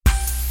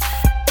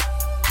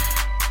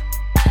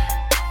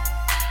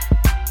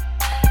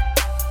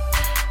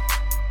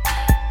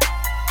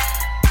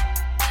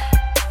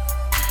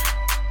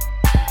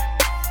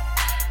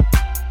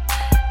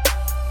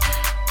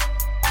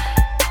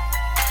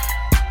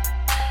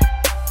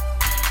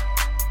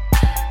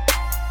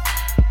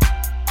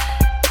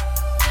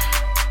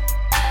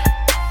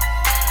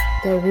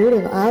The root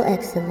of all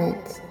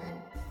excellence.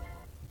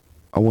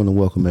 I want to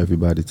welcome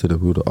everybody to the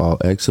root of all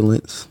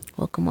excellence.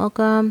 Welcome,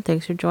 welcome.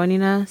 Thanks for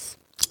joining us.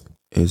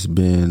 It's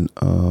been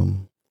a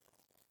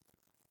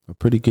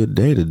pretty good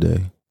day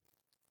today.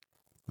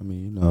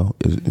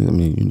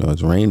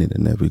 It's raining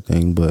and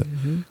everything, but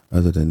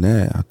other than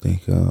that, I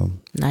think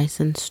Nice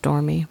and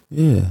stormy.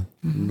 yeah,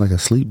 like a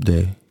sleep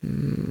day.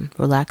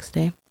 Relaxed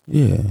day.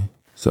 Yeah,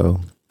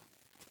 so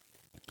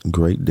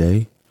great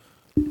day.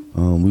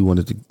 We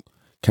wanted to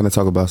kind of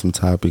talk about some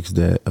topics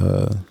that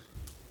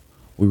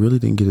we really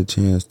didn't get a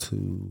chance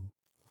to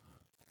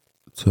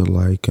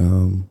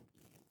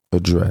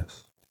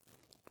address,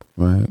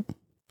 right?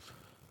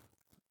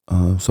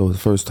 So the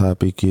first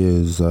topic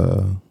is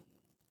I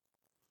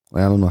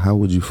don't know, how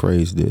would you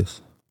phrase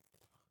this?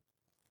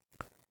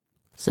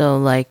 So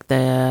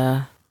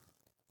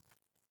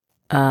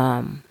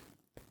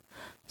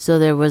so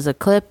there was a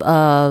clip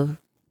of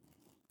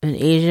an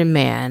Asian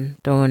man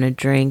throwing a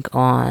drink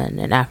on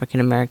an African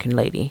American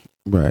lady.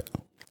 Right.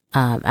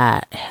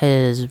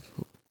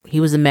 He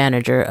was the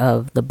manager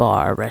of the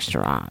bar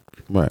restaurant.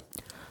 Right.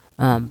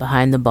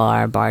 Behind the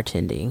bar,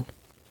 bartending.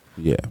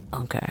 Yeah.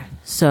 Okay.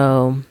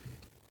 So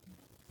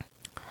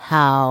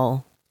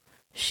how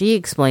she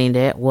explained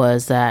it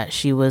was that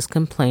she was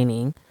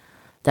complaining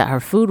that her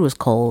food was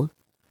cold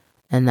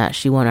and that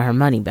she wanted her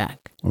money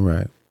back.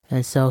 Right.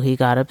 And so he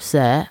got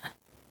upset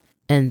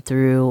and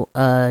threw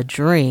a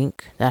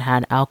drink that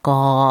had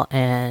alcohol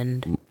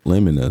and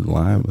Lemon and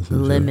lime.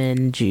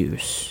 lemon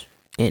juice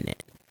in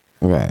it.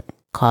 Right.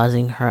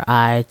 Causing her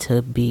eye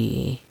to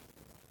be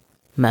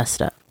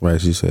messed up.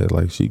 Right. She said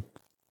like she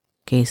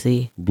Can you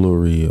see?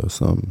 blurry or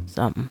something.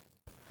 Something.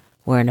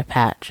 Wearing a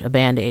patch, a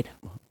Band-Aid.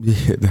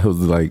 Yeah, that was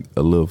like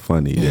a little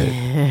funny.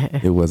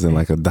 That it wasn't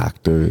like a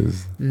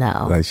doctor's.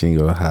 No. Like she didn't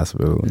go to the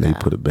hospital and they No.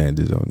 put a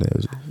bandage on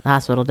there. The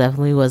hospital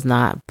definitely was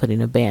not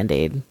putting a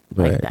Band-Aid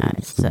Right. like that.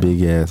 It's a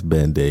big ass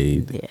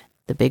Band-Aid. Yeah,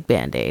 the big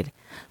Band-Aid.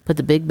 Put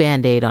the big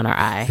Band-Aid on her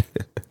eye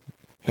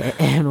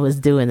and was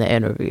doing the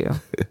interview.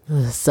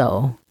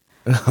 So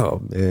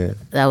Oh man.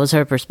 that was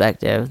her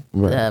perspective.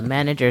 Right. The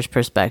manager's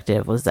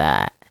perspective was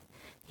that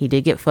he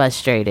did get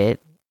frustrated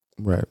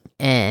Right.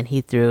 and he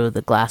threw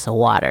the glass of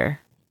water.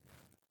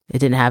 It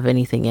didn't have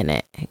anything in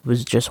it. It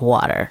was just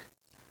water,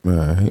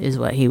 Right. is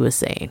what he was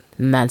saying.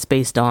 And that's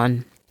based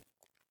on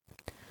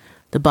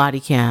the body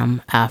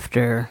cam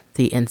after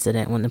the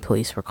incident when the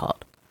police were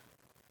called.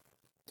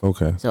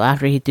 Okay. So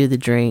after he threw the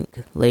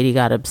drink, lady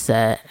got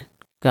upset,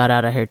 got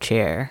out of her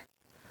chair,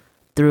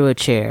 threw a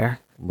chair,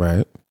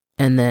 Right.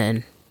 and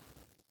then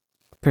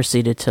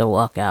proceeded to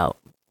walk out.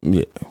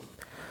 Yeah.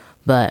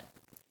 But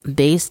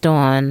based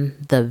on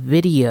the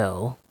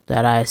video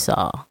that I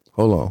saw,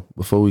 Hold on.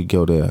 Before we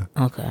go there,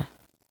 okay,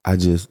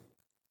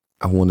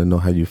 I want to know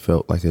how you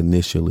felt like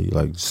initially,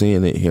 like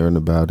seeing it, hearing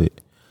about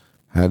it.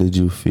 How did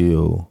you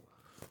feel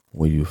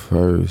when you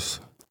first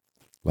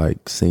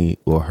like seen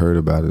or heard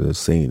about it or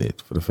seen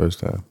it for the first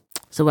time?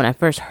 so when I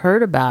first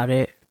heard about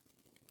it,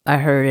 I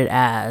heard it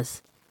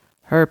as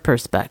her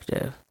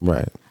perspective.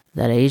 Right.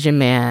 That Asian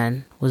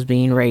man was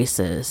being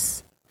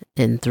racist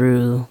and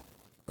threw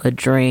a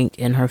drink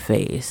in her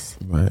face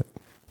Right.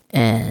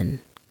 and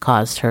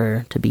caused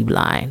her to be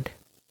blind.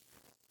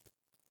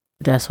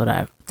 That's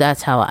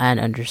how I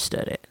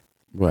understood it.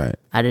 Right.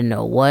 I didn't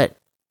know what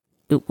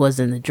it was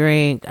in the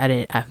drink.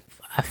 I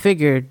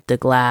figured the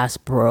glass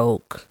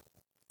broke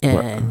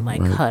and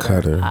cut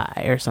her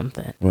eye or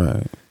something.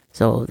 Right.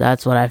 So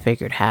that's what I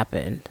figured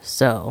happened.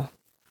 So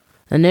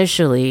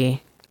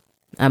initially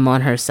I'm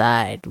on her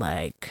side,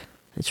 like,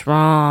 it's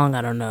wrong.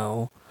 I don't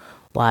know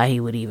why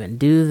he would even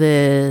do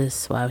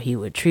this, why he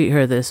would treat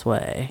her this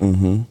way.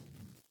 Mm-hmm.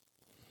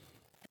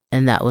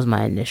 And that was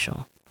my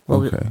initial.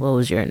 What Okay.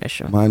 was your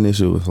initial? My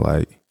initial was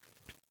like,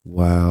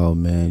 wow,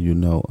 man,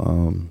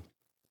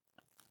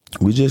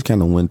 we just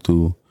kind of went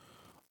through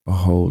a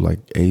whole like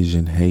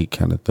Asian hate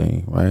kind of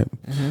thing, right?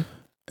 Mm-hmm.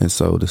 And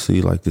so to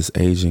see like this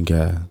Asian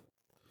guy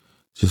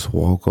just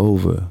walk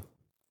over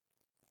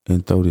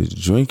and throw this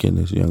drink in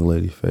this young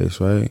lady's face,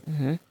 right?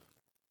 Mm-hmm.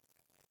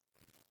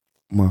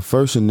 My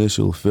first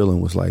initial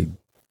feeling was like,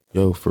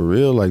 yo, for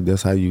real? Like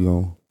that's how you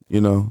gonna,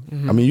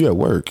 Mm-hmm. I mean, you at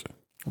work,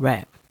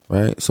 Right.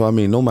 right? So, I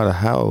mean, no matter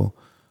how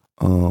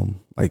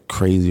like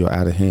crazy or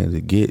out of hand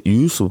it get,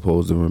 you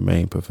supposed to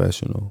remain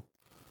professional.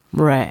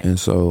 Right. And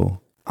so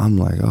I'm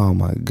like, oh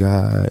my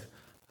God,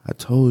 I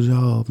told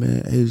y'all,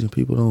 man, Asian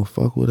people don't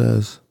fuck with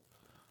us.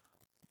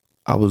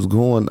 I was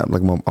going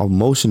like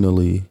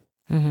emotionally,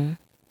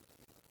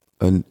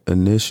 Mm-hmm.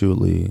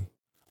 initially,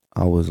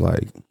 I was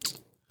like,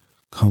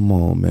 come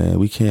on, man,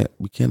 we can't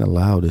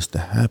allow this to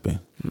happen.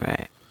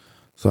 Right.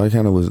 So I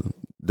kind of was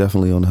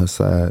definitely on her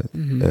side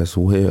as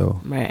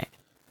well. Right.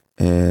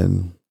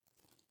 And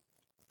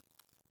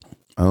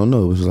I don't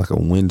know, it was like a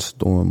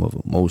windstorm of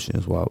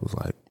emotions where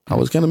I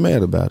was kind of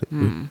mad about it.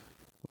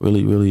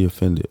 Really, really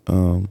offended.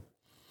 And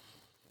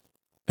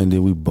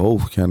then we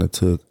both kind of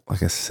took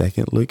like a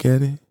second look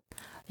at it.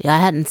 Yeah, I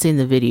hadn't seen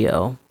the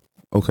video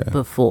Okay.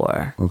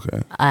 before.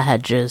 Okay. I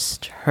had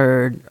just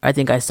heard, I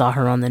think I saw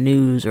her on the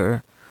news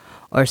or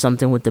or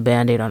something with the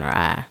Band-Aid on her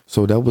eye.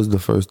 So that was the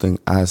first thing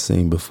I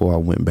seen before I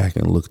went back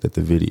and looked at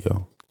the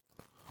video.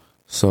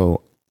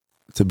 So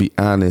to be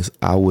honest,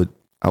 I would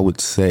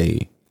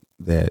say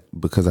that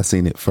because I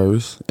seen it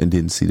first and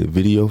didn't see the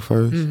video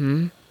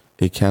first,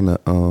 it kind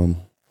of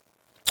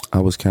I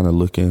was kind of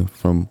looking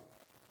from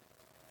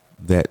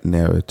that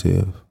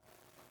narrative.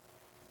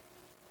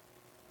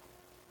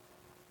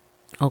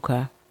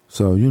 Okay.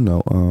 So,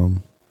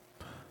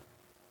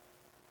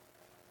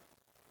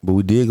 but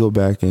we did go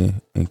back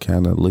and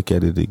kind of look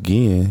at it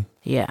again.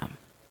 Yeah.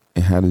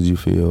 And how did you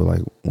feel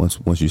like once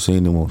you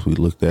seen it, once we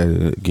looked at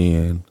it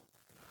again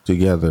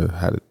together,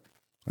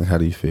 how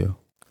do you feel?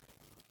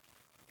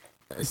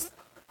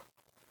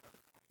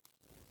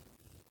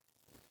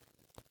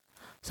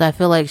 So I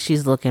feel like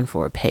she's looking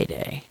for a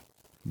payday.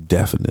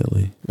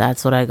 Definitely.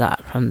 That's what I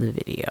got from the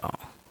video.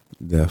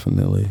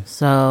 Definitely.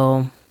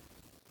 So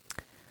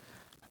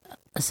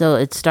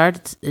it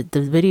starts,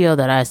 the video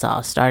that I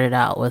saw started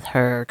out with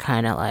her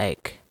kind of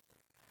like,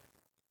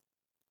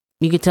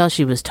 you could tell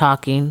she was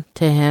talking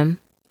to him,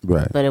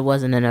 right? But it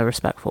wasn't in a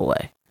respectful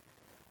way.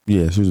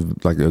 Yeah, she was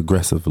like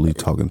aggressively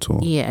talking to him.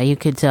 Yeah, you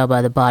could tell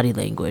by the body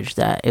language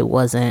that it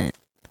wasn't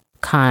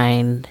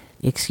kind.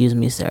 Excuse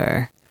me,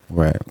 sir.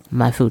 Right.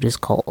 My food is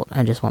cold.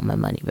 I just want my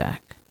money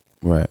back.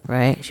 Right.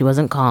 Right? She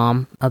wasn't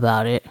calm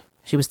about it.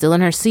 She was still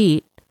in her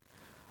seat,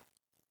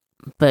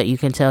 but you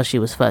can tell she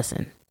was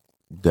fussing.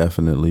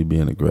 Definitely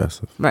being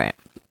aggressive. Right.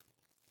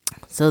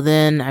 So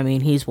then, I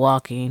mean, he's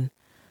walking.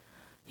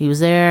 He was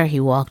there, he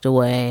walked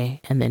away,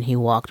 and then he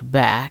walked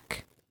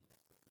back.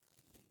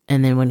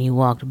 And then when he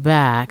walked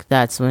back,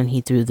 that's when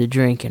he threw the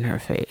drink in her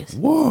face.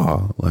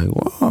 Whoa.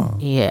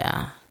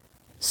 Yeah.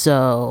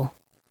 So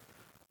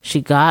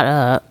she got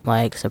up,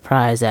 like,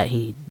 surprised that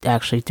he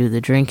actually threw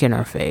the drink in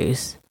her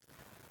face.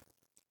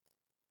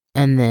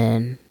 And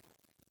then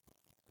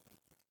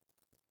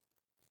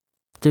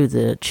threw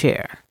the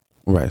chair.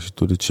 Right, she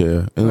threw the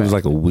chair. And it was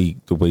like a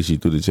weak, the way she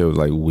threw the chair was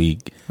like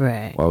weak.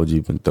 Right. Why would you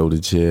even throw the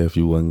chair if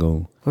you wasn't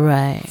going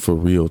to, for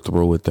real,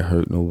 throw it to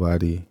hurt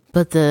nobody?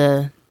 But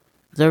the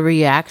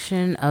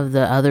reaction of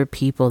the other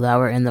people that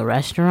were in the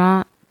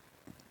restaurant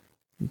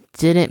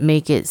didn't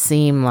make it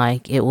seem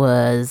like it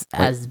was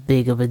as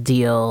big of a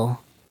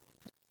deal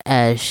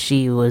as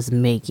she was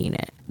making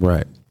it.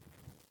 Right.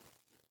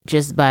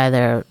 Just by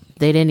they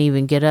didn't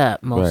even get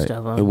up, most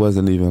of them. It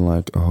wasn't even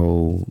like a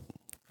whole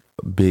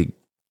big,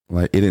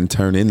 like it didn't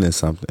turn into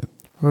something.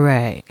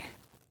 Right.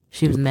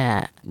 She was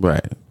mad.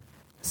 Right.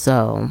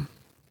 So,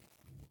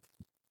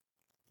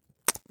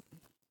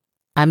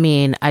 I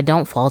mean, I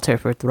don't fault her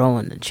for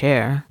throwing the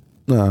chair.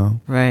 No.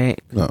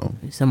 Right? No.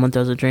 If someone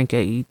throws a drink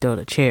at you, you throw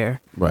the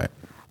chair. Right.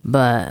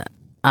 But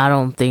I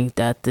don't think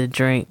that the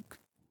drink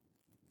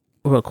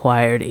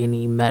required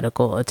any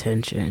medical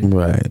attention.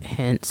 Right.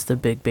 Hence the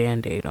big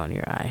Band-Aid on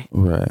your eye.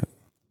 Right.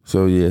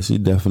 So, yeah, she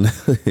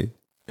definitely...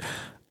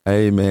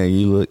 Hey, man,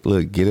 you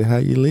look, get it how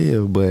you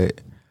live,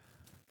 but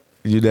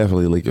you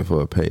definitely looking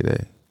for a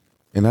payday.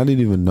 And I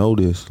didn't even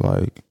notice,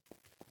 like,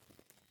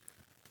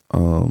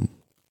 the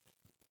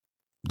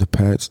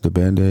patch, the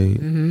Band-Aid.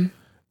 Mm-hmm.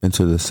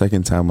 Until the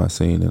second time I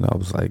seen it, I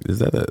was like, is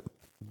that a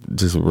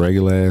just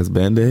regular ass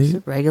Band-Aid?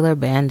 It's a regular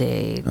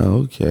Band-Aid.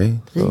 Oh, okay.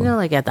 So, you know,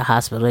 like at the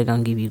hospital, they're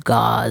going to give you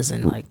gauze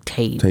and like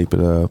tape. Tape it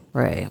up.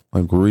 Right.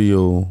 Like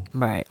real.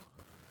 Right.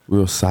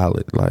 Real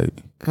solid. Like.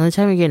 The only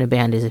time you're getting a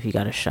Band-Aid is if you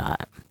got a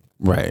shot.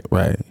 Right,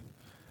 right.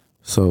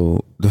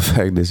 So the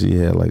fact that she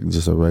had like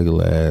just a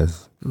regular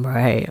ass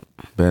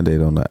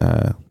Band-Aid on the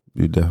eye,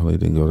 you definitely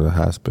didn't go to the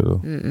hospital.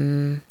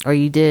 Mm-mm. Or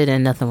you did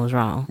and nothing was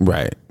wrong.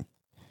 Right.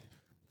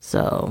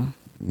 So.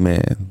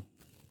 Man,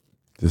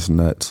 just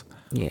nuts.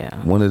 Yeah.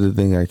 One of the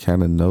things I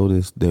kind of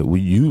noticed that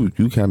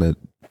you kind of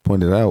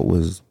pointed out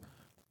was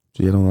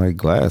she don't like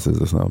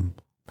glasses or something.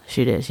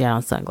 She did. She had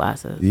on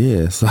sunglasses.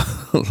 Yeah. So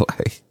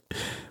like,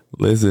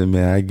 listen,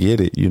 man, I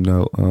get it.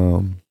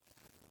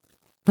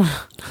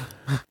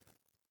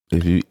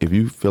 If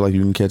you feel like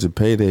you can catch a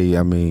payday,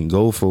 I mean,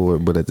 go for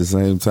it. But at the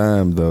same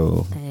time,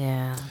 though,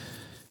 yeah,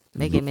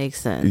 make it make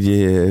sense.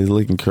 Yeah, it's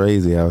looking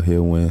crazy out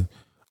here when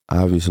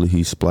obviously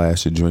he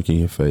splashed a drink in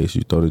your face.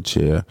 You throw the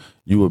chair.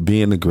 You were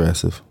being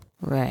aggressive.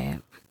 Right.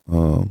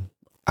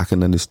 I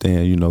can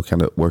understand,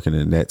 kind of working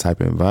in that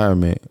type of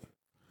environment.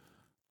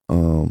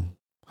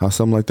 How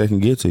something like that can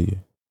get to you.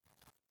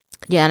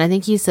 Yeah, and I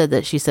think he said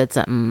that she said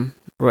something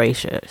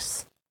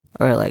racist.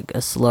 Or like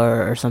a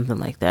slur or something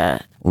like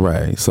that.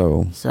 Right.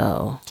 So.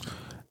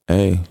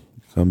 Hey,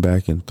 come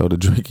back and throw the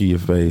drink in your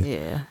face.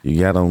 Yeah. You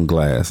got on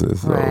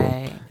glasses. So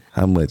right.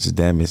 How much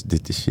damage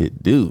did the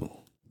shit do?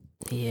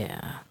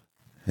 Yeah.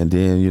 And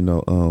then,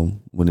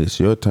 when it's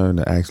your turn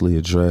to actually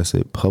address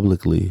it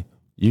publicly,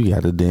 you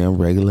got a damn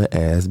regular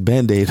ass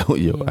Band-Aid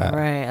on your eye.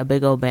 Right. A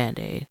big old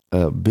Band-Aid.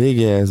 A big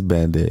ass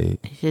Band-Aid.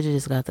 You should have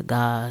just got the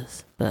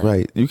gauze. But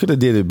right. You could have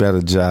did a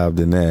better job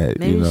than that.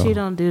 Maybe she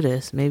don't do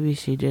this. Maybe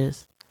she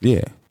just.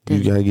 Yeah,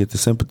 you gotta get the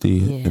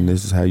sympathy, and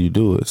this is how you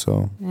do it.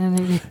 So, yeah,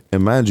 maybe.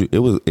 And mind you,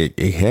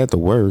 it had to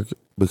work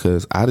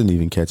because I didn't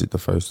even catch it the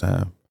first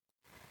time.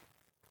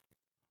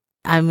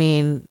 I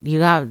mean,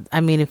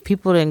 if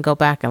people didn't go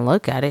back and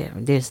look at it,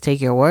 just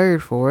take your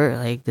word for it.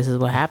 Like, this is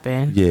what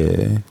happened.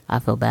 Yeah. I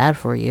feel bad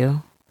for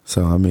you.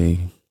 So, I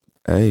mean,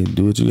 hey,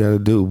 do what you got to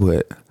do.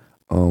 But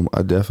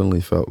I definitely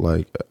felt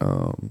like,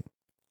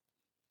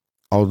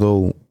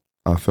 although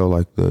I felt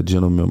like the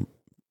gentleman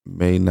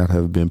may not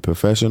have been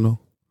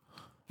professional,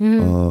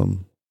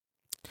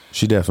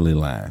 she definitely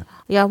lied.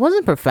 Yeah, I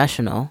wasn't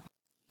professional,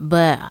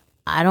 but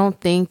I don't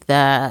think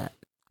that.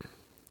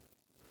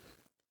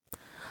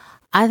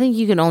 I think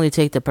you can only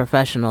take the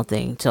professional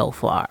thing so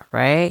far,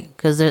 right?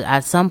 Because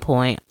at some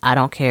point, I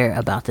don't care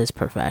about this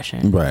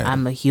profession. Right.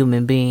 I'm a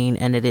human being,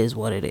 and it is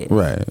what it is.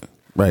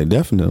 Right.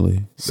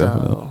 Definitely. So,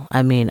 Definitely.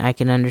 I mean, I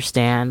can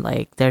understand,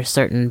 like, there's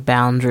certain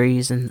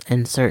boundaries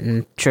and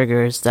certain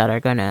triggers that are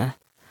going to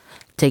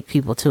take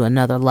people to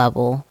another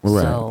level.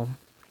 Right. So,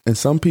 and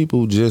some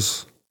people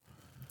just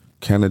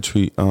kind of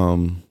treat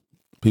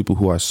people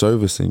who are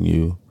servicing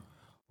you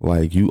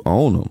like you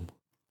own them.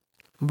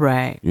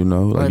 right. You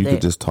know, like Or you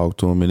could just talk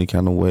to them any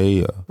kind of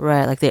way.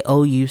 Right, like they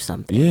owe you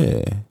something.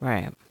 Yeah.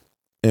 Right.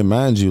 And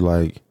mind you,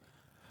 like,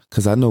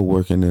 because I know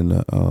working in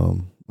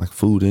the like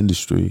food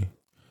industry,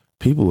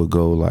 people would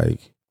go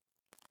like,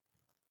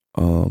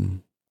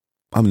 I'm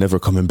never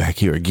coming back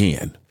here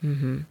again.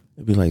 Mm-hmm.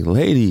 It'd be like,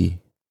 lady,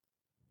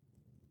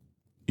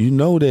 you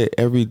know that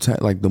every time,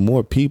 like, the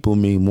more people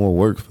mean more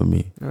work for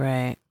me.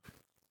 Right.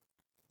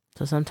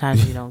 So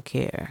sometimes you don't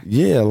care.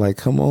 Yeah, like,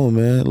 come on,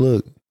 man.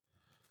 Look,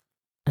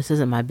 This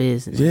isn't my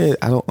business. yeah,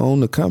 I don't own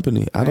the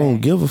company. I don't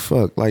Right. give a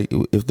fuck. Like,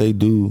 if they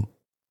do,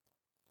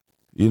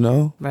 you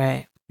know?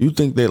 Right. You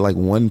think that, like,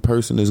 one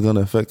person is going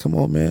to affect? Come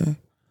on, man.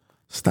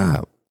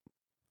 Stop.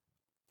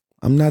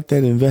 I'm not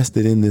that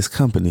invested in this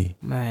company.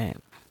 Right.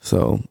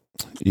 So,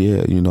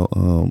 yeah, you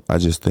know, I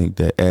just think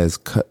that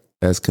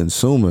as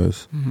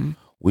consumers,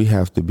 we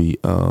have to be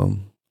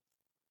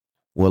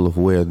well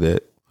aware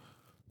that,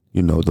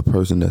 you know, the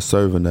person that's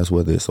serving us,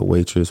 whether it's a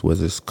waitress,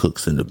 whether it's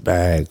cooks in the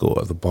bag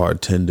or the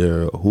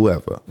bartender or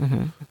whoever,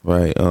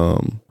 right?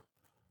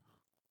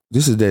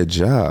 This is their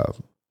job,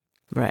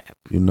 Right.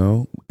 you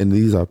know, and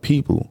these are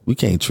people. We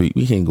can't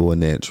go in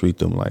there and treat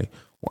them like,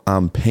 well,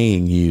 I'm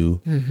paying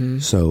you,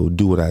 so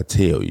do what I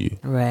tell you.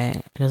 Right.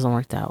 It doesn't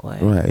work that way.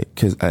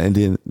 Right. And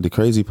then the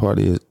crazy part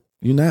is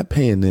you're not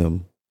paying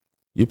them.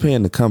 You're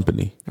paying the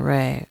company.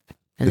 Right.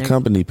 The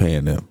company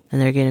paying them.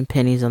 And they're getting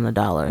pennies on the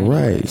dollar.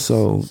 Right. anyways.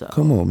 So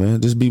come on, man.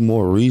 Just be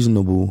more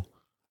reasonable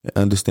and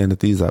understand that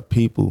these are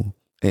people.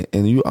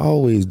 And you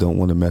always don't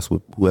want to mess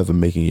with whoever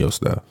making your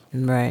stuff.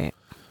 Right.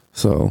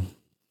 So.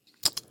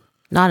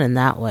 Not in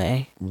that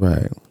way.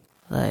 Right.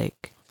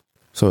 Like.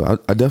 So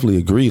I definitely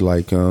agree.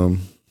 Like,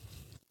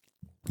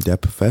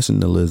 that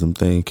professionalism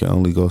thing can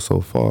only go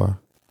so far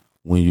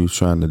when you're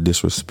trying to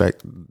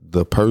disrespect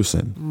the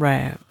person.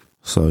 Right.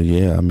 So,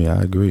 yeah, I mean,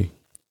 I agree.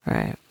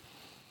 Right.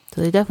 So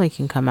they definitely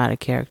can come out of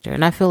character.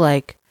 And I feel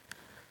like,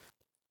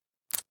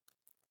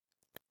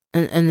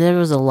 and there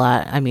was a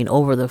lot, I mean,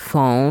 over the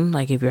phone,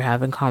 like if you're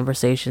having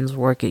conversations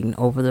working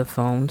over the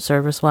phone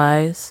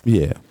service-wise.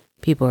 Yeah.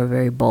 People are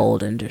very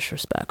bold and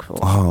disrespectful.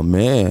 Oh,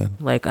 man.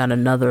 Like on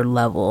another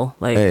level.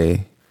 Like,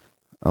 hey,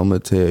 I'm going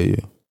to tell you,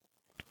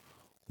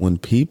 when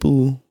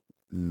people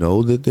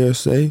know that they're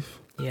safe,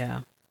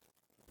 yeah,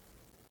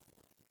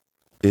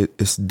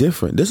 it's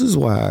different. This is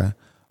why,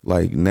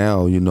 like,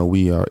 now, you know,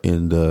 we are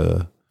in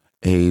the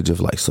age of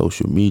like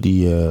social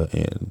media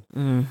and,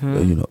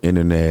 you know,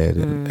 internet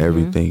and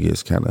everything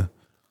is kind of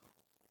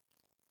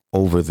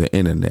over the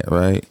internet,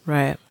 right?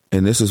 right,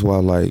 And this is why,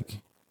 like,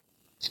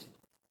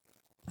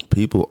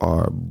 people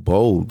are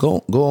bold.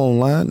 Go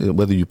online,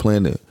 whether you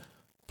playing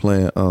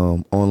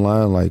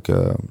online like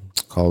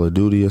Call of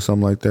Duty or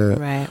something like that,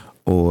 right,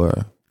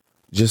 or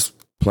just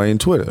playing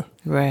Twitter.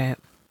 right,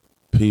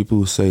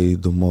 People say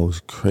the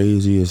most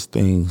craziest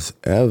things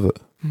ever,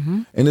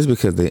 and it's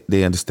because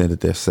they understand that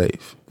they're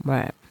safe,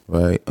 right,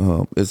 right?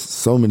 It's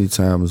so many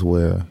times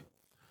where,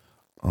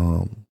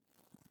 in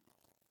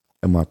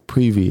my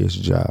previous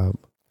job,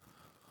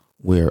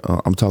 where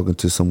I'm talking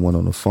to someone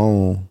on the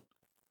phone,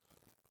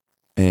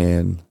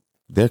 and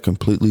they're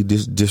completely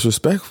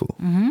disrespectful.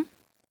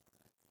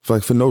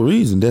 Like, for no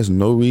reason. There's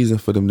no reason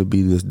for them to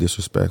be this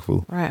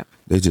disrespectful. right.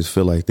 They just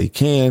feel like they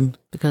can.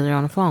 Because they're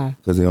on the phone.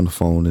 Because they're on the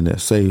phone and they're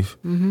safe.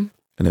 And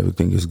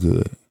everything is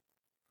good.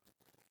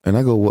 And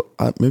I go,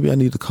 well, maybe I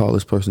need to call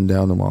this person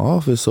down to my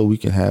office so we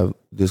can have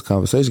this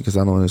conversation, because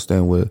I don't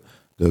understand where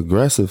the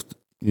aggressive,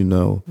 you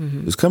know,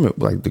 is coming,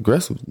 like the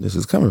aggressiveness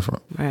is coming from.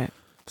 Right.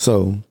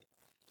 So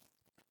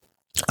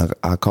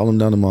I call them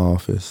down to my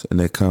office and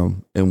they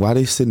come. And while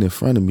they sitting in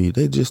front of me,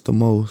 they're just the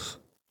most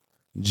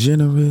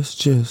generous,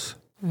 just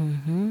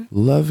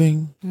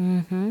loving.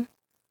 And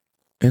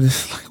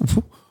it's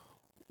like,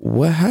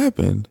 what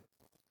happened?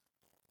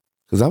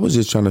 Because I was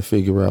just trying to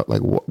figure out,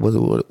 like,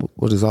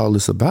 what is all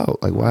this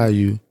about? Like, why are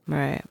you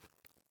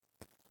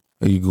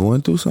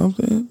going through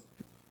something?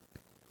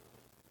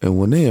 And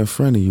when they're in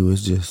front of you,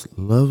 it's just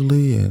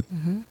lovely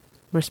and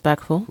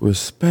Respectful.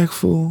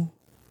 Respectful.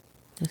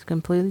 It's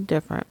completely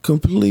different.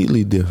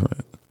 Completely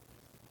different.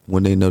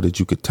 When they know that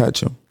you could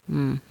touch them.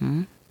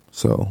 Mm-hmm.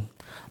 So,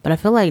 but I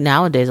feel like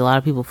nowadays a lot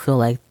of people feel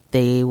like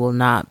they will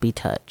not be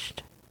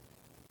touched.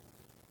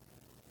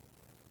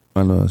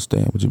 I don't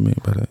understand what you mean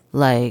by that.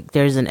 Like,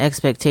 there's an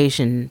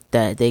expectation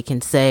that they can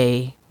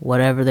say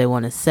whatever they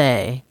want to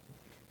say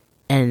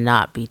and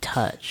not be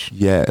touched.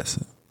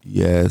 Yes.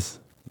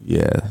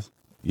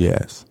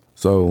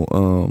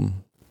 So,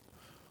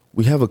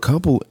 we have a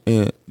couple,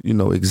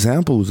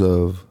 examples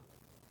of,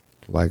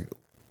 like,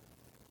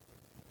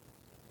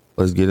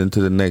 let's get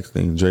into the next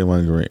thing,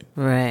 Draymond Green.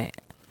 Right.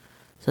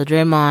 So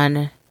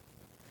Draymond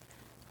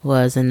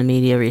was in the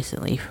media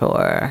recently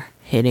for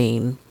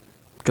hitting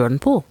Jordan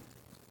Poole.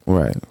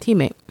 Right.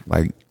 Teammate.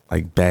 Like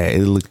bad.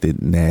 It looked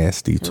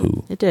nasty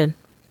too. It did.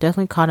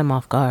 Definitely caught him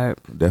off guard.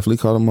 Definitely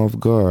caught him off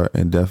guard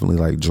and definitely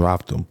like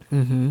dropped him.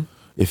 Mm-hmm.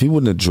 If he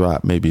wouldn't have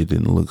dropped, maybe it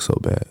didn't look so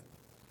bad.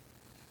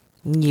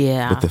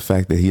 Yeah. But the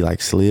fact that he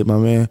like slid my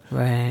man,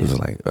 right. it was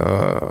like,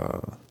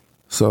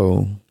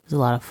 So there's a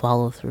lot of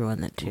follow through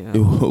on that too.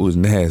 It was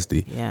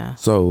nasty. Yeah.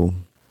 So,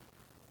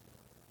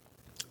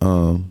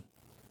 I'm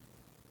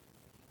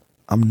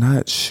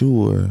not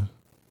sure,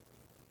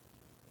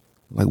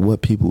 like,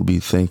 what people be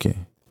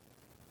thinking,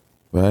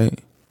 right?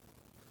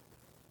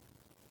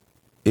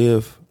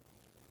 If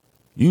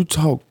you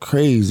talk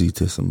crazy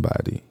to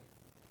somebody,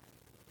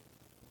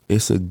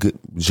 it's a good,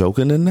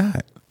 joking or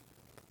not,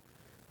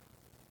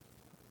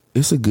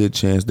 it's a good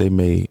chance they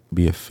may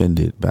be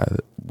offended by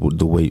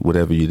the way,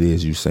 whatever it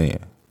is you're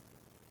saying.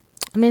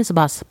 I mean, it's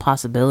about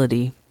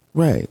possibility.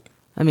 Right.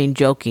 I mean,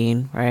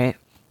 joking, right?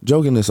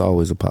 Joking is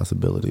always a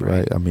possibility,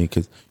 right? I mean,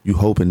 because you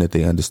hoping that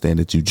they understand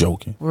that you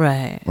joking.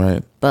 Right.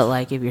 Right. But,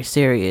 like, if you're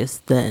serious,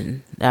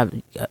 then,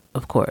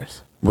 of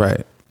course.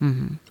 Right.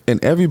 Mm-hmm.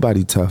 And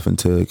everybody tough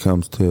until it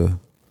comes to,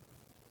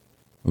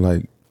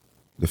 like,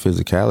 the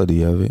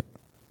physicality of it.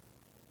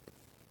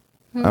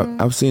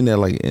 I've seen that,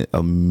 like,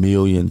 a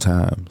million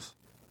times.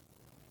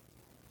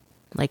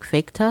 Like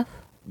fake tough?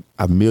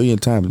 A million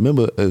times.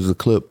 Remember, there's a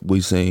clip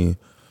we seen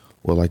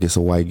where, like, it's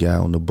a white guy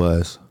on the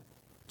bus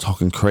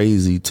talking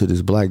crazy to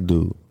this black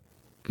dude.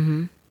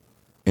 Mm-hmm.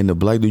 And the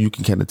black dude, you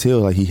can kind of tell,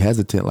 like, he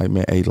hesitant, like,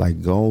 man, hey,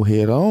 like, go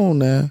head on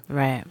now.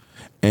 Right.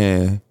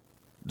 And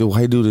the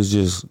white dude is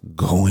just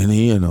going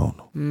in on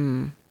him.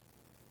 Mm.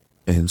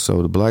 And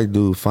so the black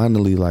dude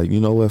finally, like, you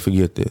know what,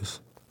 forget this.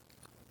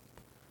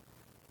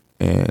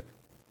 And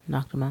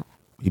knocked him out.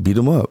 He beat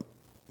him up.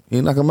 He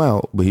didn't knock him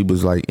out, but he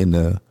was, like, in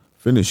the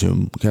finish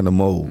him kind of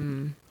mode.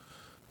 Mm.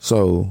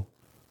 So,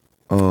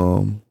 I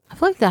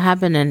feel like that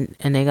happened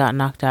and they got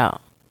knocked out.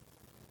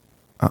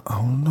 I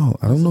don't know.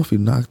 I don't know if he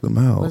knocked them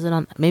out. Was it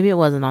on? Maybe it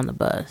wasn't on the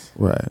bus.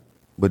 Right.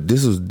 But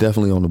this was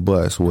definitely on the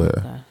bus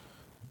where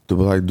the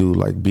black dude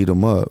like beat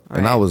him up. Right.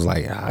 And I was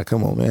like,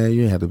 come on, man.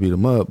 You didn't have to beat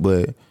him up.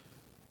 But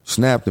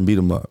snapped and beat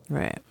him up.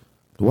 Right.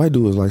 The white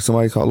dude was like,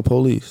 somebody call the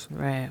police.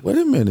 Right. Wait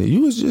a minute.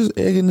 You was just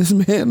egging this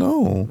man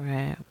on.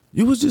 Right.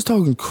 You was just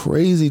talking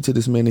crazy to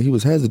this man and he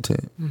was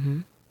hesitant.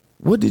 Mm-hmm.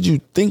 What did you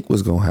think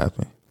was going to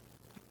happen?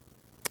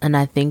 And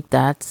I think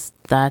that's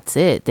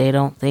it. They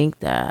don't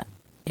think that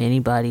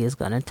anybody is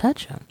going to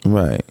touch him.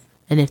 Right.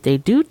 And if they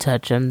do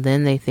touch him,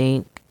 then they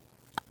think,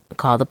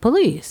 call the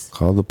police.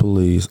 Call the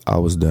police. I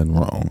was done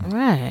wrong.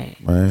 Right.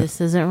 Right.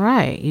 This isn't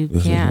right. You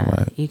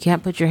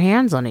can't put your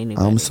hands on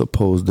anybody. I'm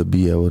supposed to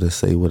be able to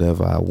say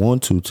whatever I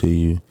want to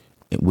you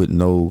with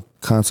no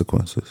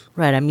consequences.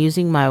 Right. I'm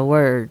using my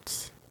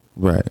words.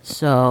 Right.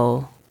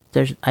 So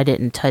I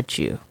didn't touch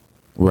you.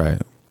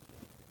 Right.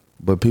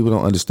 But people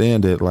don't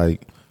understand that,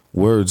 like,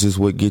 words is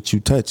what gets you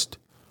touched.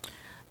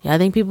 Yeah, I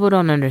think people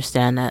don't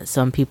understand that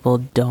some people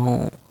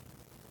don't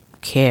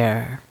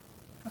care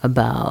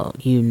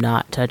about you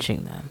not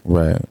touching them.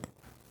 Right.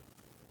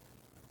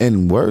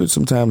 And words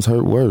sometimes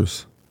hurt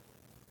worse.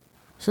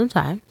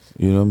 Sometimes.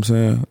 You know what I'm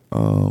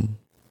saying?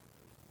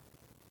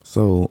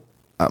 So,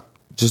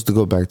 just to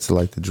go back to,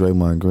 like, the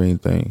Draymond Green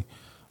thing,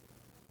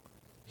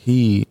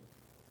 it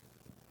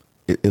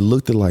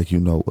looked like,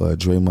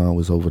 Draymond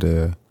was over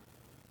there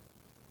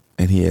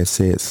and he had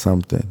said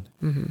something.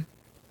 Mm-hmm.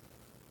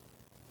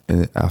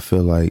 And I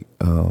feel like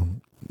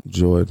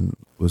Jordan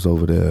was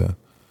over there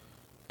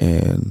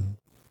and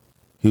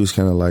he was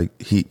kind of like,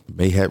 he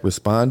may have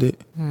responded.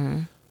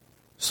 Mm-hmm.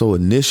 So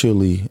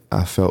initially,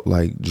 I felt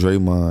like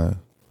Draymond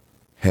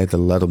had to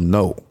let him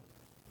know.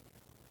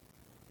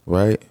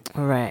 Right?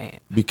 Right.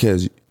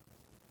 Because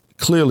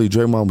clearly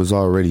Draymond was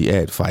already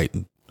at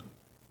fighting.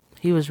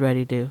 He was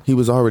ready to. He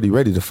was already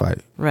ready to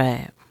fight.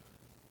 Right.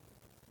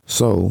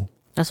 So.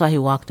 That's why he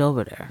walked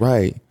over there.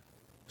 Right.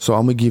 So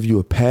I'm going to give you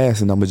a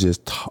pass and I'm going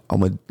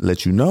to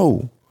let you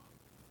know.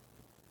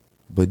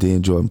 But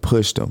then Jordan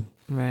pushed him.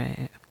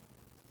 Right.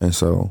 And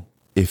so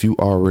if you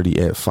already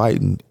at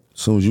fighting,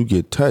 as soon as you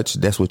get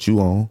touched, that's what you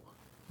on.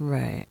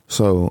 Right.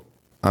 So,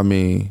 I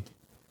mean,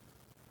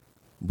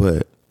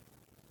 but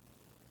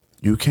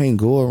you can't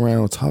go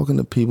around talking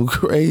to people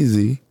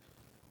crazy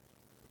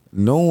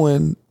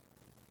knowing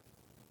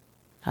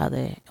how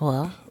they,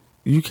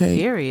 you can't.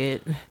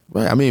 Period.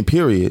 Right. I mean,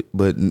 period.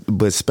 But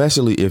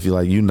especially if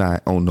you're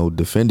not on no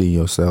defending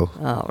yourself.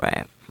 Oh,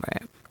 right.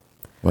 Right.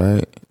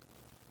 Right.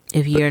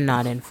 If you're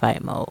not in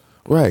fight mode.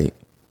 Right.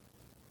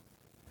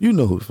 You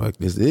know who the fuck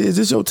this is.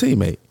 It's your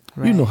teammate.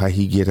 Right. You know how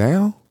he get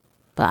down.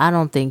 But I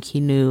don't think he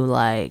knew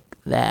like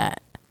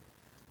that.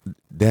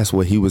 That's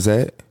where he was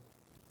at?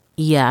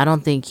 Yeah, I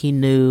don't think he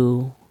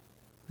knew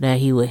that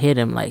he would hit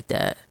him like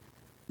that.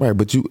 Right,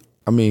 but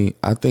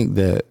I think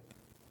that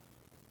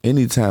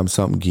anytime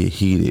something get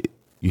heated,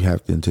 you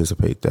have to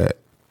anticipate that.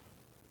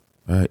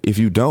 Right? If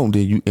you don't,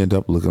 then you end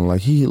up looking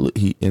like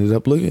he ended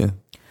up looking.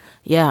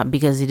 Yeah,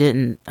 because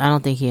I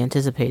don't think he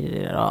anticipated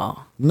it at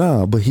all.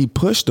 Nah, but he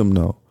pushed him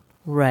though.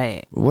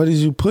 Right. What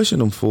is you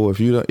pushing him for if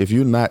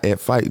you're not at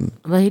fighting?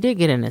 But he did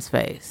get in his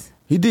face.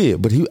 He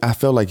did, but I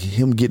felt like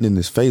him getting in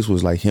his face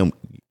was like him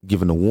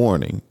giving a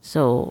warning.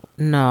 So,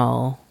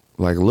 no.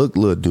 Like, look,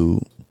 little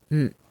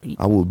dude,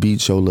 I will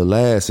beat your little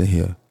ass in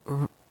here.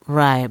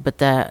 Right,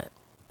 but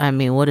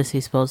what is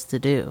he supposed to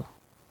do?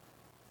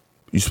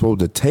 You're supposed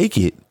to take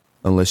it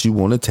unless you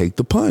want to take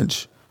the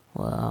punch.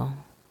 Well.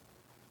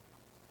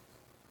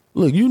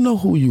 Look, you know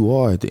who you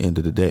are at the end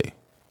of the day.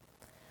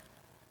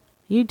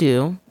 You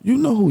do. You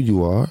know who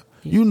you are.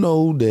 You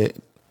know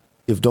that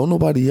if don't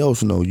nobody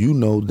else know, you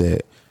know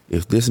that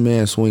if this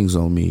man swings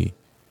on me,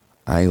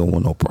 I ain't gonna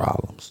want no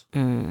problems.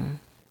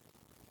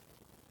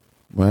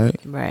 Right?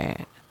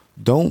 Right.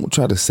 Don't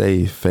try to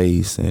save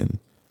face and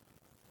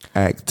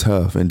act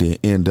tough and then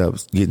end up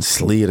getting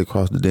slid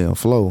across the damn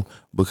floor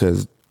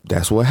because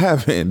that's what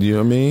happened. You know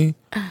what I mean?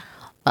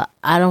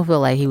 I don't feel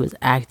like he was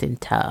acting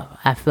tough.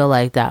 I feel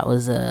like that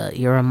was a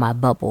you're in my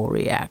bubble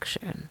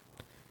reaction.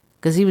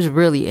 Because he was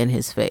really in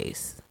his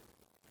face.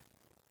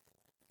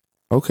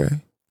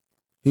 Okay.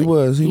 He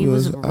was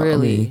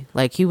really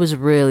he was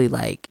really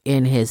like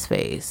in his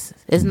face.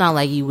 It's not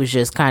like he was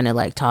just kind of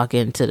like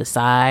talking to the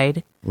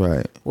side.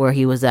 Right. Where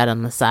he was at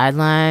on the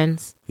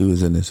sidelines. He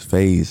was in his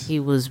face. He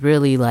was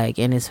really like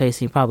in his face.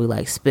 He probably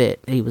like spit.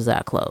 He was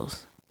that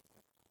close.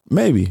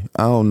 Maybe.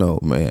 I don't know,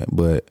 man.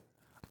 But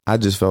I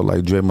just felt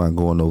like Draymond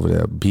going over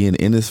there, being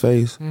in his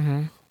face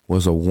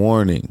was a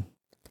warning.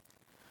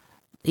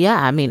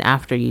 Yeah, I mean,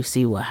 after you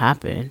see what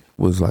happened.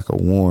 Was like a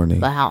warning.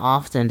 But how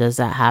often does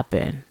that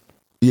happen?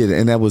 Yeah,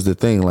 and that was the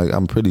thing. Like,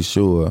 I'm pretty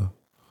sure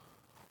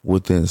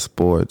within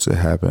sports, it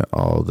happened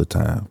all the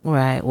time.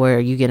 Right, where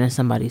you get in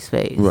somebody's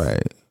face.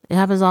 Right. It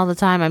happens all the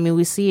time. I mean,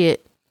 we see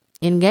it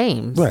in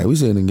games. Right, we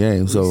see it in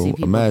games. So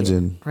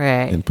imagine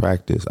in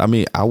practice. I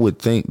mean, I would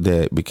think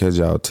that because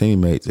y'all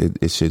teammates,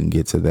 it shouldn't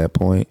get to that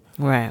point.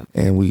 Right.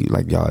 And we,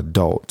 like, y'all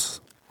adults.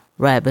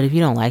 Right, but if you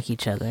don't like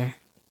each other.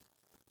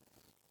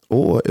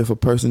 Or if a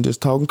person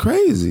just talking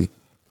crazy.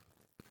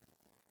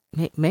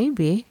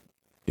 Maybe.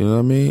 You know what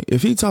I mean?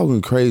 If he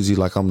talking crazy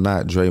like I'm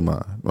not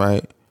Draymond,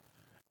 right?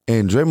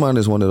 And Draymond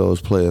is one of those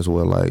players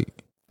where,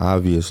 like,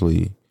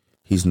 obviously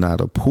he's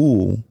not a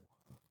pool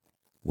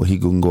where he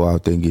can go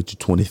out there and get you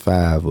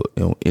 25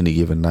 on any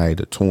given night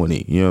or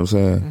 20. You know what I'm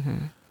saying? Mm-hmm.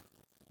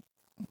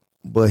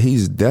 But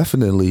he's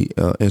definitely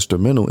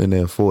instrumental in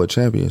their 4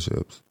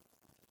 championships.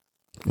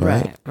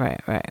 Right?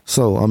 Right.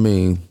 So, I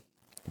mean,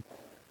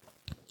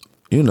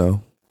 you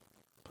know,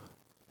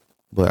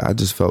 but I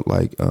just felt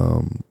like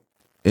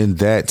in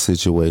that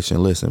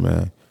situation, listen,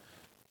 man,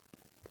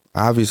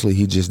 obviously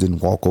he just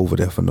didn't walk over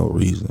there for no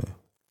reason.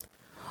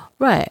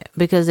 Right,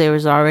 because there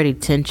was already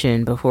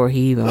tension before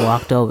he even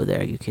walked over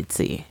there. You could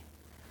see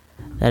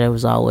that it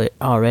was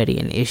already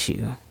an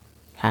issue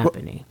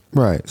happening.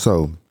 Right,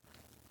 so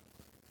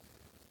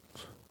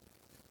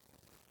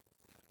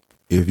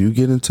if you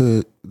get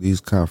into these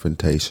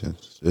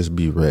confrontations, just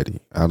be ready.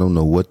 I don't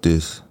know what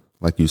this,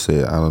 like you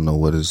said, I don't know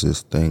what is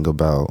this thing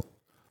about.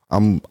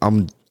 I'm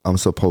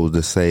supposed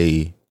to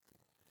say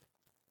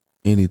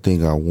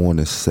anything I want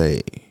to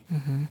say.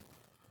 Mm-hmm.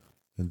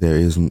 There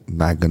is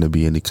not going to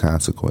be any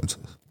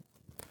consequences.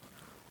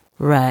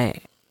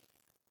 Right.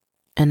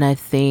 And I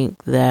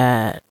think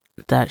that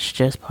that's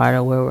just part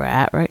of where we're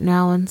at right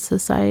now in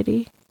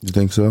society. You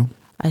think so?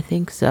 I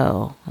think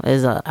so.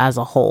 As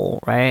a whole,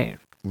 right?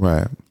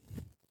 Right.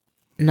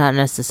 Not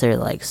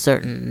necessarily like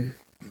certain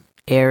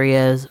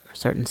areas, or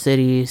certain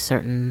cities,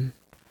 certain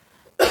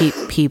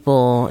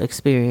people,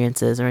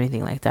 experiences, or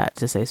anything like that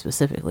to say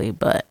specifically,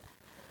 but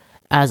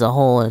as a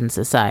whole in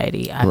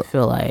society, I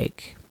feel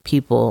like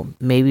people,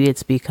 maybe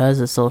it's because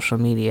of social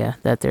media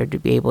that they're to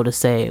be able to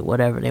say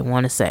whatever they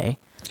want to say.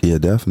 Yeah,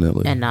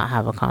 definitely. And not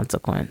have a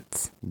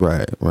consequence.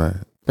 Right. But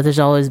there's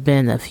always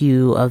been a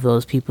few of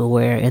those people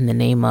where in the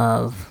name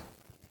of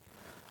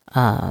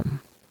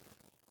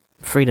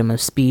freedom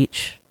of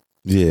speech,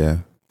 yeah,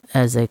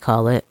 as they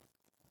call it,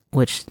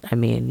 which, I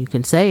mean, you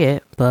can say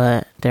it,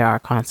 but there are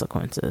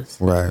consequences.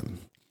 Right.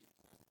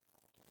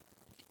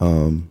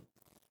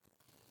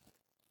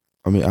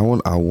 I mean, I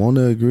want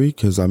to agree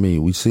because, I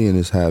mean, we seeing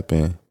this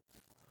happen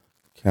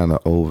kind of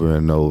over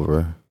and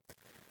over,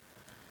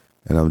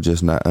 and I'm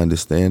just not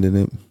understanding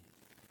it.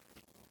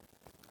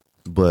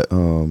 But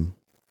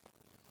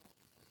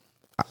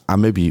I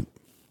may be,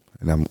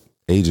 and I'm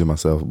aging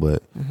myself,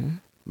 but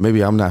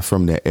maybe I'm not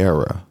from that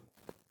era.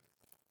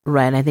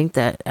 Right. I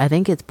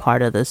think it's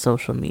part of the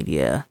social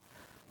media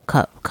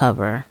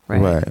cover,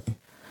 right?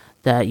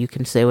 that you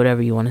can say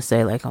whatever you want to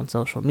say, like on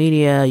social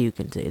media. You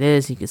can say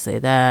this, you can say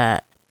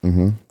that,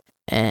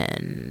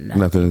 and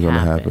Nothing is going to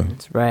happen.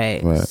 happens,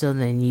 right? So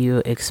then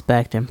you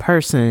expect in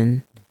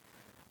person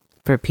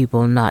for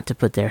people not to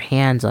put their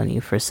hands on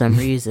you for some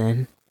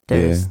reason.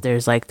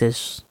 There's like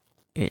this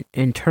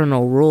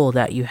internal rule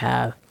that you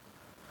have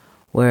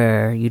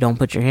where you don't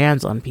put your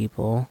hands on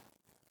people.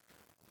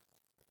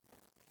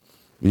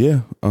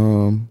 Yeah.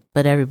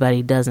 But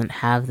everybody doesn't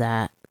have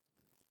that.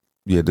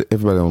 Yeah,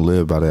 everybody don't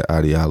live by that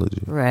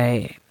ideology.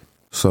 Right.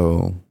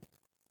 So,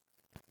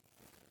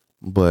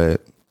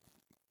 but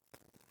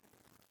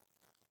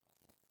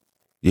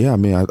yeah, I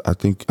mean, I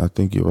think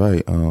you're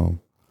right.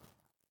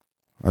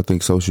 I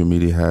think social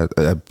media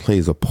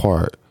plays a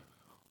part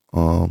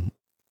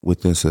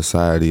within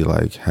society,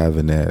 like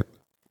having that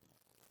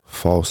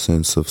false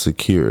sense of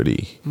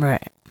security.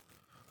 Right.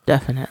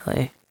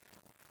 Definitely.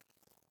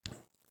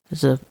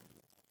 There's a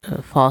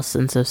false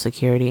sense of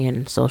security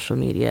in social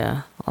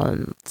media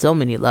on so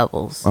many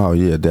levels. Oh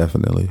yeah,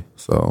 definitely.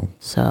 So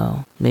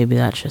maybe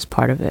that's just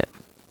part of it.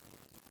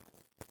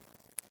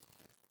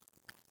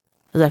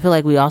 Because I feel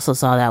like we also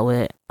saw that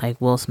with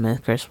like Will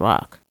Smith, Chris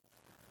Rock.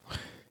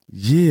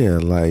 Yeah,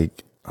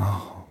 like,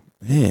 oh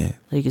man.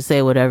 You can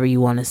say whatever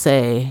you want to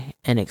say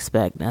and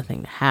expect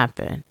nothing to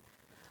happen.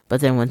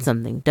 But then when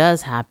something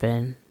does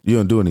happen, you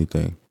don't do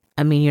anything.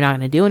 I mean, you're not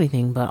going to do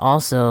anything, but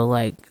also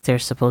like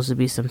there's supposed to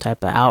be some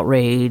type of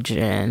outrage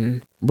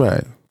and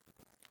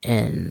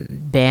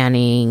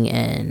banning,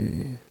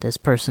 and this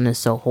person is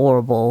so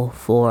horrible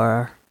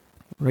for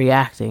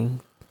reacting.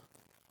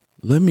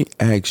 Let me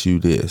ask you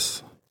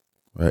this,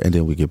 right? And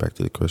then we get back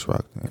to the Chris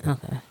Rock thing.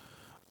 Okay.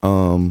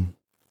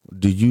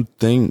 Do you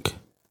think,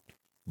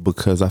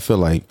 because I feel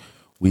like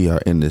we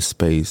are in this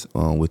space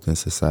within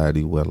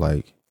society where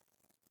like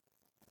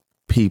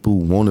people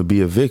want to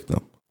be a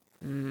victim,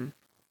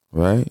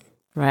 right?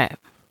 Right.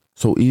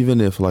 So even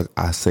if like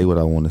I say what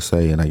I want to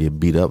say and I get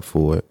beat up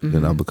for it,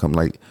 then I become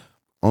like,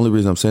 only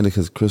reason I'm saying it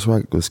because Chris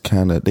Rock was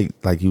kind of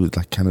he was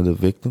like kind of the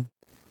victim,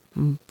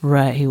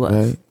 right? He was.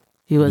 Right?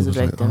 He was a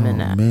victim in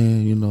that.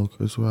 Man, you know,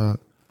 Chris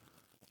Rock,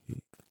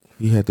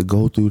 he had to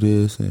go through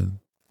this, and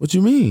what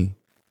you mean?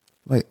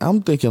 Like,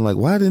 I'm thinking, like,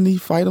 why didn't he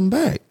fight him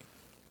back?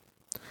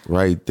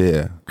 Right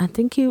there. I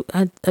think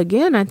I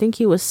think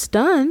he was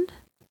stunned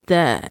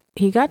that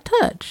he got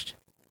touched.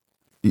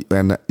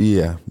 And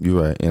yeah,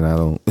 you're right. And I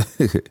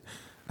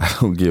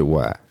don't get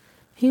why.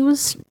 He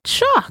was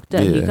shocked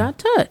that he got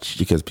touched.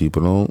 Because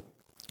people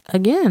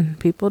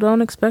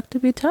don't expect to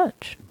be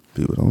touched.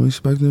 People don't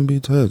expect them to be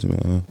touched,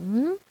 man.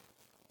 Mm-hmm.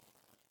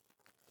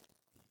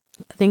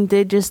 I think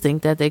they just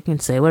think that they can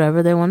say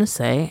whatever they want to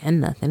say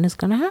and nothing is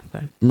going to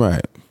happen.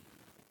 Right.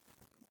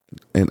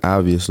 And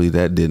obviously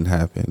that didn't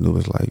happen. It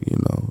was like, you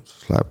know,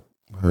 slap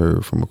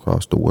her from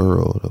across the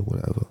world or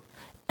whatever.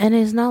 And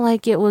it's not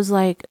like it was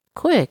like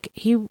quick.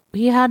 He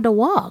had to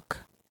walk.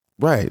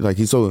 Right. Like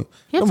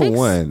number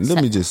one,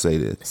 let me just say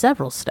this.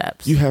 Several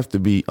steps. You have to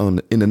be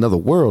in another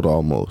world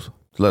almost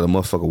to let a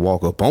motherfucker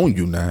walk up on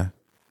you now.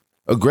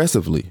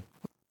 Aggressively.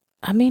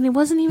 I mean, it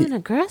wasn't even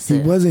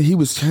aggressive. He wasn't. He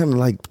was kind of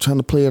like trying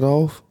to play it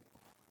off.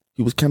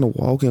 He was kind of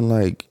walking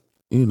like,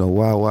 you know,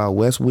 Wild Wild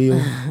West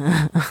wheel.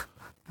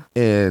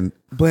 And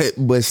but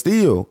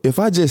still, if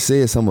I just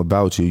said something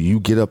about you, you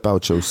get up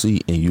out your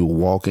seat and you're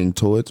walking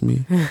towards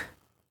me.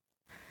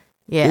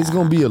 Yeah, it's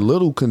gonna be a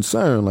little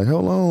concern. Like,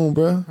 hold on,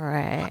 bro.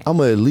 Right. I'm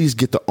gonna at least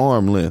get the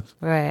arm length.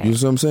 Right. You know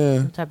what I'm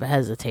saying? Some type of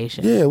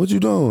hesitation. Yeah. What you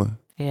doing?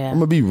 Yeah. I'm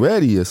gonna be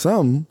ready or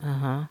something.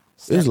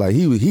 It's like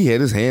he had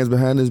his hands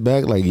behind his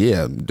back. Like,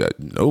 yeah,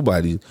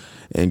 nobody,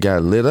 and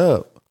got lit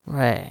up.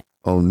 Right.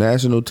 On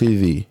national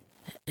TV.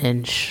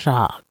 In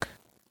shock.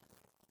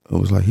 It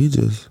was like he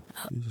just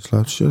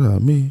slapped the shit out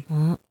of me.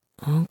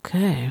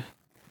 Okay.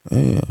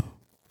 Yeah.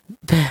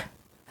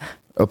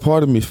 A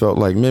part of me felt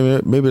like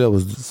maybe that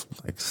was just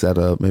like set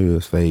up. Maybe it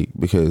was fake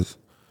because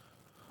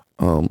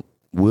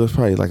Will's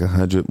probably like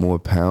 100 more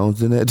pounds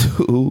than that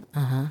dude.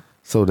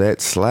 So that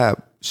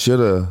slap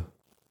should have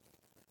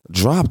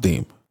dropped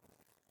him.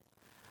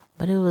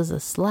 But it was a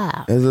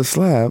slap. As a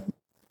slap.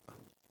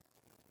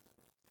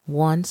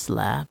 One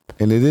slap.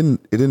 And it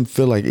didn't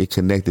feel like it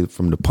connected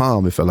from the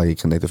palm. It felt like it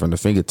connected from the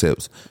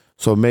fingertips.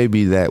 So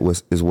maybe that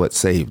is what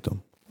saved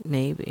him.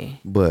 Maybe.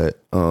 But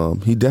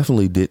he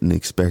definitely didn't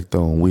expect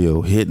on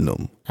Will hitting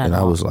him. And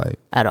I was like,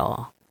 at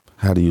all.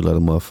 How do you let a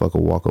motherfucker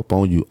walk up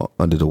on you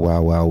under the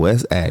Wild Wild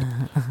West Act?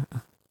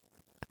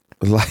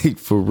 Like,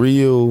 for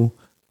real,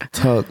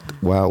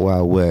 tucked Wild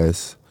Wild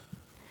West.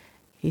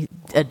 He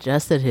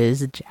adjusted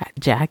his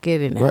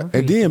jacket and everything.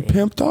 And then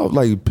pimped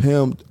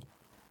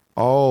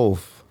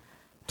off.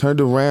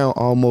 Turned around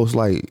almost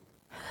like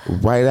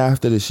right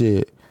after the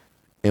shit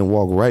and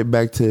walked right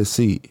back to his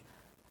seat.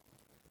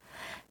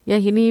 Yeah,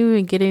 he didn't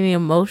even get any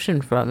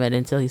emotion from it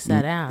until he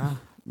sat down.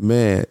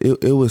 Man,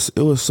 it was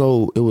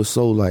so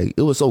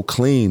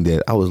clean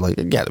that I was like,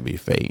 it gotta be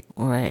fake.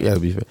 Right. It gotta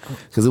be fake.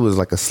 Because it was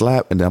like a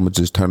slap and then I'm gonna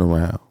just turn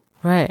around.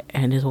 Right.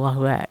 And just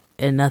walk back.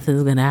 And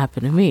nothing's gonna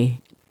happen to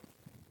me.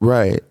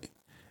 Right.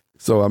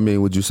 So, I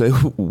mean, would you say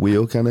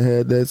Will kind of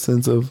had that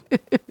sense of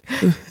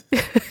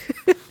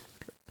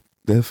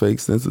that fake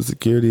sense of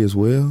security as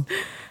well?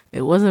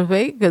 It wasn't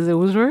fake because it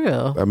was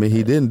real. I mean,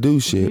 he didn't do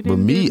shit, but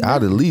me,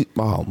 I'd at least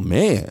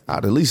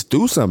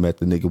do something at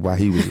the nigga while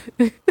he was,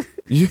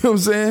 you know what I'm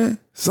saying?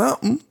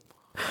 Something.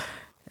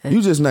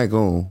 You just not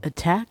gonna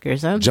attack or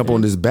something. Jump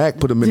on his back,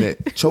 put him in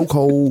that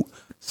chokehold,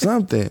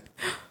 something.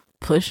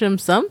 Push him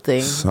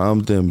something.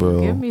 Something,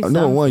 bro. Give me Number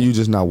something. one, you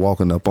just not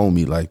walking up on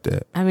me like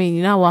that. I mean,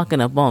 you're not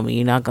walking up on me.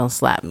 You're not gonna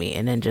slap me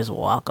and then just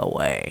walk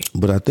away.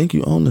 But I think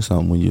you own to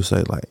something when you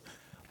say, like,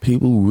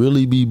 people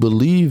really be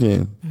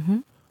believing,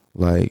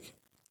 like,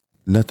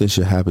 nothing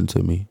should happen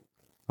to me.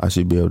 I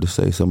should be able to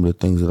say some of the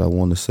things that I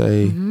want to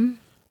say,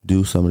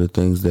 do some of the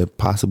things that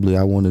possibly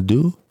I want to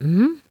do.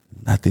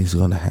 Nothing's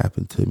going to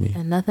happen to me.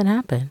 And nothing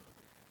happened.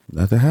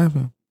 Nothing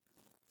happened.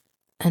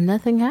 And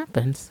nothing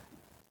happens.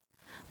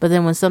 But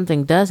then when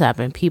something does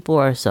happen, people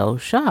are so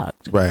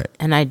shocked. Right.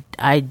 And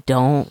I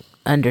don't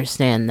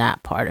understand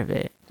that part of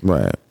it.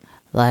 Right.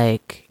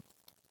 Like,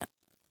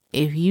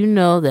 if you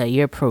know that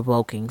you're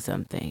provoking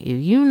something,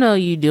 if you know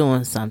you're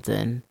doing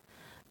something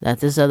that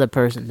this other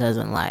person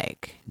doesn't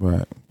like,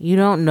 right, you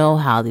don't know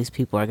how these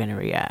people are going to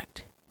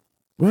react.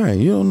 Right.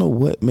 You don't know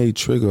what may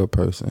trigger a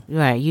person.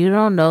 Right. You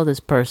don't know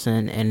this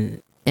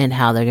person and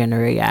how they're going to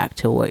react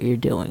to what you're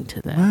doing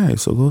to them. Right.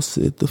 So go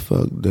sit the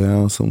fuck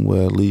down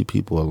somewhere, leave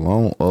people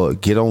alone, or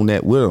get on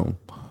that with them.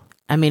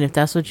 I mean, if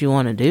that's what you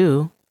want to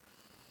do,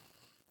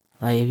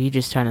 like if you're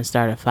just trying to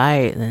start a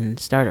fight, then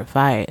start a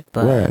fight.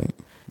 But right.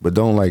 But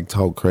don't like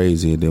talk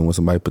crazy and then when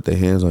somebody put their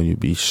hands on you,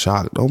 be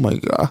shocked. Oh my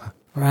God.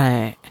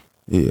 Right.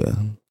 Yeah.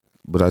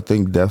 But I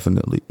think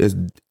definitely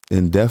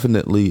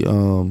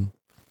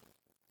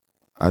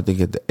I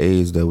think at the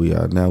age that we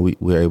are now,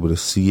 we're able to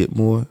see it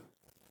more.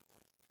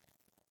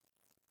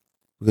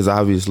 Because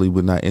obviously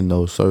we're not in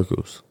those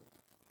circles,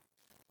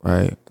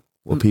 right?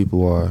 Where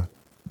people are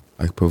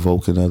like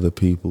provoking other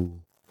people.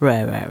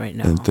 Right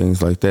now. And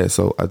things like that.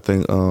 So I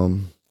think,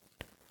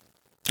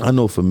 I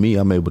know for me,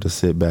 I'm able to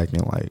sit back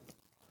and like,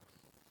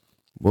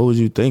 what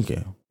was you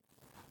thinking?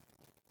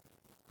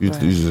 You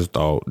just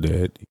thought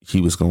that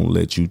he was going to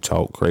let you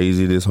talk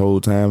crazy this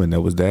whole time and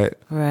that was that?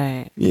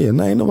 Right. Yeah,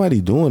 ain't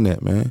nobody doing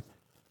that, man.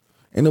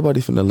 Ain't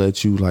nobody finna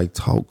let you like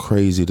talk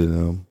crazy to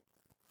them,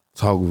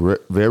 talk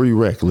very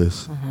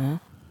reckless,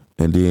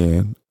 and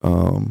then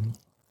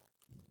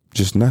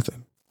just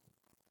nothing.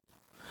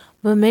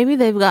 But maybe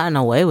they've gotten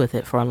away with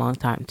it for a long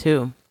time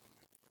too.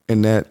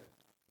 And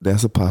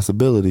that's a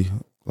possibility.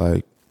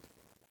 Like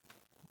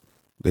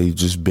they've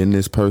just been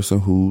this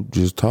person who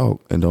just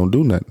talk and don't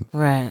do nothing.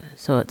 Right.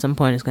 So at some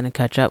point it's going to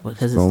catch up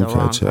because it's the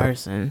wrong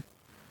person.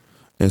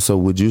 And so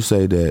would you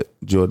say that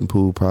Jordan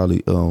Poole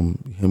probably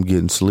him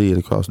getting slid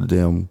across the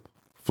damn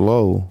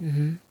floor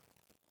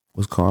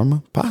was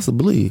karma?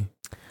 Possibly.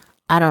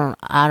 I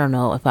don't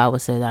know if I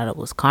would say that it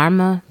was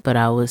karma, but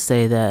I would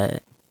say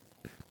that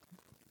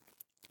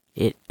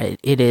it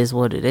is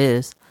what it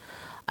is.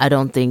 I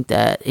don't think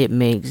that it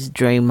makes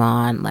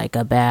Draymond like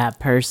a bad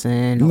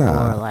person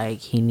or like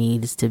he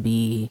needs to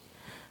be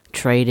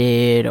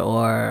traded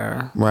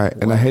or right.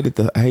 And I hate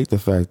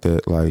the fact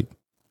that like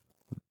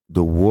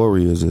the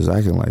Warriors is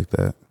acting like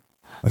that.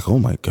 Like, oh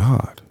my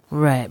God.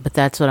 Right, but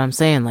that's what I'm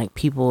saying. Like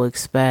people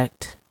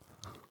expect,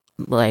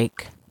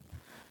 like,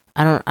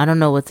 I don't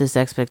know what this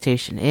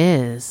expectation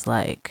is.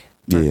 Like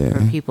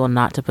for people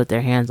not to put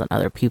their hands on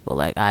other people.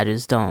 Like I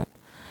just don't.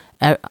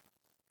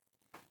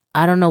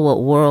 I don't know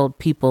what world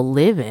people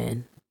live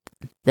in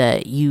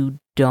that you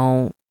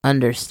don't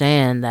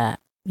understand that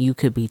you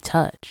could be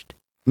touched.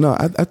 No,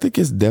 I think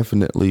it's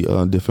definitely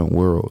different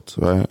worlds,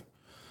 right?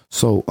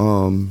 So,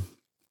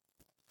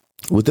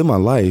 within my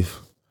life,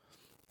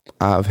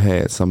 I've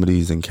had some of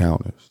these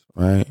encounters,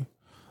 right?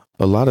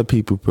 A lot of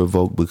people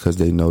provoke because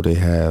they know they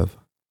have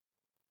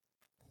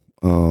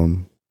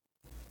the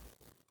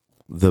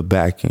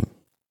backing,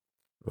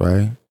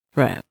 right?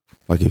 Right.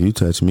 Like if you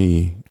touch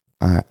me,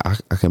 I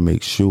can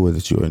make sure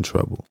that you're in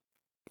trouble.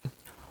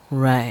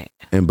 Right.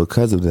 And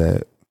because of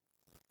that,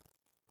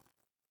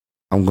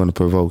 I'm going to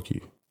provoke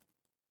you.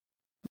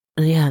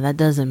 Yeah, that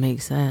doesn't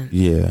make sense.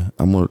 Yeah,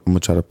 I'm gonna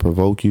try to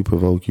provoke you,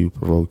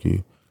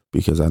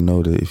 because I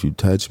know that if you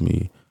touch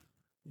me,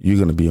 you're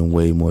gonna be in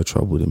way more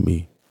trouble than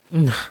me,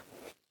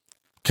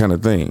 kind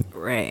of thing.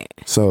 Right.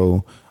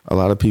 So a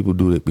lot of people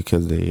do it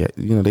because they got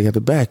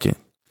the backing.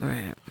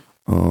 Right.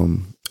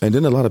 And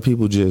then a lot of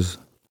people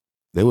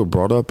they were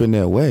brought up in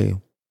that way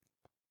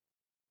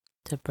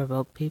To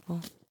provoke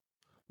people.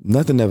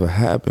 Nothing ever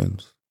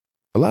happens.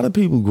 A lot of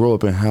people grow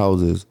up in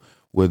houses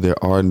where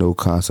there are no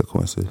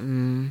consequences.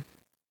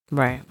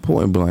 Right.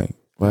 Point blank.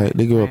 Right.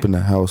 They grow up in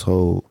a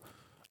household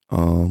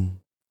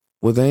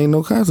where there ain't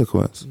no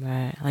consequence.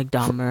 Right. Like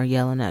Dahmer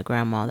yelling at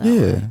grandma that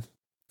Yeah. way.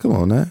 Come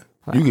on now.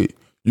 Right.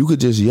 You could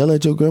just yell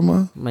at your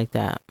grandma? Like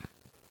that.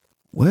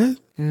 What?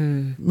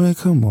 Man,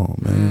 come on,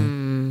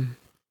 man.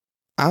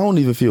 I don't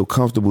even feel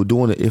comfortable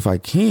doing it if I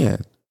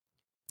can.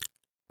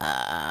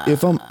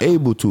 if I'm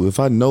able to, if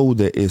I know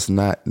that it's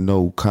not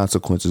no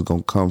consequences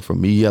gonna come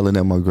from me yelling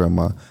at my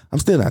grandma, I'm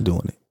still not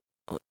doing it.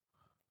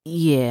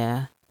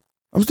 Yeah.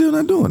 I'm still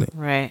not doing it.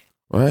 Right.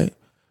 Right?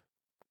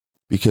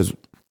 Because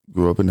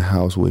grew up in a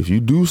house where if you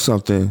do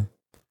something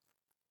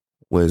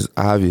where it's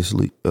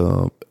obviously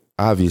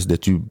obvious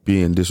that you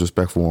being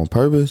disrespectful on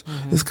purpose,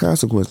 there's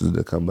consequences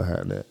that come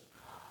behind that.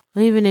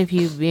 Even if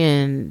you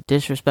being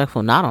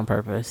disrespectful not on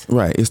purpose.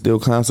 Right. It's still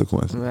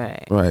consequences.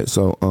 Right. Right.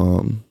 So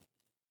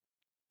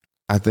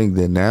I think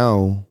that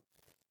now,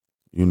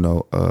 I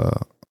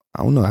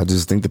don't know, I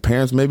just think the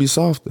parents may be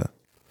softer.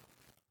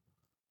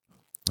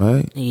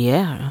 Right?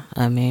 Yeah.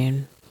 I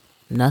mean,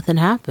 nothing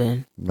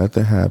happened.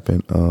 Nothing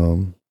happened.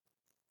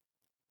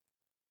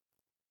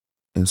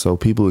 And so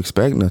people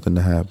expect nothing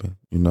to happen.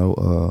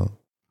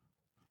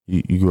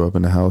 You grew up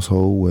in a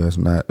household where it's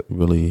not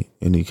really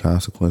any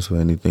consequence for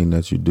anything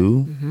that you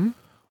do.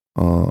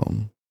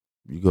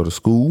 You go to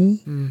school.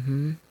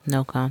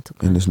 No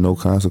consequence. And there's no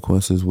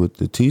consequences with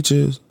the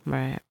teachers.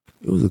 Right.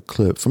 It was a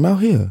clip from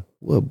out here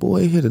where a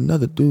boy hit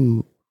another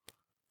dude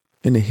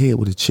in the head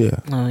with a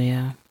chair. Oh,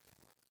 yeah.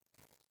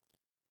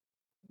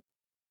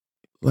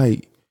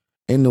 Like,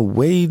 in the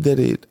way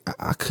that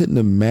I couldn't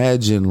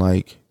imagine,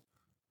 like,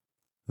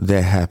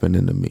 that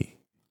happening to me.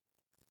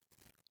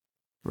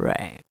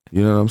 Right.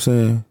 You know what I'm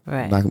saying?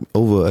 Right. Like,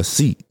 over a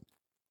seat.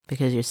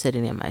 Because you're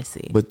sitting in my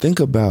seat. But think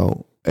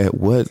about at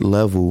what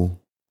level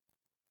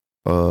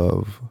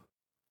of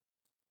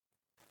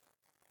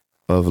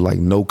like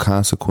no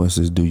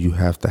consequences do you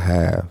have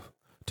to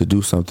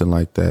do something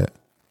like that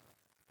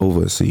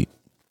over a seat?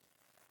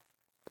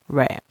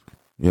 Right.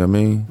 You know what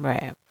I mean?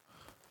 Right.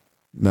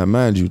 Now,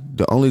 mind you,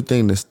 the only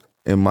thing that's,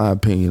 in my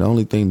opinion, the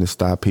only thing to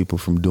stop people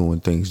from doing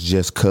things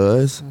just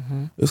cause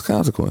is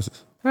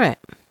consequences. Right.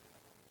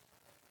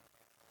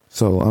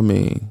 So, I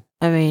mean,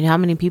 how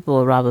many people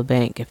would rob a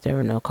bank if there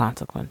were no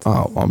consequences?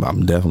 Oh,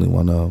 I'm definitely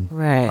one of them.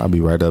 Right. I'll be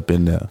right up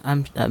in there.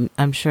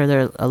 I'm sure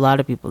there are a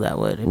lot of people that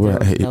would if there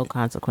was no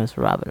consequence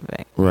for robbing a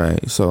bank.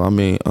 Right. So, I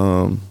mean,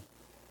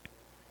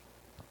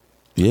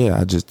 yeah,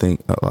 I just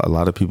think a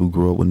lot of people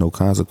grew up with no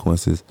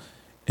consequences.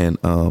 And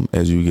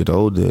as you get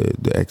older,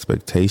 the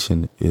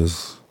expectation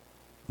is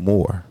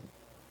more.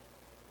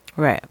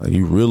 Right. Like,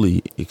 you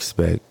really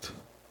expect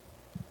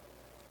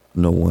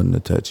no one to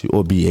touch you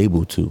or be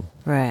able to.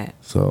 Right.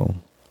 So,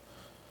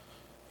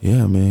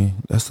 yeah,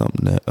 man, that's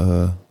something that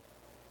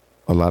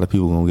a lot of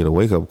people gonna get a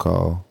wake up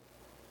call.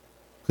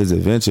 Because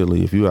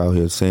eventually, if you out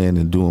here saying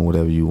and doing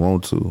whatever you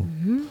want to,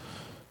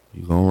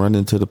 you're gonna run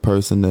into the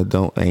person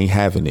that ain't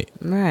having it.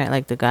 Right,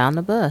 like the guy on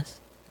the bus.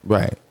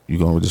 Right, you're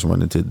gonna just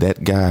run into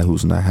that guy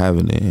who's not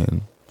having it,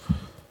 and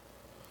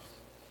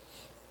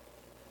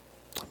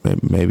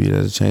maybe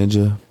that'll change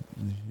your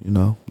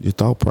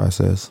thought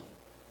process.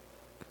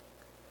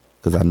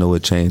 Because I know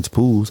it changed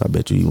Pools. I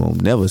bet you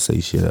won't never say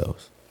shit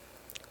else.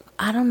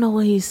 I don't know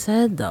what he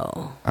said,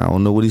 though. I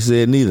don't know what he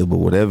said neither, but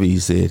whatever he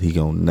said, he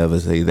gonna never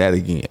say that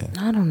again.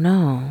 I don't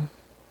know.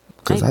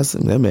 Because I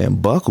seen that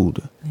man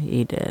buckled.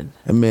 He did.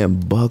 That man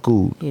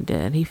buckled. He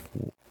did.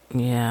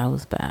 Yeah, it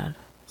was bad.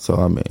 So,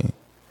 I mean,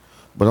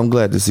 but I'm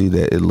glad to see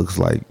that it looks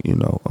like,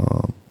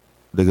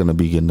 they're going to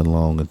be getting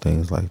along and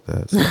things like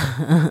that. So,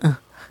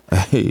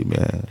 hey,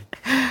 man.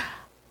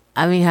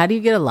 I mean, how do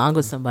you get along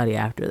with somebody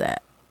after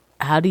that?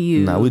 How do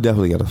you... Nah, we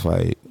definitely got to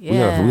fight.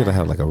 Yeah. We got to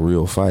have like a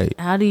real fight.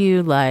 How do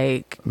you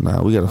like...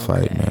 Nah, we got to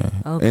fight, man.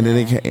 Okay.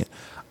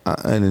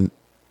 And then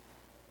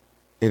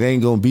it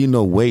ain't going to be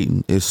no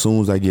waiting as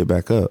soon as I get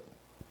back up.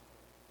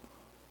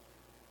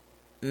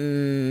 I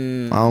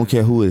don't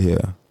care who it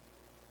here.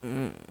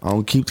 I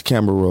don't keep the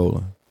camera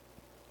rolling.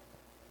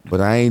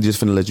 But I ain't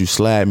just finna let you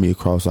slide me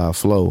across our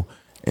flow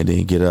and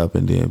then get up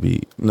and then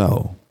be...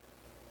 No.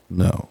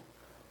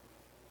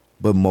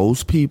 But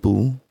most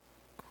people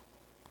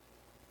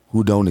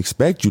who don't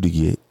expect you to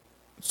hit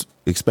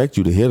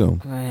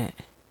them, Right.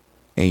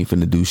 ain't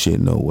finna do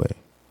shit no way.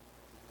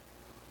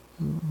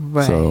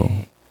 Right. So,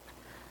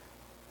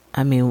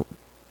 I mean,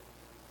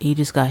 he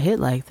just got hit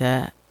like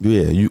that.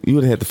 yeah, you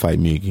would have had to fight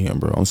me again,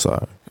 bro. I'm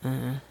sorry.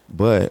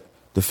 But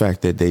the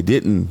fact that they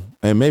didn't,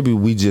 and maybe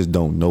we just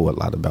don't know a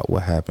lot about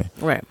what happened.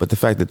 Right. But the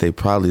fact that they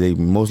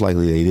most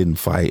likely they didn't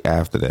fight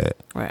after that.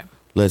 Right.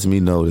 Lets me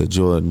know that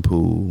Jordan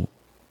Poole,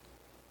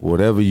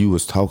 whatever you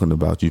was talking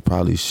about, you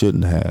probably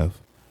shouldn't have,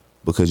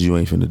 because you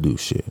ain't finna do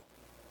shit.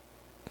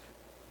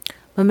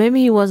 But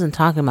maybe he wasn't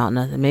talking about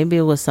nothing. Maybe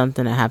it was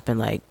something that happened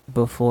like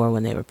before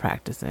when they were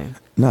practicing.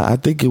 No, I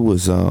think it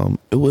was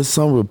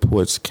some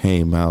reports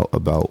came out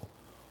about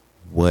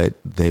what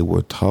they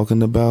were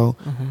talking about.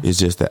 It's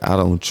just that I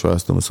don't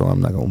trust them, so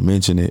I'm not gonna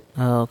mention it.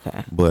 Oh,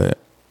 okay. But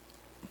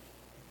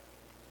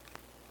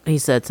he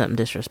said something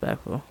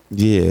disrespectful.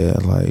 Yeah,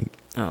 like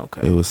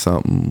okay. It was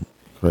something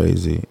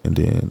crazy and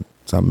then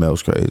something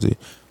else crazy.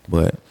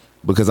 But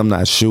because I'm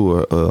not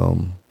sure,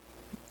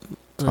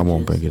 I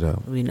won't bring it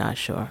up. We're not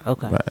sure.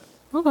 Okay. Right.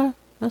 Okay.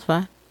 That's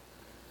fine.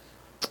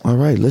 All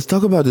right, let's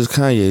talk about this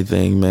Kanye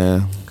thing,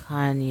 man.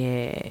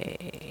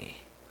 Kanye.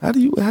 How do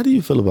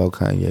you feel about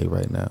Kanye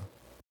right now?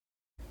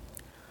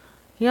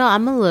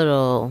 I'm a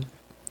little,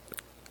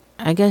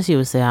 I guess you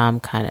would say I'm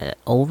kind of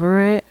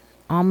over it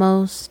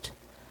almost.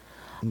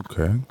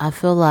 Okay. I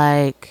feel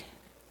like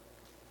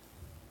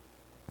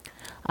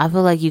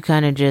you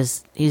kind of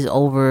just, he's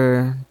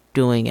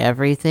overdoing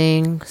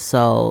everything.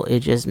 So it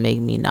just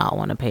made me not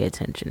want to pay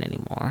attention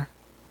anymore.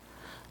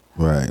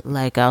 Right.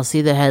 Like, I'll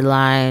see the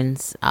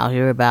headlines, I'll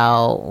hear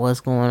about what's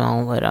going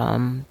on with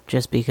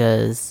just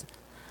because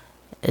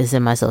it's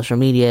in my social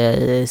media,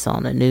 it's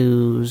on the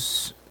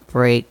news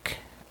break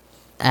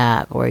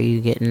app where you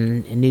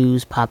getting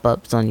news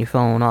pop-ups on your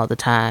phone all the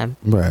time.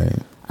 Right.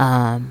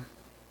 And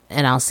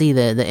I'll see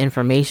the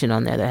information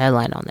on there, the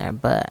headline on there,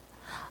 but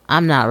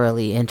I'm not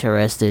really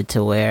interested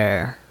to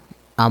where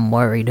I'm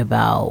worried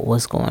about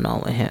what's going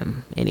on with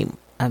him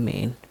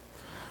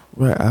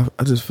Right.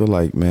 I just feel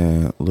like,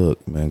 man,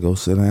 look, man, go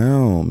sit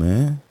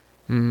down,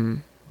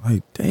 man.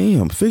 Like,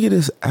 damn, figure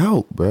this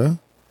out, bruh.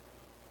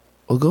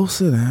 Or go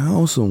sit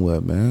down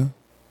somewhere, man.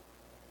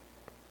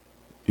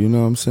 You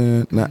know what I'm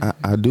saying? Now,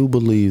 I do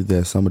believe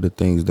that some of the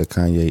things that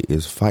Kanye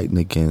is fighting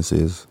against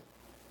is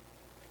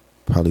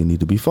probably need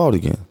to be fought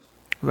against.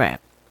 Right.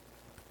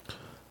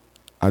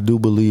 I do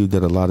believe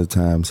that a lot of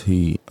times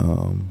he's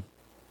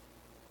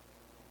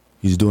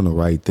doing the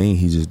right thing.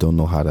 He just don't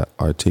know how to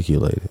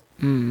articulate it.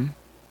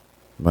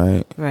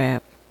 Right?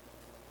 Right.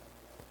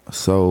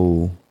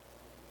 So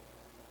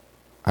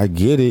I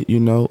get it, you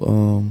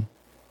know.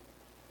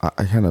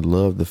 I kind of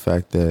love the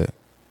fact that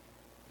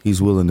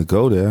he's willing to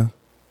go there.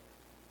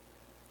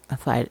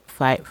 Fight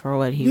for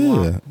what he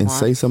wants. And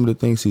say some of the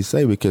things he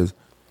say, because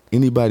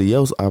anybody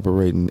else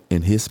operating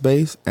in his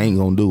space ain't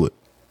gonna do it.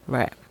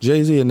 Right.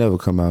 Jay-Z will never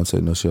come out and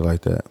say no shit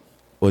like that,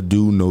 or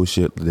do no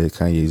shit that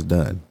Kanye's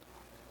done.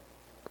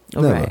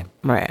 Never.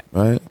 Right.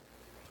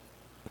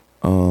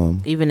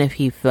 Even if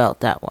he felt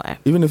that way.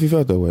 Even if he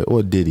felt that way,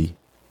 or did he?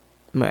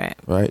 Right.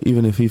 Right.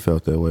 Even if he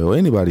felt that way, or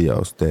anybody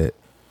else that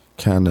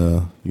kind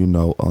of, you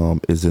know,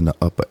 is in the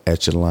upper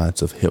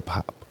echelons of hip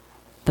hop.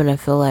 But I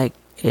feel like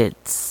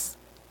it's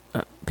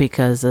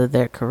because of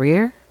their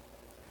career.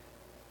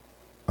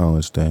 I don't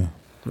understand.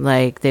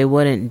 Like, they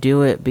wouldn't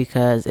do it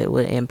because it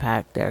would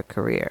impact their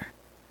career.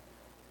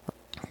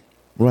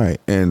 Right.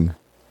 And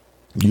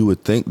you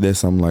would think that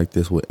something like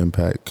this would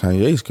impact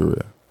Kanye's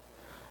career.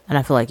 And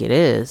I feel like it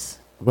is.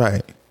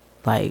 Right.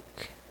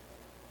 Like,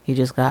 he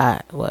just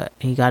got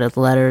he got his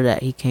letter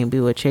that he can't be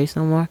with Chase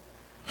no more.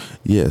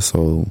 Yeah,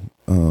 so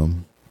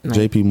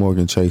JP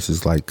Morgan Chase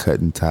is like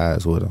cutting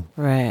ties with him.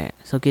 Right.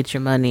 So get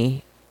your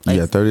money. You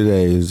got 30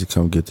 days to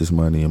come get this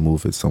money and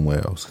move it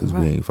somewhere else, because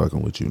we ain't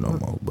fucking with you no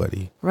more,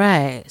 buddy.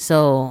 Right.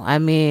 So, I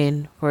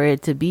mean, for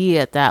it to be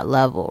at that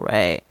level,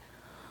 right,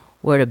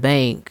 where the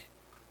bank,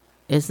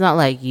 it's not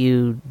like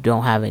you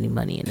don't have any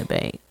money in the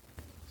bank.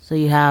 So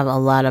you have a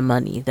lot of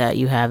money that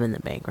you have in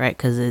the bank, right?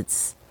 Because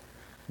it's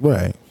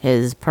right,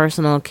 his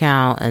personal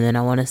account, and then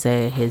I want to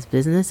say his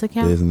business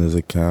account. Business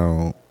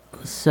account.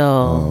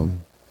 So,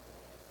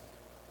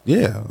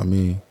 yeah, I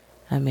mean,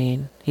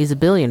 he's a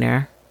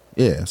billionaire.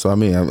 Yeah, so I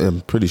mean,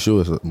 I'm pretty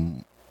sure it's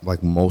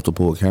like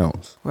multiple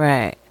accounts.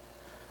 Right.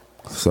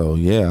 So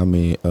yeah, I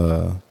mean,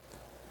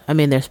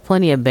 there's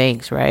plenty of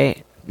banks,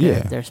 right? Yeah.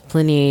 There's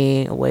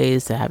plenty of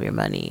ways to have your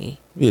money.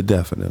 Yeah,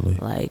 definitely.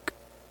 Like,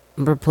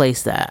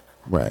 replace that.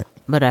 Right.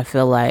 But I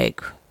feel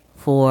like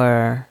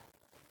for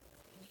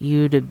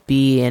you to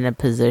be in a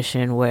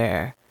position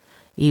where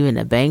even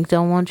the bank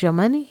don't want your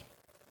money.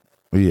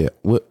 Yeah.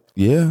 What?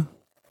 Yeah.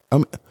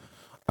 All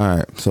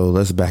right. So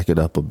let's back it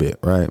up a bit,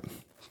 right?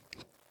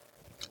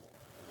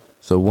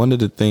 So one of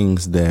the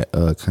things that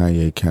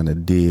Kanye kind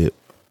of did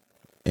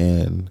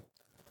and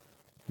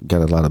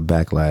got a lot of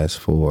backlash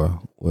for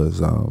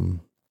was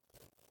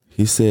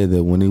he said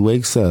that when he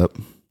wakes up,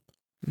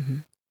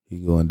 he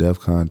go on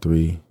DEFCON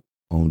 3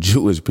 on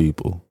Jewish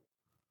people.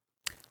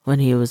 When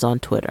he was on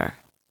Twitter.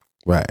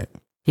 Right.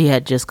 He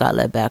had just got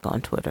let back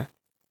on Twitter.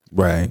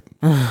 Right.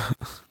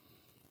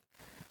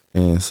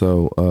 And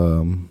so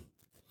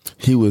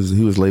he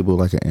was labeled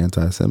like an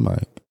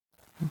anti-Semite.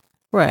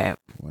 Right.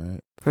 Right.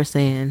 For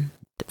saying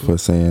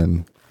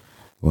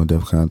on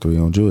DEFCON 3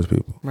 on Jewish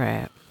people.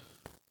 Right.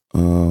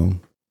 I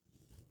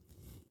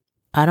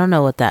don't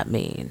know what that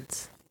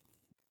means.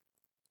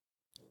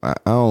 I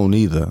don't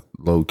either,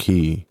 low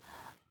key.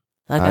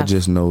 Like I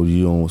just know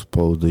you don't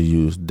supposed to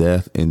use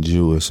death and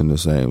Jewish in the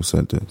same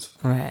sentence.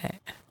 Right.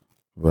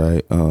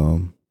 Right.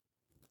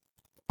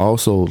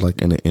 Also,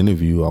 like in an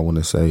interview, I want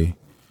to say,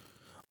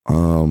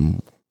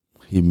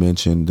 he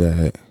mentioned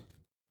that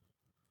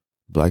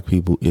black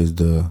people is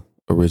the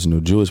original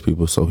Jewish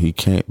people, so he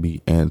can't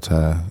be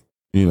anti,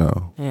 you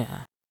know.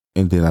 Yeah.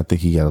 And then I think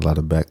he got a lot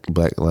of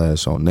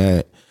backlash on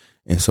that.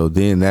 And so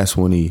then that's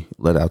when he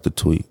let out the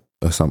tweet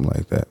or something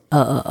like that.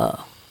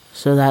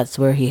 So that's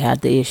where he had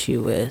the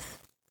issue with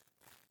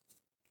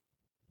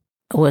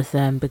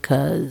them,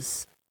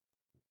 because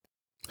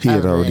he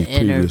had already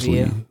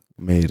previously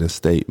made a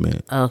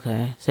statement.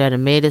 Okay. So he had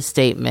made a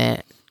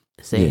statement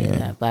saying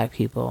that black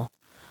people.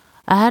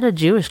 I had a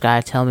Jewish guy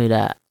tell me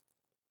that.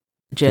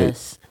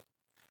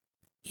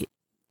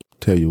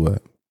 Tell you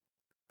what?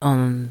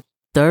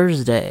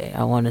 Thursday,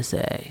 I want to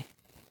say.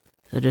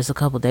 So just a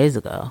couple days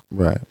ago.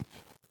 Right.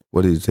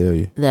 What did he tell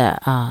you?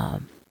 That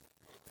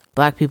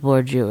black people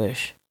are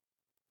Jewish.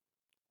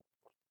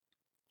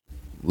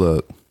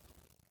 Look,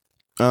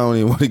 I don't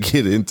even want to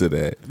get into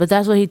that. But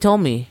that's what he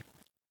told me.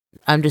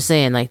 I'm just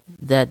saying, like,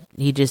 that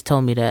he just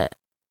told me that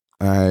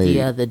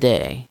the other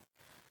day.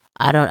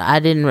 I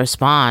didn't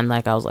respond.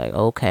 Like, I was like,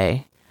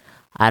 okay.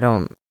 I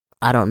don't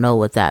know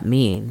what that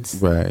means.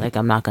 Right. Like,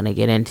 I'm not going to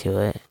get into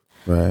it.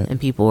 Right. And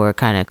people were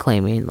kind of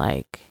claiming,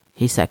 like,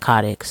 he's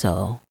psychotic,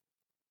 so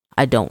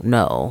I don't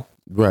know.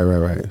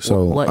 Right.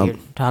 So what you're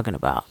talking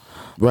about.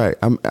 Right.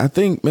 I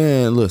think,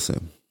 man,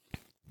 listen.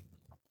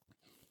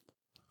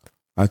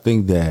 I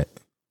think that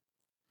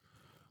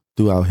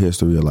throughout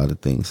history, a lot of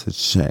things has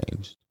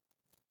changed.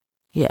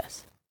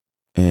 Yes.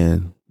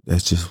 And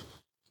that's just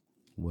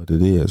what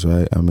it is,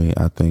 right? I mean,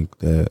 I think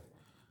that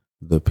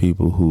the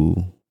people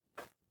who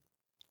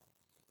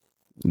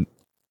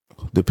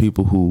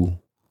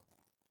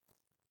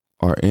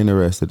are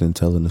interested in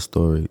telling the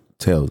story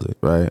tells it,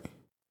 right?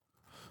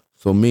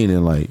 So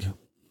meaning, like,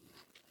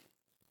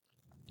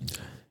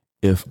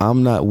 if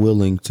I'm not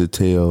willing to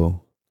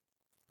tell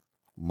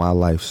my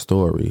life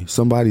story,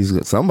 somebody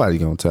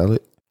gonna tell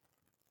it,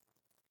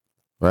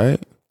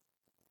 right?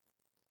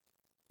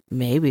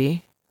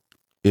 Maybe.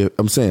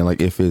 I'm saying,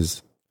 like, if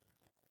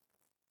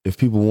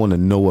people want to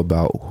know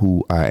about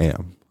who I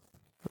am,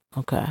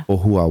 okay, or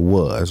who I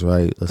was,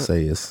 right? Let's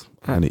say it's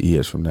 100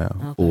 years from now,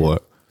 okay. or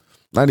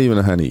not even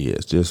 100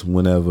 years, just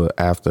whenever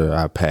after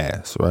I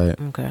pass, right?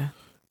 Okay.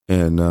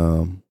 And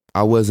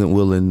I wasn't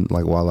willing,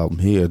 like, while I'm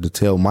here, to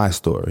tell my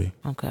story.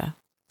 Okay.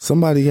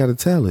 Somebody got to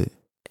tell it.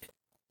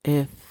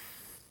 If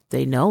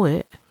they know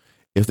it.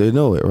 If they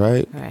know it,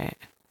 right? Right.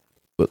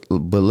 But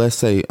let's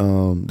say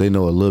they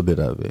know a little bit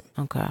of it.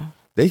 Okay.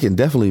 They can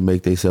definitely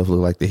make themselves look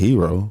like the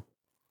hero.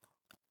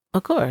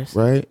 Of course.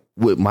 Right?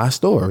 With my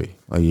story.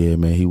 Oh, yeah,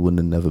 man, he wouldn't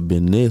have never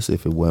been this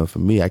if it wasn't for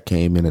me. I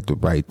came in at the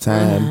right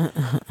time.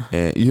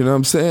 And you know what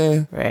I'm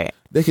saying? Right.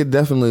 They could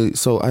definitely.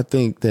 So I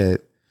think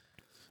that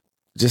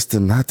just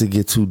not to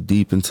get too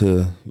deep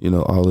into,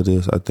 all of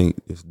this, I think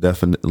it's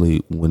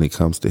definitely, when it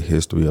comes to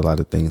history, a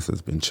lot of things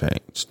has been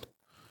changed.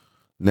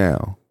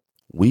 Now,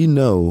 we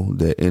know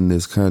that in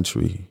this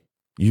country,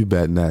 you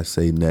better not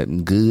say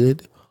nothing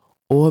good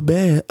or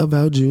bad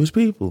about Jewish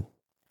people.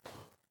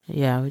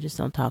 Yeah, we just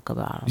don't talk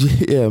about them.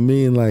 Yeah, I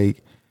mean,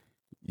 like,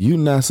 you're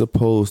not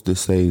supposed to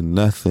say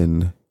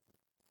nothing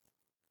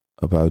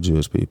about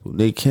Jewish people.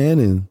 Nick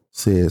Cannon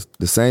says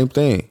the same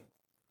thing.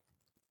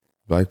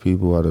 Black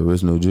people are the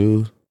original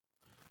Jews.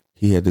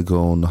 He had to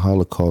go on the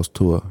Holocaust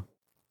tour.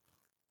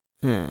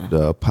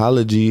 The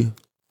Apology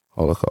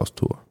Holocaust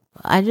tour.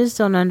 I just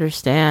don't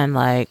understand,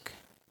 like,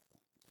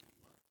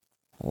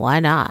 why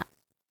not?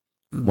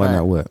 Why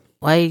not what?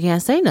 Why you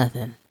can't say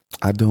nothing?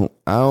 I don't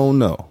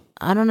know.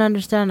 I don't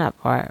understand that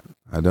part.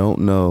 I don't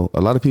know.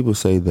 A lot of people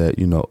say that,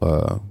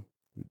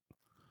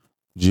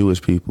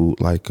 Jewish people,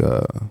 like,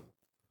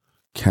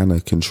 kind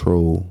of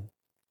control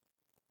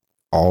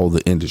all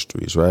the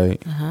industries,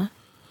 right? Uh-huh.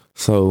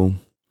 So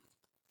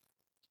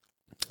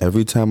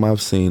every time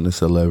I've seen a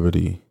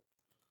celebrity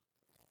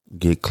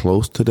get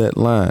close to that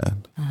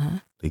line,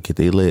 they get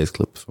their legs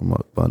clipped from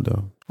up under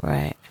them.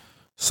 Right.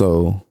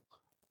 So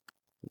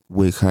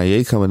with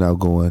Kanye coming out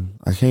going,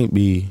 I can't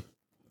be,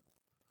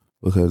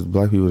 because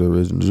black people are the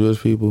original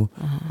Jewish people,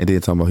 and then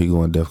talking about he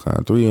going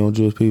DEFCON 3 on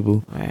Jewish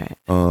people. Right.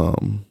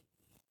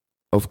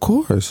 Of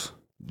course,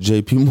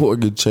 JP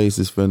Morgan Chase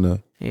is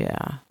finna.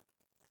 Yeah.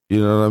 You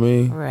know what I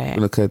mean? Right.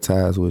 Finna cut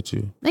ties with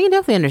you. I can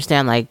definitely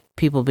understand, like,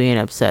 people being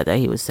upset that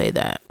he would say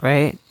that,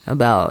 right?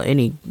 About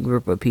any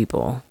group of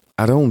people.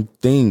 I don't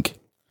think.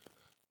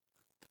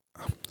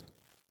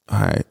 All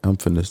right, I'm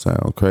finna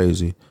sound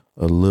crazy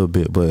a little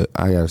bit, but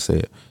I gotta say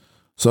it.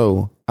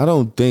 So I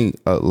don't think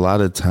a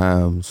lot of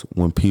times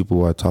when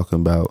people are talking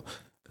about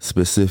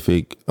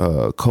specific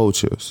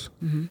cultures,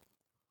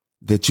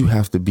 that you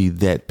have to be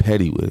that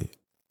petty with it.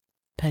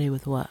 Petty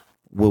with what?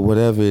 With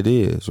whatever it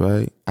is,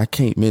 right? I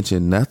can't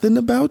mention nothing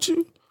about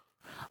you.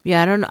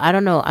 Yeah, I don't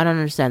know. I don't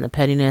understand the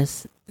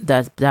pettiness.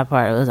 That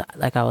part was,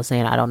 like I was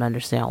saying, I don't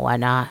understand why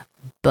not.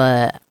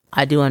 But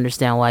I do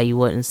understand why you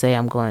wouldn't say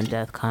I'm going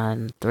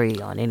DEFCON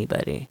 3 on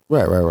anybody.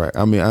 Right.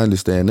 I mean, I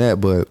understand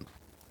that, but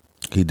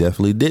he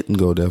definitely didn't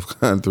go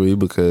DEFCON 3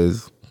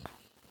 because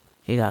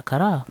he got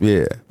cut off.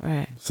 Yeah.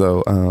 Right.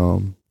 So,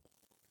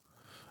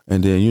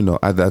 and then,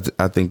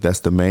 I think that's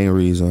the main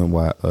reason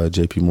why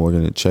JP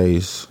Morgan and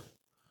Chase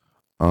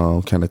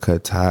kind of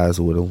cut ties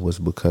with him, was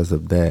because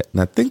of that.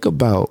 Now think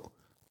about,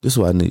 this is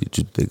what I need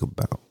you to think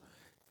about.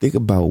 Think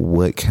about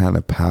what kind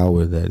of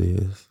power that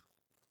is.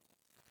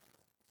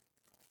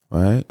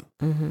 Right?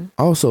 Mm-hmm.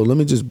 Also, let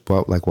me just,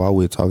 like, while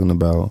we're talking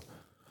about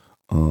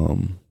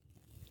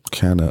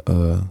kind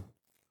of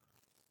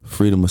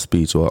freedom of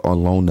speech, or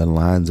along the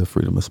lines of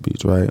freedom of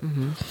speech, right?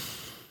 Mm-hmm.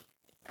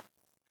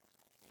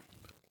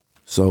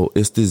 So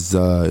it's this,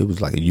 it was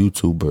like a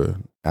YouTuber,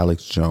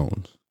 Alex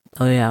Jones.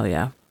 Oh,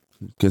 yeah.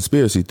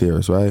 Conspiracy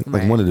theorist, right?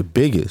 Like one of the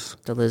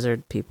biggest. The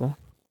lizard people.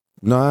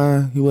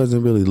 Nah, he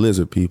wasn't really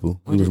lizard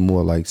people. He was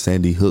more like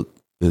Sandy Hook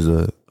is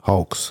a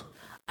Hawks.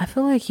 I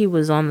feel like he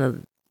was on the.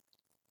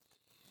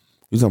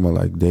 You talking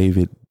about like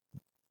David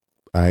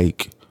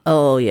Ike?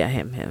 Oh yeah,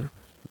 him.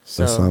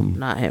 So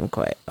not him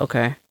quite.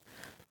 Okay.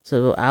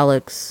 So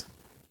Alex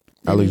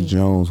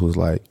Jones was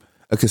like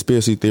a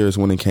conspiracy theorist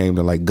when it came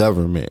to like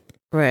government.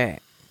 Right.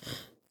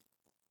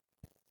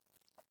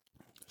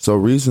 So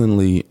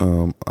recently,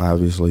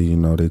 obviously, you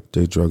know,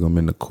 they drug him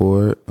into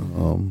court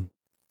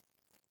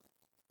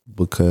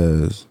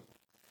because,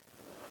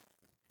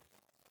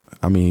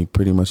 I mean,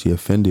 pretty much he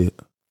offended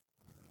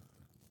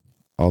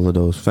all of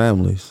those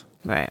families.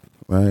 Right.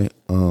 Right?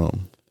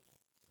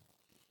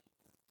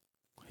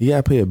 He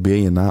got to pay $1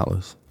 billion.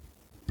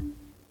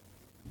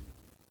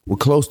 Well,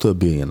 close to $1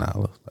 billion,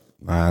 like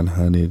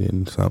 900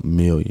 and something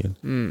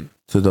million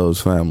to those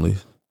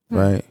families,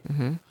 right?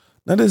 Mm-hmm.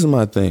 Now, this is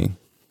my thing.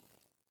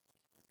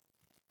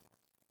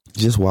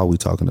 Just while we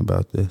talking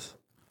about this,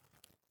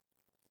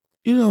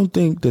 you don't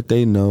think that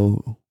they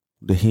know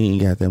that he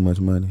ain't got that much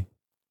money?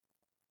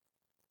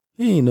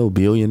 He ain't no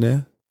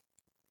billionaire.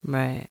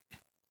 Right.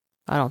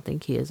 I don't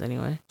think he is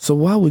anyway. So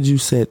why would you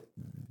set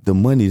the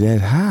money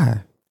that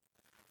high?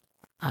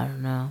 I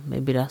don't know.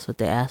 Maybe that's what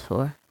they asked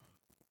for.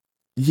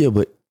 Yeah,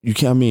 but you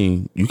can. I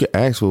mean, you can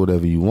ask for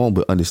whatever you want,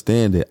 but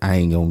understand that I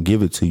ain't gonna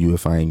give it to you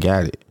if I ain't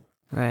got it.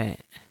 Right.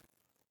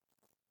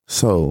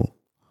 So,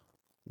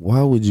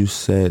 why would you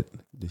set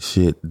the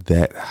shit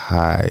that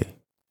high?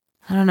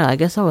 I don't know. I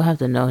guess I would have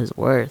to know his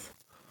worth.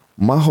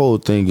 My whole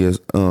thing is,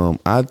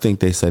 I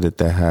think they set it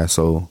that high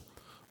so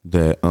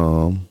that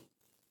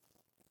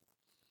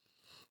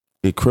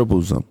it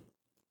cripples them.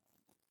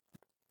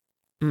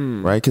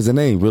 Right? Because it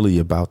ain't really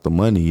about the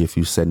money if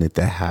you setting it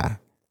that high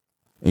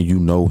and you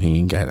know he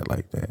ain't got it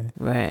like that.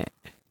 Right.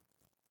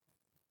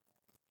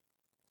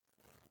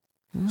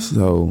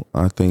 So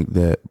I think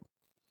that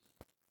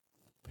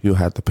he'll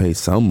have to pay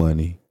some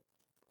money.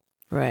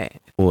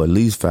 Right. Or at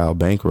least file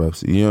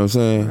bankruptcy. You know what I'm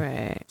saying?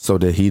 Right. So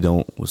that he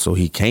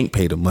can't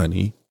pay the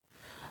money.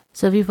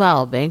 So if you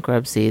file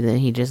bankruptcy, then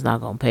he just not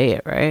gonna pay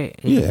it, right?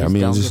 Yeah, I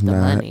mean, don't it's just get the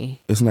not.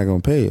 Money. It's not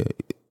gonna pay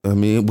it. I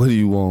mean, what do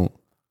you want?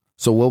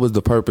 So what was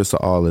the purpose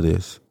of all of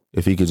this?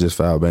 If he could just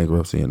file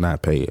bankruptcy and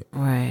not pay it,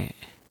 right?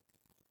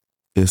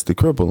 It's to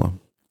cripple him.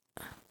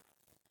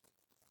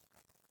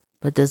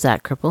 But does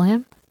that cripple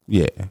him?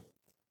 Yeah.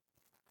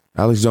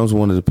 Alex Jones was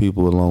one of the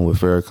people, along with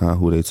Farrakhan,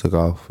 who they took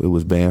off. It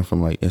was banned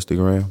from like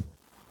Instagram.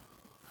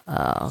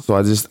 Oh. So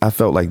I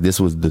felt like this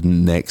was the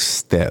next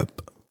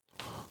step.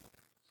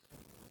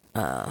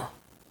 Oh.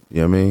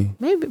 You know what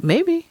I mean?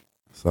 Maybe.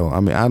 So,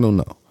 I mean, I don't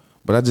know.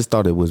 But I just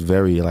thought it was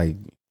very, like,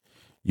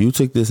 you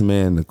took this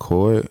man to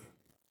court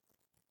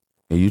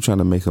and you trying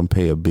to make him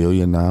pay $1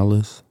 billion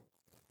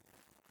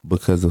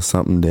because of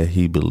something that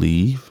he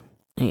believed?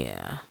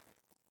 Yeah.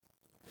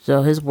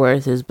 So his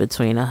worth is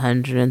between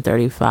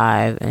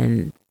 135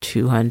 and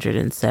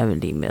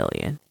 270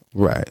 million.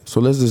 Right. So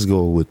let's just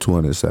go with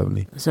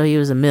 270. So he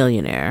was a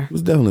millionaire. He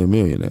was definitely a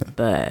millionaire.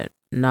 But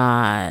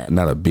not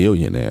a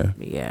billionaire.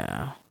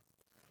 Yeah.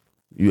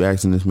 You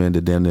asking this man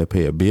to damn near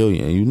pay $1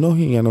 billion. You know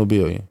he ain't got no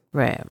billion.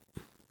 Right.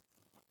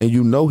 And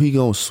you know he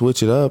gonna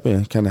switch it up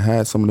and kind of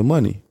hide some of the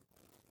money.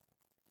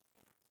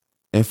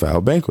 And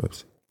file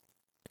bankruptcy.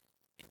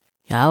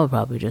 Yeah, I would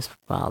probably just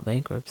file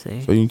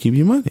bankruptcy. So you can keep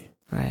your money.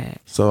 Right.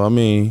 So, I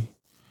mean,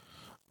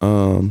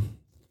 I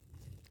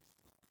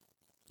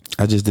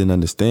just didn't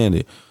understand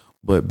it.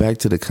 But back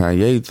to the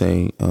Kanye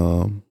thing,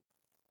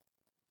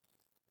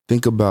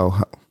 think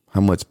about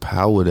how much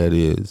power that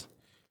is.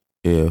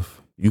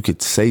 If you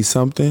could say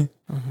something,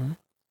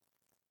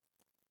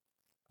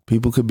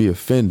 people could be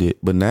offended.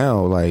 But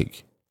now,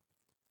 like,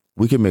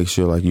 we can make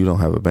sure, like, you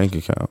don't have a bank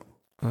account.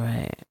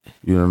 Right.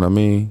 You know what I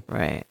mean?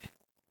 Right.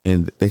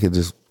 And they could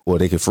just, or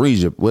they could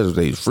freeze it. What if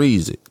they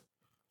freeze it?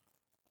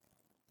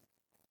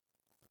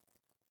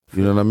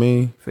 You know what I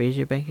mean? Freeze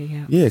your bank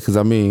account? Yeah, because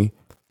I mean,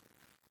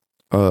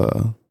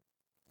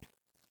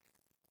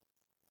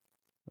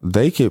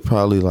 they could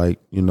probably, like,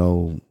 you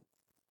know,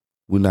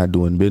 we're not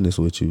doing business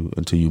with you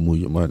until you move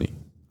your money.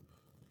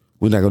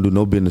 We're not going to do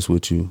no business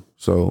with you.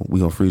 So we're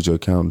going to freeze your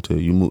account until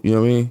you move. You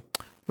know what I mean?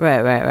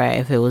 Right.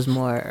 If it was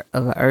more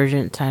of an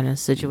urgent kind of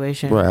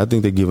situation. Right. I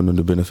think they're giving them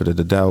the benefit of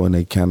the doubt, and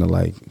they kind of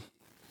like,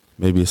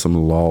 maybe it's some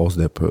laws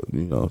that,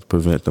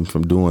 prevent them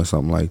from doing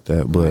something like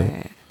that.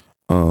 But,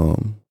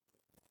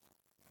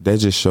 that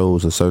just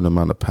shows a certain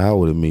amount of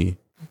power to me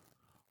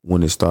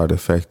when it started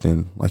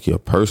affecting like your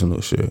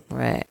personal shit.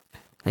 Right.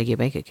 Like your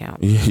bank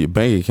account. Yeah, your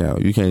bank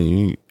account. You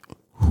can't.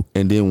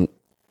 And then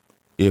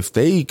if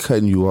they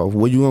cutting you off,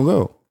 where you gonna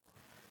go?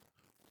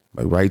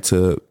 Like right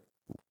to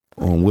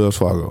Wells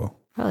Fargo.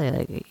 Probably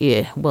like,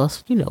 yeah. Well,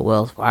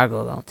 Wells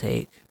Fargo gonna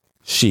take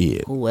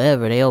shit.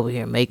 Whoever they over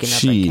here making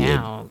up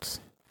accounts.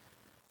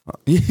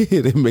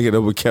 Yeah, they making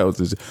up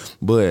accounts,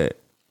 but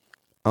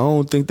I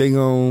don't think they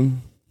gonna.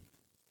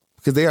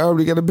 Because they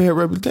already got a bad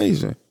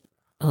reputation.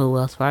 Oh,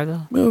 Wells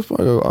Fargo? Wells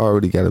Fargo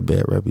already got a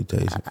bad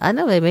reputation. I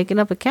know they're making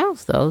up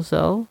accounts, though,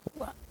 so...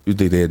 You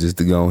think they're just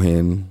to go ahead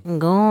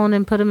and... Go on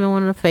and put them in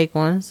one of the fake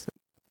ones.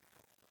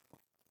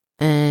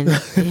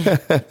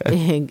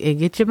 and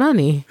get your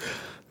money.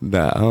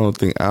 Nah, I don't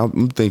think.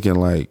 I'm thinking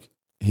like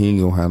he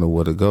ain't gonna have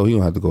nowhere to go. He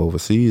gonna have to go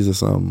overseas or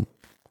something.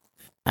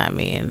 I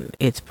mean,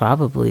 it's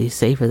probably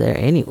safer there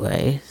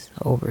anyways,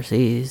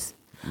 overseas.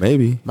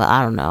 Maybe. But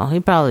I don't know. He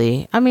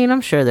probably, I mean,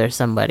 I'm sure there's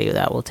somebody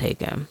that will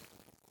take him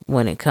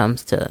when it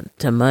comes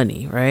to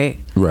money, right?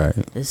 Right.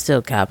 It's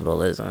still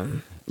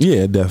capitalism.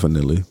 Yeah,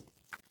 definitely.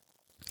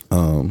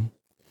 But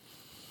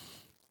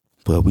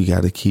we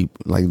got to keep,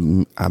 like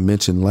I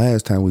mentioned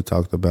last time we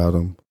talked about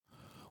him,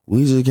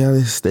 we just got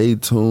to stay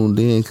tuned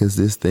in because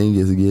this thing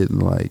is getting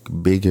like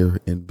bigger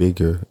and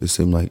bigger. It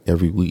seems like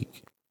every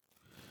week.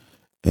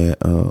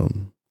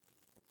 And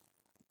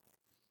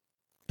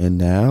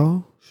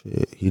now,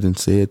 shit, he done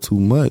said too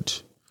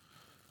much.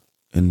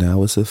 And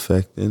now it's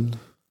affecting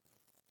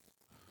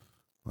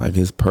like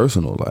his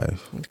personal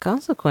life.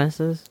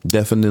 Consequences.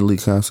 Definitely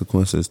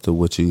consequences to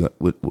what you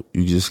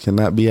just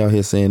cannot be out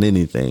here saying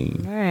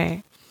anything.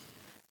 Right.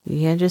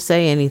 You can't just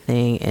say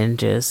anything and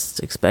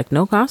just expect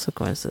no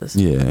consequences.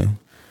 Yeah.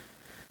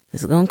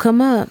 It's gonna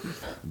come up.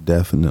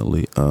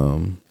 Definitely.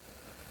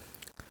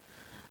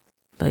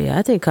 But yeah,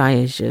 I think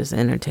Kanye's just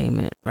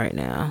entertainment right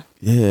now.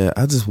 Yeah,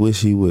 I just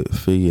wish he would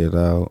figure it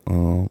out.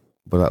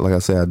 But like I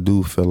said, I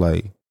do feel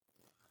like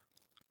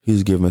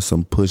he's giving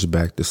some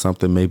pushback to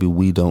something maybe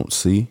we don't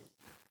see.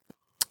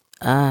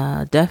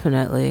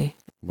 Definitely.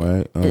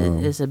 Right.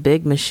 It's a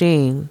big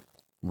machine.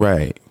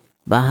 Right.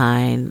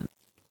 Behind,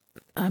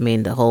 I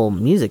mean, the whole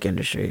music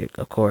industry,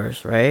 of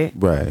course, right?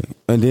 Right.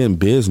 And then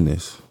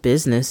business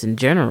in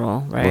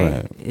general,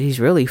 right?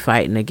 He's really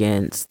fighting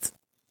against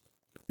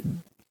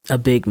a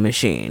big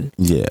machine.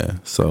 Yeah.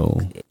 So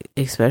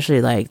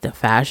especially like the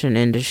fashion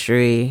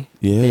industry,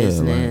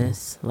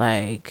 business,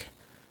 like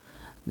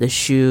the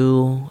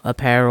shoe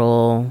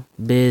apparel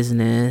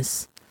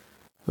business.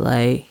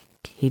 Like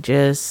he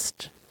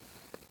just,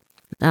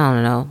 I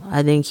don't know.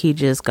 I think he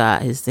just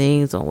got his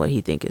things on what he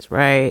think is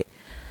right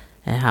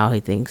and how he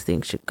thinks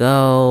things should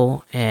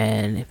go.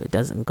 And if it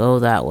doesn't go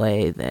that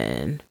way,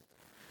 then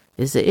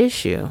it's an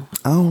issue.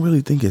 I don't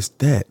really think it's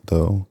that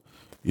though.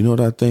 You know what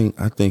I think?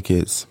 I think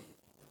it's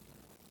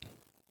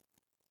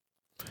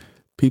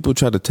people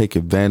try to take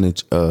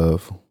advantage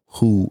of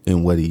who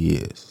and what he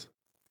is.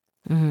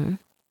 Mm-hmm.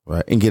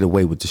 Right. And get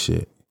away with the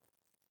shit.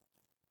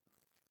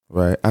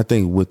 Right. I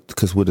think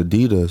because with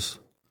Adidas,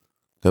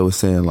 they were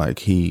saying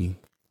like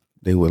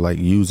they were like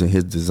using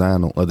his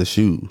design on other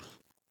shoes.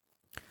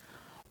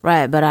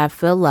 Right. But I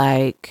feel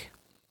like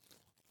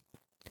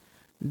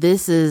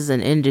this is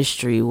an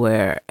industry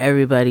where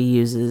everybody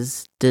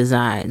uses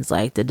designs,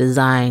 like the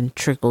design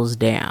trickles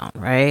down,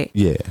 right?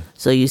 Yeah.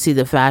 So you see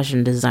the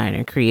fashion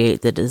designer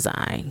create the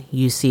design.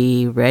 You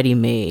see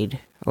ready-made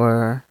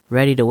or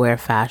ready-to-wear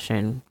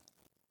fashion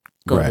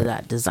go to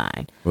that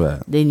design.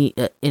 Right. Then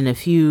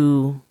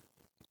in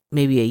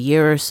maybe a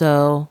year or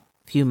so,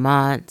 few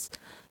months,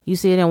 you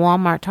see it in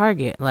Walmart,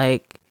 Target.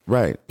 Like,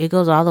 right. It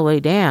goes all the way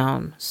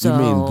down. So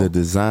you mean the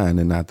design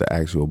and not the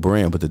actual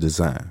brand, but the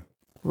design.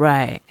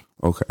 Right.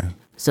 Okay.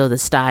 So the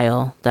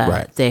style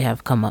that they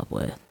have come up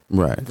with.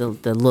 Right.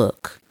 The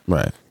look.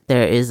 Right.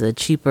 There is a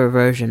cheaper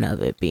version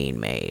of it being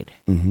made.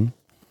 Mm-hmm.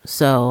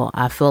 So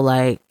I feel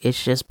like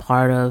it's just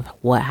part of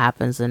what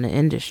happens in the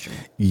industry.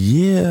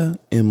 Yeah.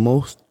 And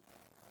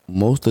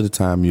most of the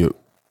time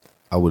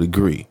I would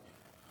agree.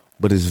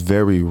 But it's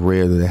very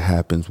rare that it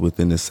happens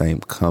within the same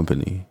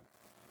company.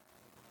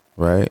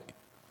 Right?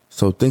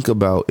 So think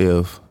about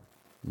if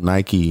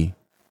Nike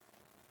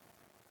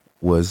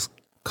was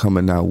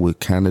coming out with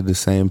kind of the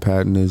same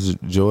pattern as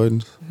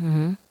Jordans.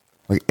 Mm-hmm.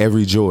 Like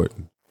every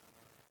Jordan.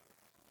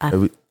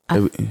 But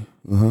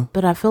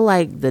I feel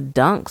like the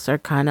Dunks are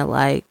kind of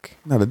like...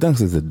 No, the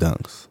Dunks is the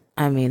Dunks.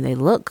 I mean, they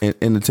look... And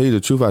to tell you the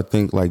truth, I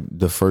think like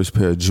the first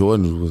pair of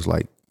Jordans was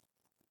like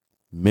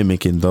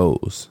mimicking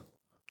those.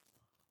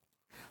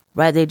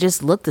 Right, they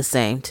just look the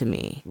same to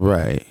me.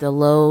 Right. The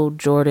low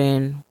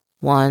Jordan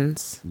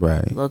ones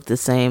look the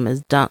same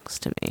as Dunks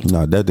to me.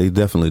 No, they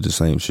definitely the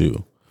same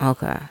shoe.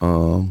 Okay.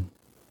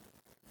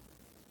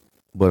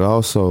 But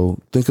also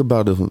think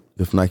about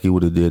if Nike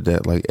would have did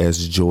that like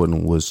as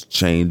Jordan was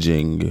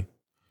changing,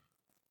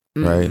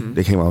 right?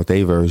 They came out with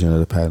a version of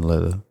the patent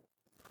leather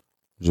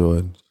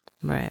Jordans.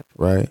 Right.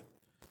 Right.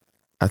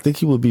 I think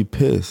he would be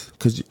pissed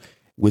because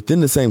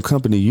within the same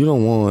company, you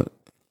don't want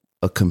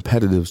a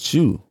competitive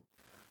shoe.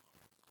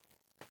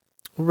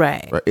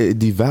 Right. It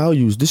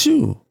devalues the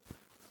shoe.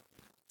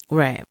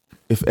 Right.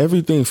 If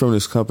everything from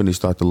this company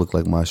start to look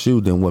like my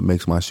shoe, then what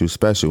makes my shoe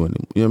special? You know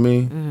what I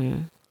mean?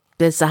 Mm-hmm.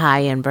 It's a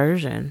high-end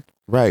version.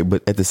 Right,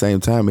 but at the same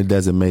time, it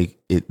doesn't make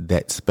it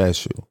that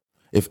special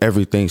if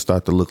everything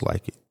start to look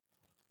like it.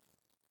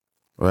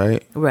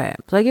 Right? Right.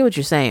 So I get what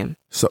you're saying.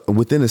 So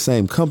within the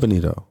same company,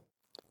 though.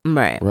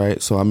 Right. Right?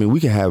 So, I mean,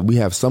 we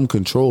have some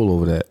control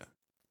over that.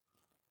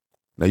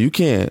 Now, you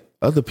can't,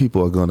 other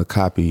people are going to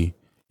copy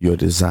your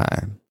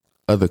design.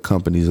 Other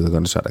companies are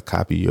going to try to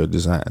copy your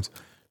designs.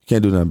 You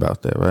can't do nothing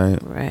about that,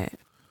 right? Right.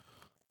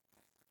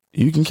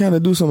 You can kind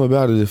of do something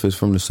about it if it's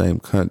from the same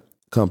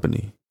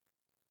company.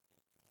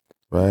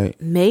 right?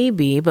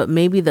 Maybe, but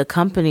maybe the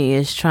company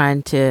is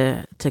trying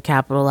to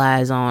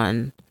capitalize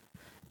on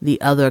the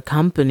other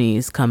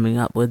companies coming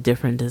up with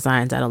different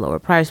designs at a lower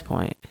price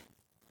point.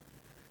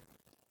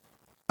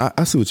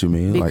 I see what you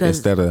mean. Because, like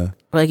instead of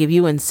if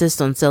you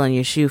insist on selling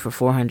your shoe for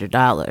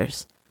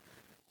 $400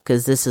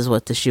 because this is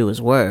what the shoe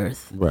is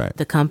worth, right,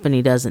 the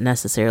company doesn't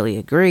necessarily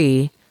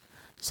agree,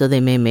 so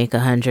they may make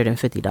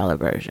 $150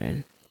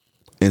 version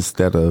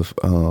instead of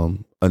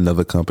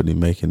another company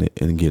making it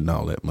and getting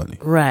all that money.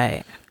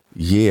 Right.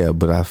 Yeah,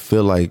 but I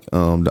feel like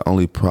the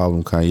only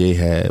problem Kanye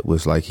had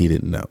was like he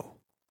didn't know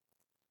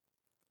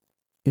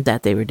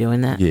that they were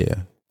doing that.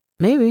 Yeah,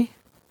 maybe.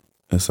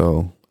 And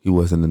so he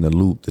wasn't in the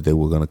loop that they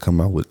were going to come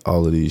out with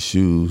all of these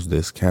shoes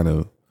that's kind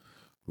of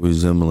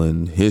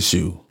resembling his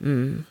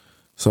shoe.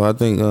 So I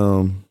think, I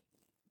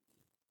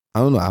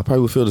don't know, I probably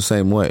would feel the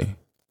same way.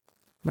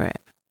 Right.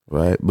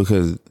 Right?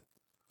 Because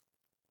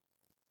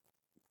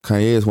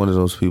Kanye is one of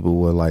those people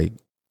where like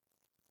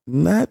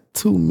not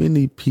too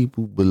many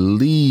people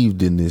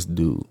believed in this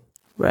dude.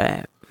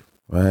 Right.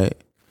 Right?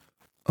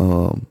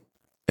 And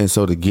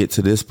so to get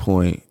to this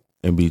point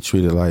and be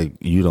treated like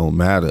you don't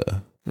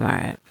matter.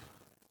 Right.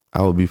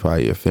 I would be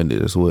probably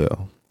offended as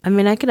well. I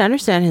mean, I can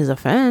understand his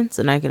offense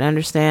and I can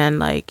understand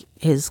like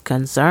his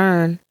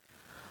concern,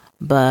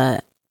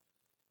 but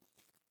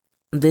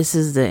this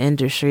is the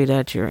industry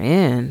that you're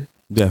in.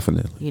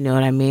 Definitely. You know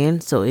what I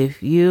mean? So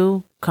if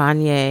you,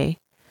 Kanye,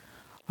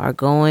 are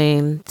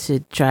going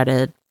to try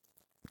to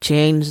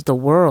change the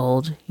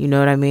world, you know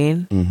what I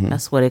mean? Mm-hmm.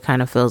 That's what it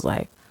kind of feels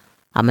like.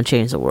 I'm going to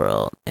change the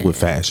world. With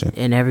fashion.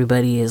 And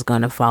everybody is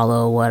going to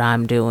follow what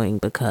I'm doing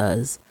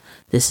because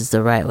this is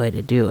the right way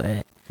to do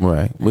it.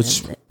 Right.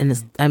 Which and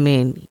it's, I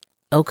mean,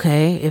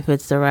 okay, if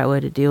it's the right way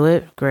to do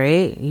it,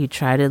 great. You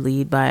try to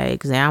lead by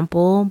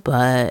example,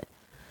 but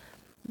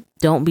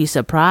don't be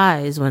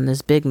surprised when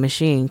this big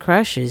machine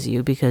crushes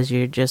you because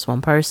you're just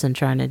one person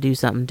trying to do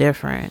something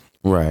different.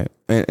 Right.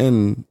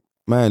 And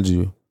mind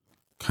you,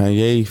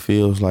 Kanye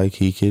feels like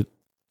he could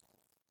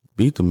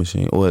beat the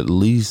machine or at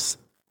least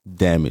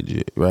damage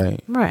it,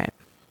 right? Right.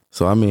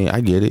 So, I mean,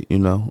 I get it, you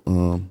know,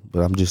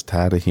 but I'm just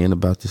tired of hearing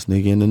about this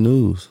nigga in the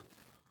news.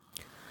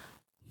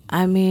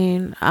 I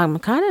mean, I'm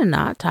kind of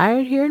not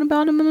tired hearing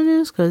about him in the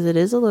news because it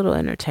is a little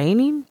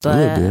entertaining,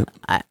 but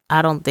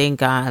I don't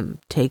think I'm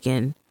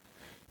taking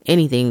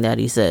anything that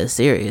he says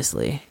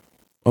seriously.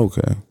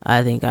 Okay.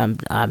 I think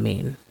I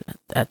mean,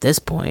 at this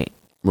point.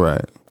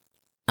 Right.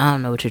 I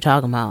don't know what you're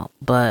talking about,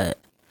 but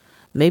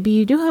maybe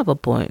you do have a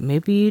point.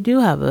 Maybe you do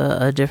have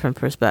a different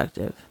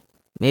perspective.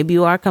 Maybe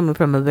you are coming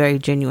from a very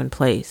genuine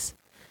place.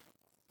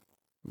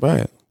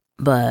 Right.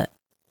 But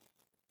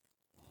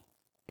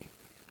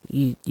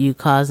you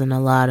causing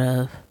a lot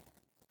of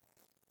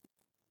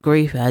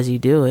grief as you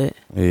do it.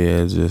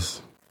 Yeah,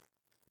 it's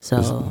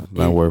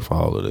not worth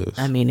all of this.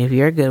 I mean, if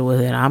you're good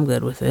with it, I'm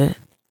good with it.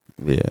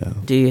 Yeah.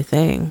 Do your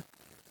thing.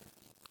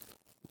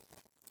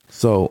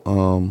 So,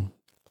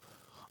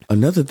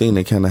 another thing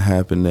that kind of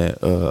happened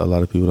that a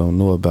lot of people don't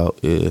know about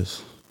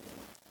is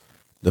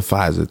the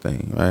Pfizer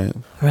thing, right?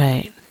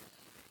 Right.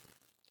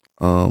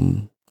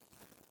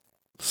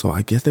 So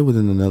I guess they was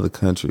in another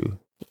country.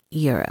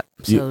 Europe.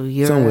 So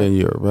Europe, somewhere in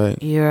Europe,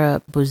 right?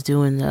 Europe was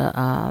doing the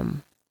I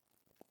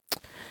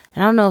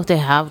don't know if they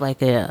have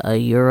like a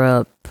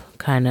Europe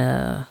kind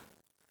of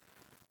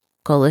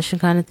coalition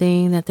kind of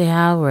thing that they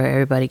have where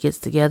everybody gets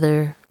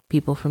together,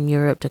 people from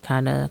Europe to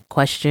kind of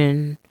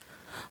question.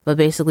 But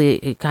basically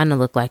it kind of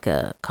looked like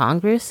a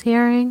Congress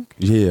hearing.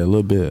 Yeah, a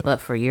little bit.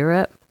 But for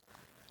Europe.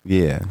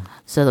 Yeah.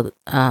 So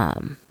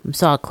we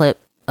saw a clip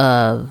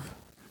of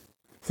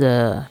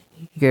the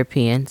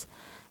Europeans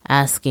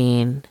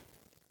asking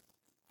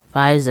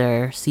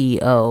Pfizer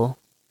CEO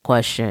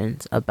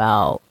questions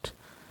about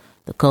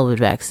the COVID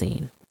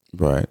vaccine.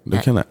 Right.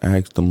 They kind of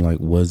asked them, like,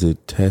 was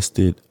it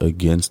tested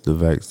against the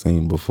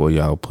vaccine before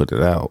y'all put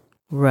it out?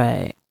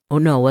 Right. Oh,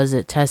 no, was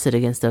it tested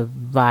against the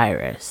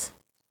virus?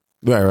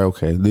 Right,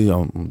 okay.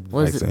 The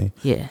vaccine.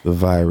 Yeah. The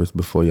virus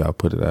before y'all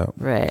put it out.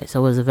 Right.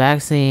 So was the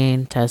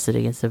vaccine tested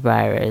against the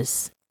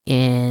virus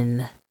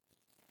in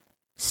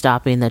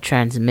stopping the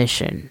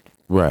transmission?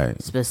 Right.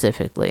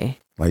 Specifically.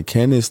 Like,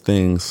 can this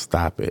thing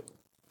stop it?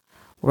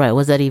 Right.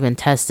 Was that even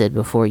tested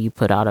before you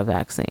put out a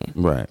vaccine?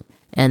 Right.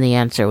 And the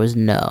answer was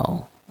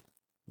no.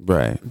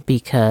 Right.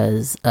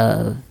 Because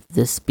of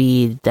the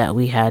speed that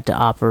we had to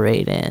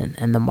operate in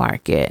and the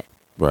market.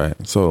 Right.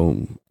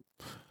 So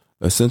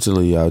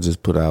essentially, y'all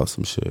just put out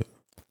some shit.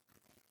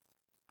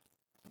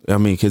 I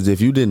mean, because if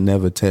you didn't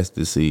never test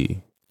to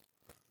see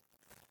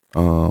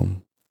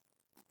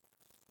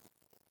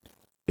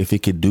if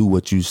it could do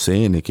what you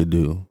saying it could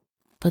do.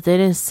 But they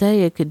didn't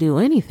say it could do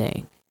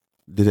anything.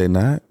 Did they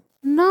not?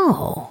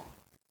 No.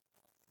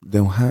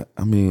 Then how,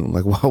 I mean,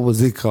 like, why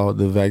was it called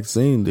the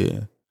vaccine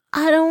then?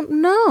 I don't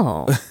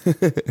know.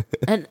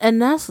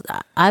 and that's,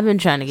 I've been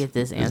trying to get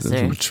this answer.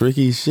 Some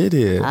tricky shit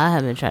here. I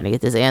have been trying to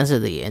get this answer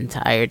the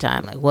entire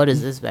time. Like, what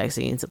is this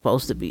vaccine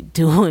supposed to be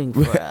doing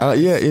for us?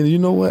 Yeah, and you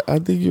know what? I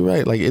think you're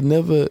right. Like, it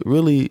never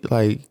really,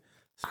 like,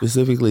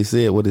 specifically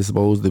said what it's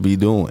supposed to be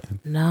doing.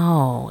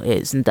 No,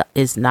 it's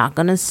not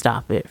going to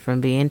stop it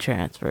from being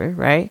transferred,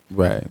 right?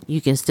 Right.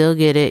 You can still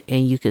get it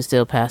and you can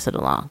still pass it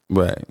along.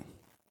 Right.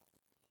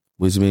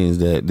 Which means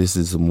that this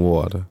is some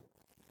water.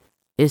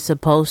 It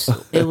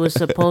was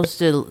supposed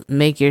to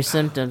make your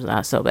symptoms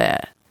not so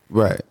bad.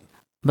 Right.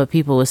 But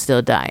people were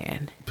still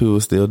dying. People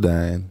were still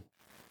dying.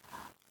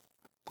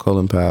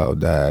 Colin Powell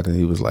died and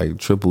he was like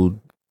triple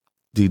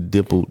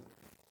dippled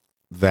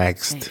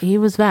vaxxed. He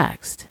was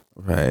vaxxed.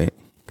 Right.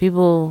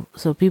 People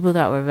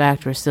that were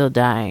vaxxed were still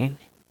dying.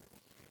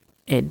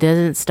 It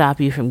doesn't stop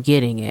you from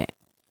getting it.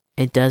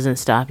 It doesn't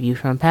stop you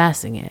from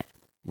passing it.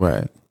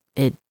 Right.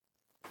 It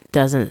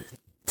doesn't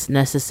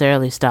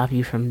necessarily stop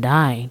you from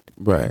dying.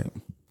 Right.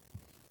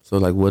 So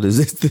like, what does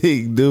this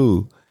thing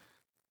do?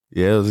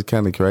 Yeah, it was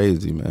kind of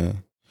crazy,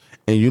 man.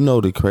 And you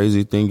know, the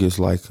crazy thing is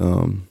like,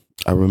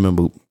 I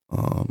remember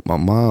my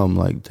mom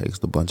like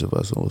texted a bunch of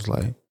us and was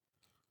like,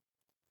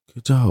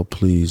 could y'all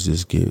please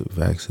just get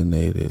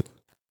vaccinated?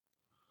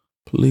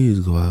 Please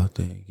go out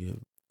there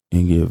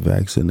and get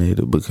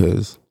vaccinated,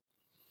 because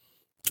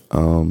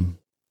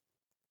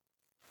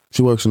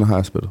she works in the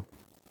hospital.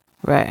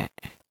 Right.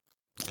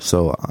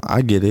 So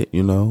I get it,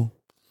 you know,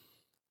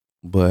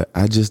 but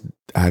I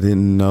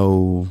didn't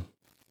know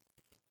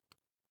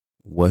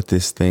what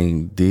this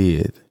thing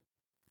did.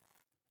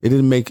 It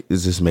just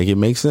make it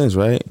make sense,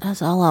 right?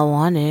 That's all I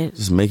wanted.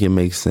 Just make it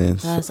make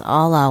sense. That's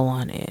all I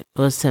wanted,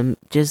 was to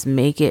just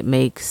make it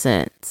make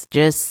sense.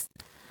 Just,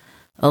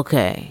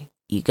 okay,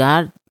 you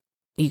got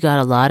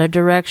a lot of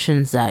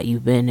directions that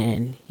you've been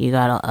in. You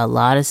got a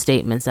lot of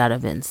statements that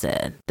have been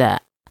said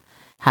that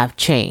have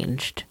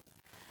changed.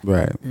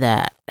 Right.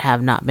 That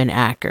have not been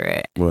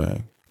accurate.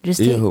 Right. Just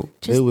take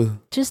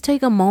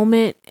a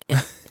moment.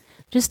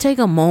 Just take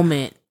a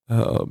moment.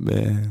 Oh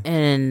man.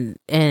 And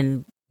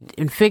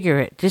figure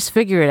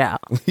it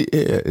out.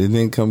 Yeah, and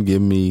then come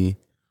give me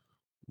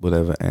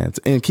whatever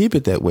answer, and keep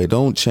it that way.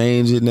 Don't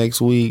change it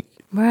next week.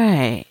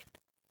 Right.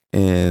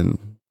 And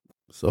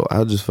so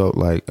I just felt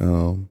like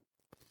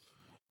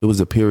it was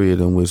a period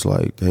in which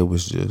like they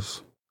was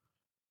just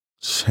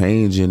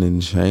changing,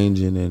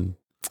 and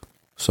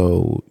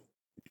so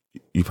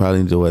you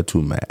probably need to wear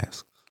 2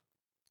 masks.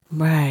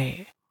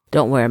 Right.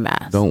 Don't wear a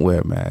mask. Don't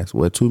wear a mask.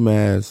 Wear 2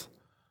 masks.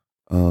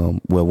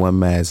 Wear 1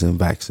 mask and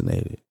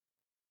vaccinated.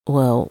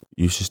 Well,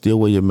 you should still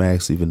wear your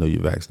mask even though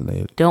you're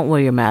vaccinated. Don't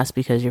wear your mask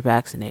because you're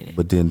vaccinated.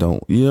 But then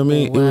don't, you know what I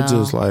mean? Well, it was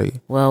just like,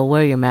 well,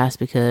 wear your mask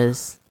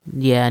because,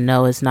 yeah,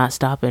 no, it's not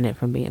stopping it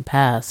from being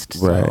passed.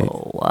 Right.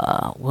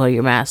 So, wear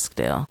your mask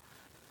still.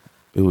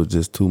 It was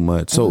just too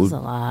much. It was a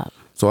lot.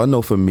 So I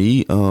know for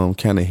me,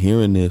 kind of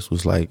hearing this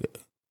was like,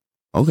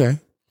 okay.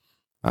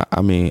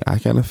 I mean, I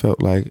kind of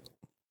felt like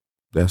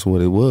that's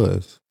what it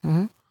was.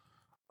 Mm-hmm.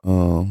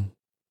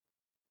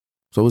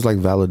 So it was like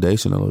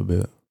validation a little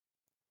bit.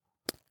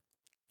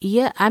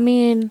 Yeah, I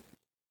mean,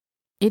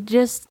 it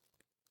just,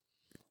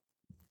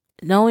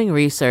 knowing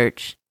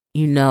research,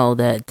 you know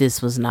that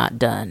this was not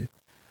done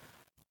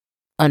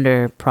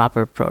under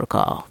proper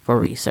protocol for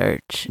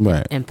research,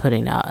 right, and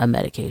putting out a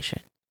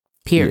medication.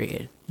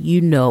 Period. Yeah.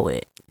 You know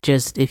it,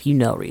 just if you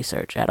know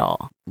research at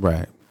all.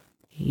 Right.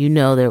 You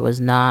know there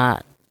was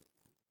not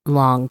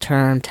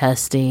long-term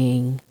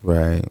testing.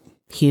 Right.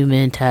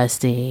 Human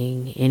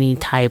testing, any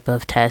type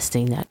of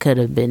testing that could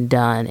have been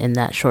done in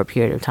that short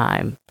period of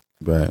time.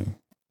 Right.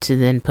 To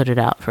then put it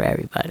out for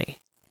everybody.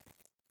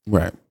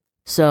 Right.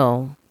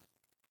 So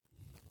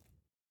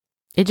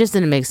it just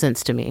didn't make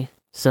sense to me.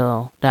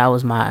 So that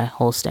was my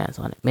whole stance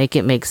on it. Make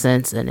it make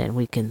sense, and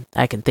then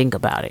I can think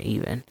about it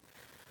even.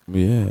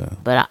 Yeah.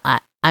 But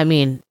I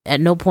mean,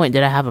 at no point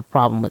did I have a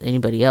problem with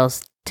anybody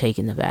else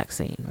taking the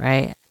vaccine,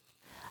 right?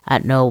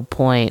 At no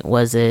point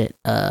was it,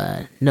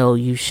 no,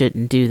 you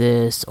shouldn't do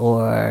this,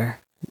 or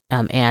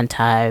I'm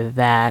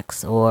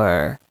anti-vax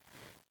or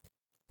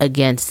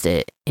against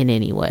it in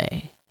any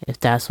way. If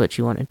that's what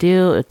you want to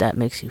do, if that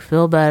makes you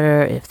feel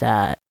better, if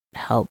that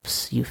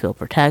helps you feel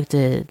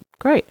protected,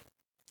 great.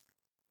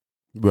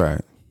 Right.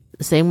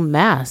 Same with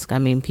mask. I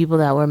mean, people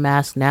that wear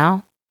masks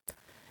now,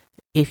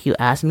 if you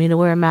ask me to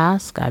wear a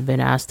mask, I've been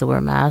asked to wear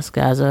a mask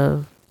I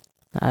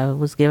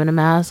was given a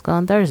mask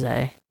on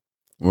Thursday.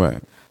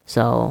 Right.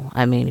 So,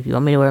 I mean, if you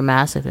want me to wear a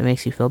mask, if it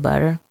makes you feel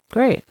better,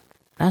 great.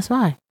 That's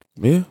fine.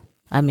 Yeah.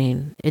 I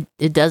mean,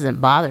 it doesn't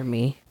bother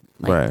me,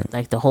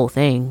 like the whole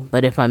thing.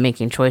 But if I'm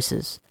making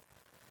choices,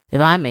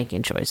 I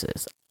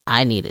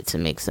need it to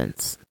make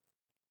sense.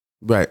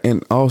 Right.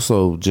 And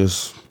also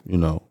just, you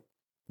know,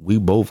 we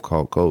both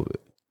caught COVID.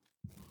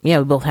 Yeah,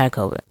 we both had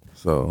COVID.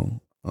 So,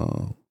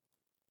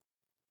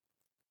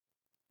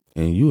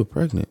 and you were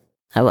pregnant.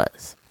 I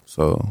was.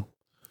 So,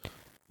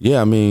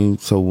 yeah, I mean,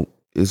 so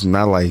it's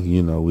not like,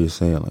 you know, we're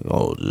saying like,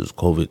 oh, this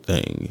COVID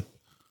thing.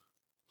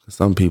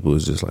 Some people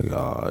it's just like,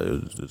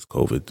 it's this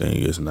COVID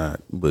thing. It's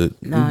not. But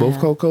we both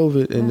caught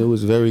COVID, and it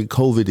was very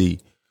COVID-y.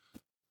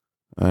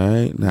 All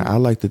right. Now, I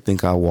like to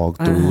think I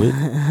walked through it.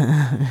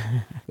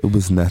 It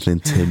was nothing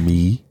to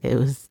me. It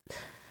was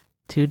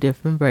 2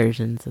 different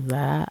versions of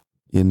that.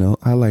 You know,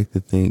 I like to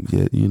think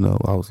that, you know,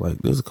 I was like,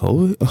 this is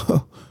COVID?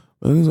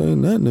 This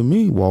ain't nothing to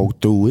me.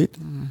 Walk through it.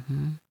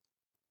 Mm-hmm.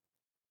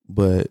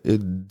 But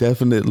it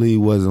definitely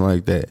wasn't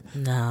like that.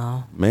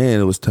 No. Man,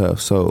 it was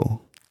tough.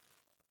 So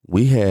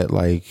we had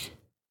like,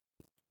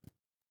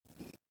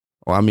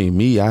 well, I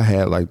mean, I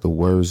had like the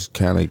worst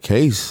kind of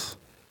case,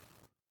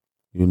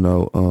 you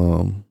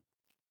know.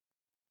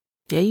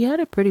 Yeah, you had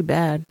it pretty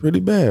bad. Pretty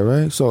bad,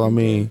 right? So, I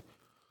mean,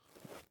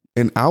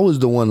 and I was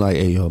the one like,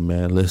 hey, yo,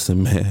 man,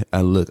 listen, man.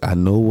 I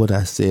know what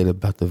I said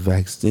about the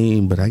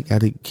vaccine, but I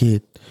got to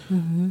get,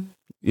 Mm-hmm.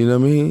 you know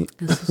what I mean?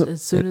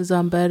 As soon as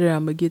I'm better,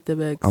 I'm going to get the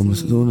vaccine. As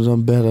soon as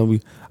I'm better,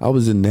 I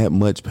was in that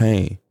much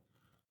pain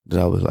that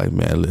I was like,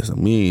 man,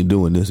 listen, we ain't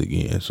doing this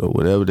again. So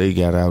whatever they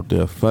got out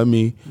there for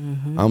me,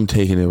 I'm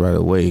taking it right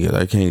away because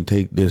I can't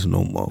take this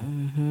no more.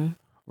 Mm-hmm.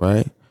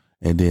 Right?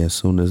 And then as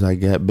soon as I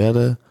got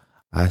better,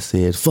 I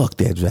said, fuck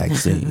that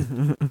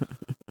vaccine.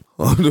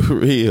 On the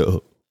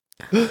real.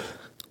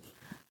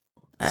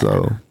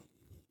 So,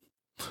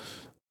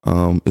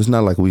 it's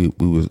not like we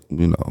was,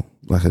 you know,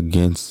 like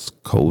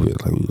against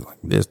COVID. Like we was like,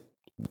 this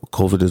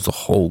COVID is a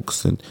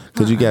hoax. And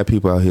because you got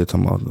people out here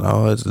talking about,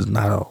 no, this is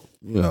not a,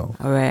 you know.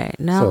 All right.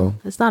 No,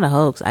 it's not a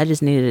hoax. I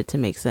just needed it to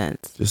make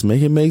sense. Just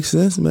make it make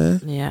sense,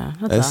 man. Yeah.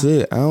 That's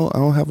it. I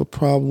don't have a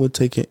problem with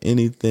taking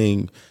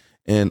anything.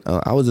 And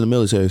I was in the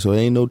military, so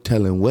there ain't no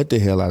telling what the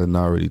hell I done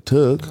already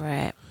took.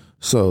 Right.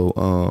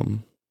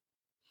 So,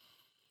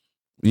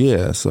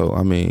 yeah, so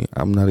I mean,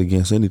 I'm not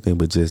against anything,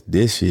 but just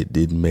this shit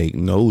didn't make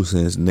no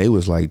sense. And they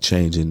was like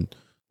changing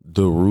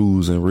the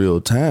rules in real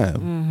time.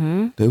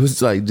 Mm-hmm. They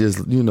was like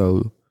just, you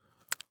know,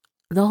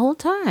 the whole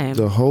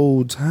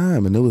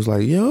time. And it was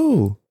like,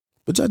 yo,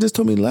 but y'all just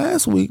told me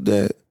last week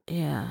that.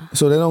 Yeah.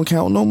 So they don't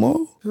count no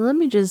more? Let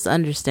me just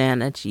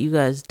understand that you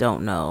guys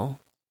don't know.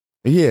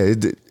 Yeah,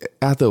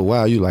 after a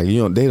while, you like,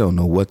 they don't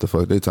know what the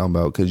fuck they talking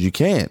about because you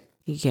can't.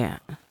 You can't.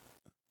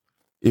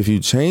 If you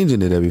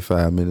changing it every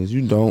 5 minutes,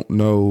 you don't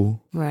know.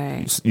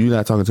 Right. You're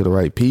not talking to the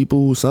right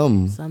people.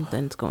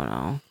 Something's going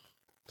on.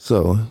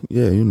 So,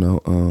 yeah, you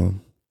know,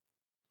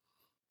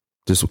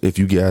 just if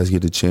you guys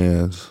get a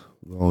chance,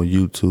 go on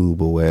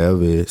YouTube or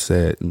wherever it's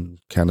at and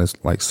kind of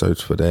like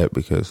search for that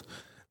because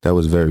that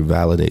was very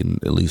validating,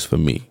 at least for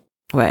me.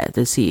 Right.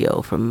 The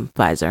CEO from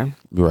Pfizer.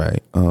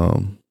 Right.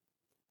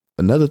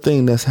 Another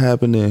thing that's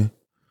happening,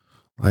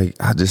 like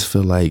I just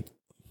feel like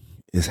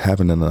it's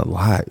happening a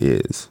lot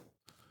is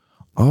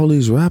all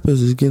these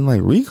rappers is getting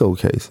like RICO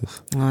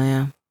cases. Oh,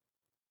 yeah.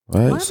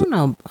 Right? Well, I don't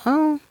know.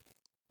 Oh.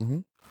 Mm-hmm.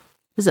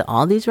 Is it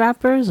all these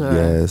rappers? Or?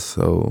 Yeah,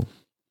 so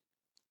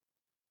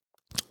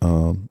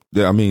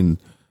yeah, I mean,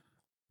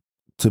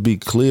 to be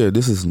clear,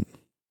 this is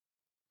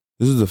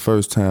the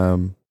first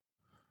time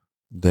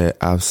that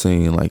I've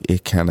seen like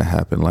it kind of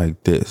happen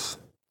like this.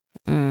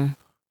 Right?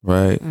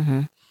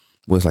 Mm-hmm.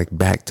 Was like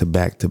back to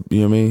back to,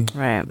 you know what I mean?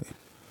 Right.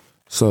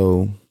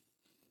 So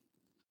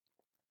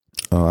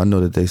I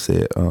know that they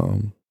said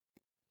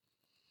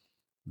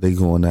they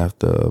going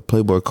after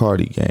Playboy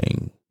Cardi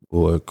gang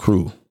or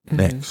crew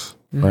next,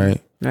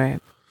 right?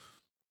 Right.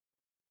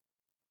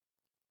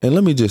 And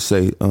let me just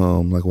say,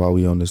 like while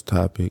we on this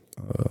topic,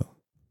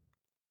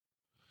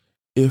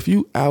 if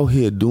you out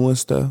here doing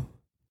stuff,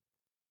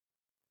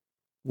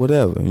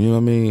 whatever, you know what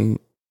I mean?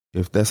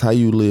 If that's how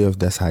you live,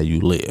 that's how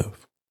you live.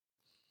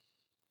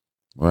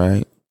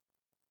 Right?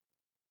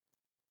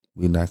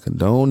 We're not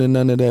condoning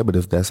none of that, but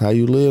if that's how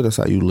you live, that's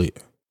how you live.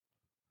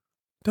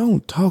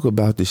 Don't talk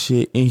about the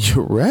shit in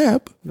your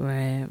rap.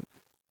 Right.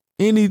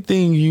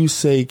 Anything you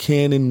say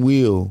can and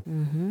will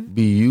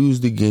be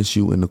used against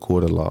you in the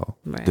court of law.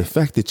 Right. The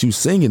fact that you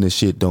singing this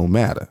shit don't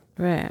matter.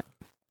 Right.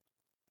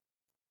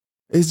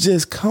 It's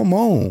just, come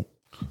on.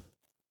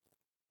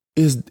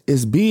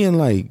 Is being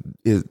like,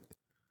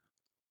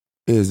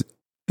 is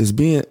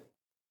being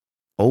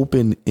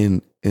open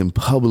in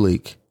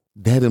public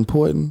that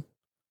important?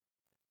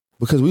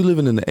 Because we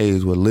living in the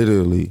age where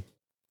literally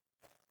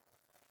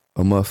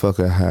a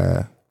motherfucker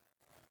had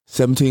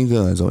 17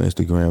 guns on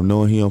Instagram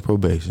knowing he on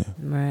probation.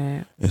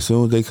 Right. As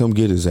soon as they come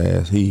get his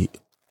ass,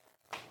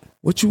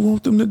 what you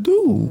want them to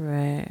do?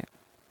 Right.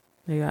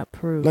 They got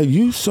proof. Like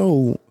you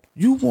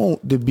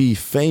want to be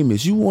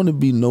famous. You want to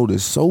be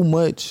noticed so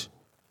much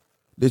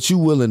that you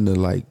willing to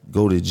like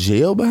go to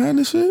jail behind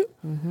this shit?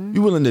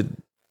 You willing to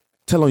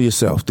tell on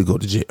yourself to go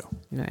to jail?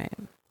 Right.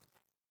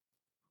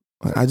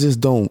 I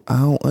don't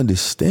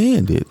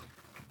understand it.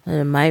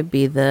 It might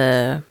be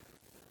the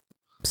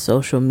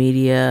social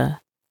media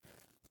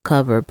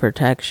cover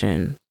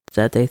protection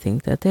that they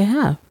think that they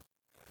have.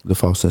 The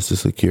false sense of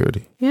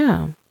security.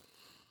 Yeah.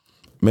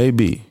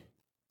 Maybe.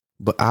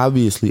 But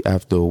obviously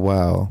after a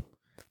while,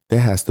 that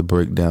has to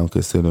break down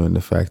considering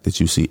the fact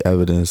that you see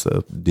evidence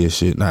of this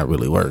shit not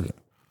really working.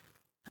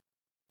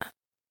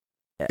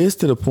 It's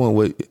to the point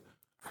where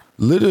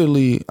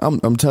literally,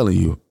 I'm telling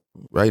you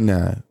right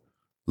now,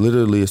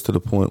 literally it's to the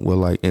point where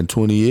like in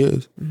 20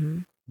 years,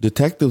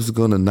 detectives are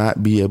going to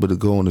not be able to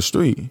go on the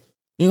street.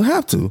 You don't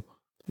have to.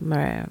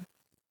 Right.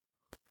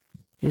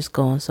 Just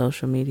go on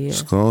social media.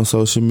 Just go on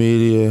social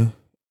media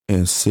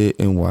and sit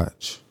and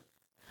watch.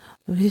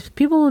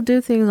 People will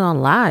do things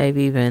on live,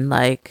 even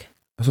like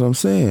That's what I'm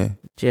saying.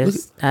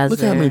 just Look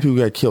how many people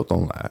got killed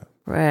on live.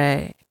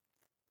 right.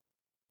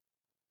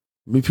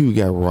 How many people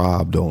got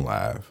robbed on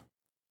live.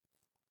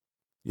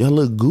 Y'all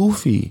look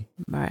goofy.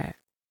 Right.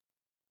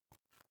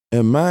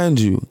 And mind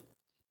you,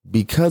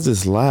 because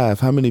it's live,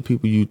 how many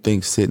people you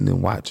think sitting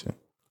and watching?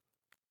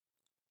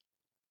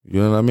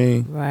 You know what I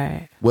mean?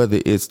 Right. Whether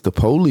it's the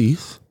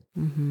police,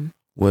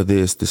 whether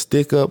it's the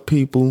stick up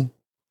people,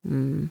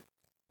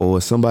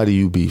 or somebody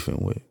you beefing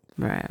with.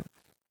 Right.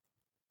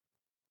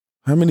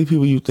 How many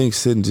people you think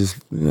sitting just,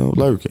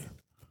 lurking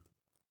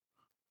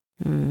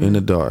in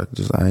the dark?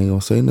 Just, I ain't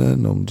gonna say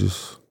nothing. I'm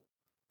just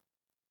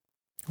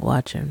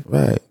watching.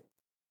 Right.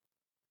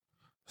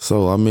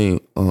 So, I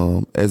mean,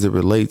 as it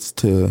relates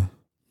to,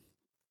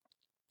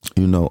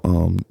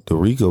 the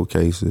RICO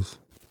cases,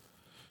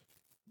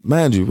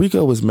 mind you,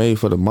 RICO was made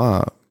for the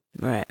mob.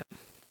 Right.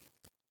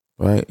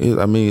 Right?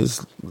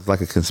 It's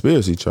like a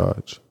conspiracy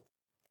charge.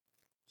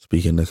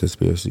 Speaking of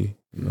conspiracy,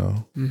 it's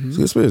a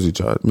conspiracy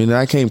charge. I mean,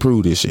 I can't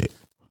prove this shit.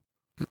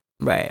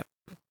 Right.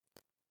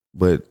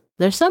 But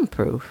there's some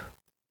proof.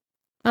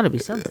 Gotta be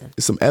something.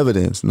 Some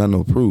evidence, not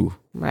no proof.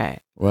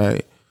 Right.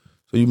 Right.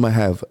 So you might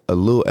have a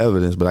little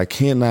evidence, but I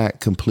cannot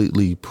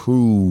completely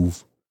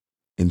prove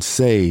and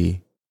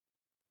say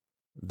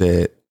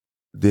that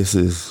this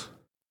is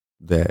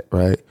that,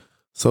 right?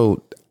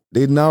 So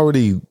they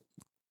already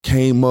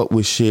came up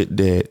with shit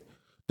that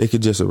they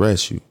could just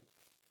arrest you,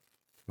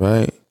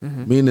 right?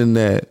 Meaning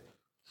that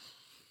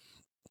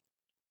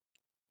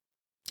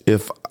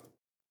if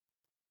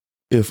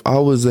I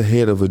was the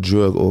head of a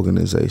drug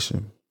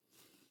organization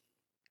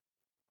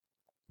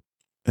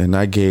and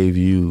I gave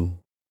you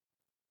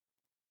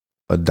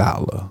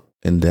 $1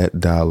 and that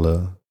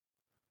dollar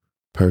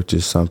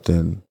purchased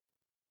something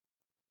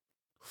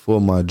for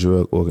my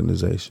drug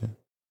organization,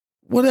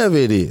 whatever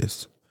it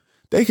is,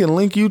 they can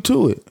link you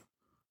to it.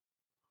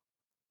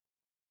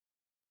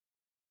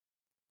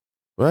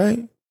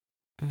 Right?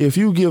 If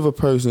you give a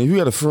person, if you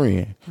got a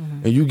friend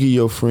and you give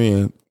your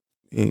friend,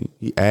 and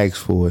he asked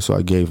for it, so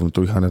I gave him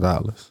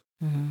 $300.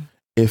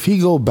 If he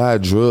go buy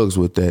drugs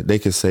with that, they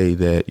could say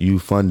that you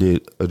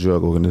funded a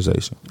drug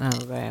organization. Oh,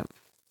 right.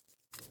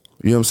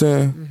 You know what I'm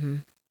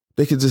saying?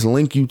 They could just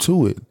link you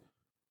to it,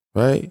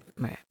 right?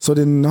 Right. So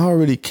they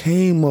already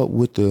came up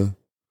with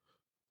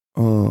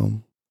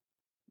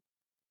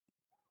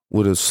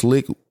with a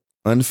slick,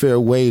 unfair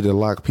way to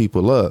lock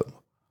people up,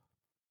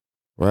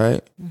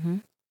 right?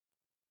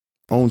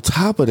 On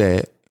top of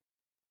that,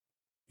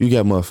 you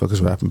got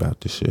motherfuckers rapping about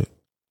this shit.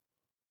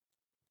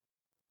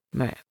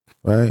 Right.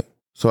 Right?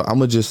 So I'm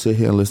going to just sit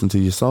here and listen to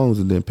your songs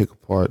and then pick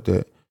apart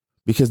that,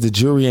 because the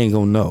jury ain't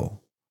going to know.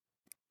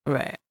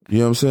 Right. You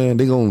know what I'm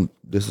saying?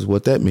 This is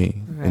what that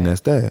means. Right. And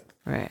that's that.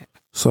 Right.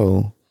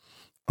 So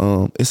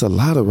it's a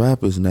lot of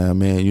rappers now,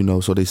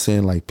 man, so they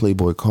saying like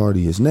Playboy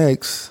Cardi is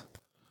next.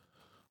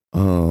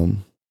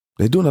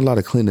 They're doing a lot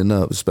of cleaning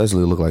up,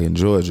 especially look like in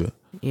Georgia.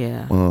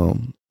 Yeah.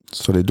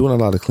 So they're doing a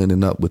lot of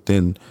cleaning up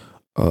within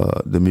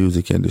the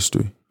music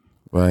industry.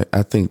 Right.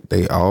 I think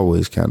they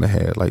always kind of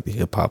had like the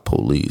hip hop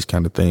police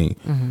kind of thing.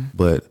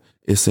 But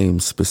it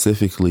seems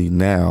specifically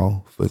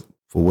now,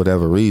 for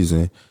whatever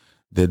reason,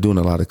 they're doing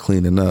a lot of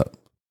cleaning up.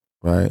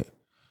 Right.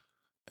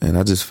 And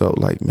I just felt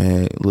like,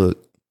 man,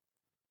 look,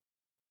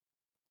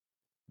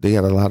 they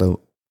got a lot of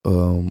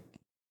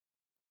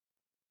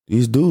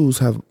these dudes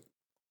have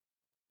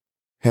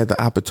had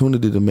the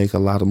opportunity to make a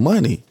lot of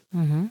money.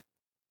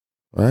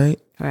 Right.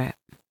 Right.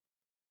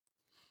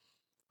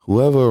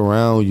 Whoever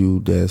around you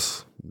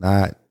that's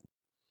not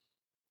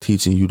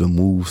teaching you to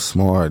move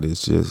smart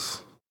is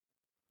just,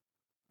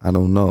 I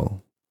don't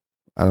know.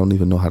 I don't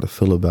even know how to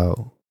feel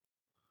about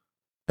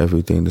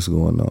everything that's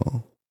going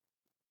on.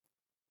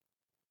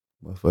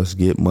 If us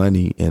get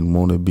money and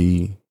want to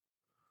be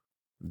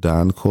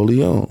Don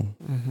Corleone.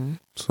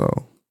 So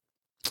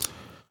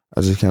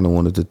I just kind of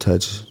wanted to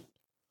touch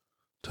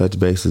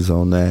bases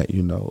on that,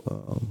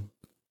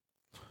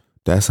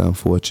 that's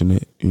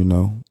unfortunate,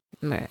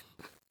 Right.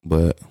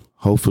 But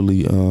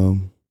hopefully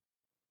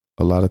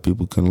a lot of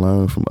people can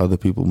learn from other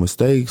people's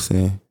mistakes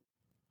and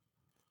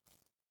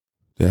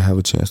they'll have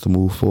a chance to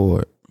move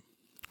forward.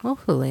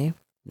 Hopefully.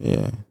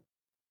 Yeah.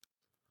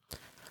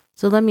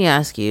 So let me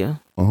ask you,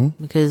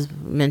 because you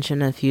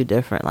mentioned a few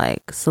different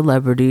like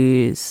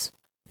celebrities,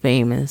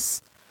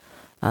 famous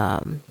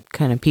kind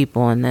of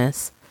people in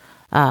this.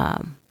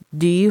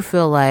 Do you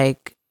feel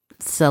like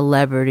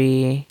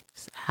celebrities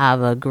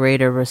have a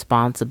greater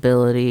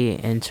responsibility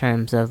in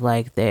terms of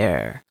like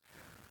their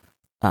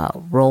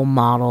role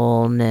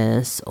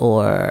modelness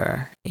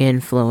or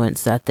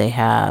influence that they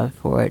have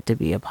for it to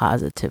be a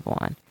positive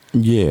one?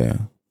 Yeah,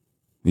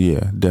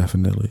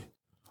 definitely.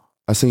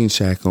 I seen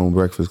Shaq on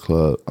Breakfast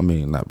Club. I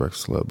mean, not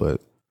Breakfast Club, but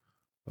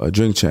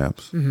Drink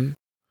Champs.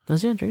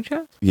 Was it a Drink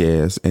Champs?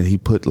 Yes, and he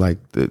put like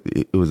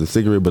it was a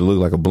cigarette, but it looked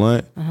like a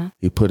blunt.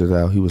 He put it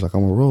out. He was like,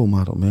 "I'm a role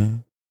model,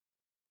 man.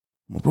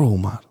 I'm a role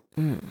model."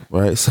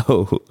 Right.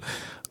 So,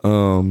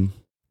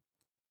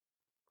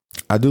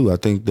 I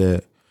think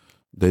that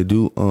they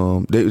do.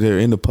 They're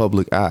in the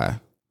public eye,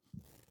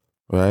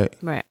 right?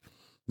 Right.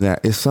 Now,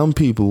 it's some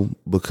people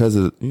because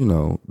of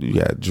you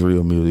got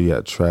drill music, you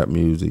got trap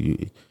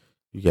music,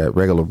 you got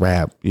regular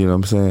rap. You know what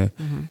I'm saying?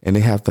 Mm-hmm. And they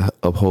have to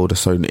uphold a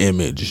certain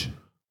image,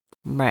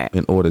 Right.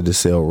 in order to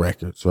sell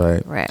records,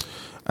 right? Right.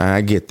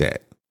 I get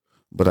that,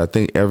 but I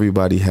think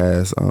everybody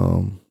has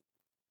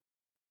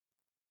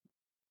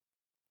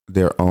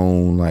their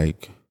own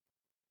like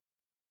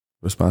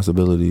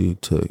responsibility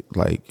to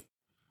like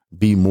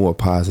be more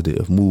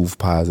positive, move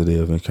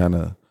positive, and kind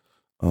of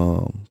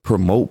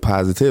promote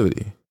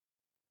positivity,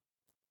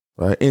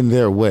 right? In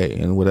their way,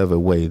 in whatever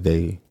way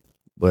they.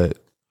 But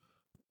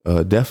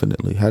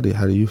definitely, how do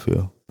you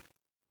feel?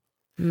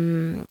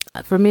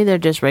 For me, they're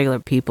just regular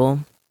people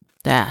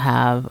that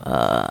have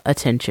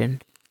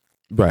attention.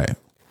 Right.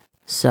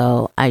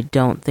 So I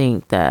don't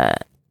think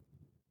that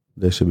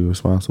They should be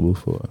responsible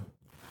for it.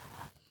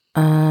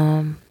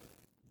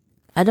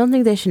 I don't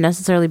think they should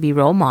necessarily be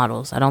role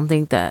models. I don't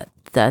think that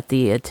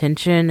the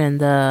attention and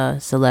the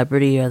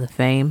celebrity or the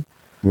fame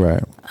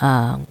Right.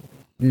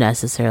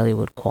 necessarily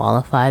would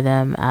qualify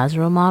them as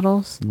role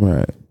models.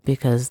 Right.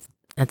 Because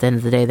at the end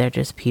of the day, they're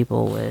just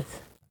people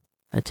with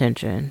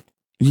attention.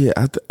 Yeah,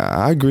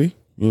 I agree.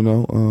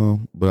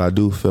 But I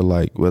do feel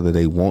like whether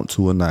they want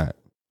to or not,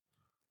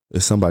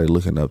 it's somebody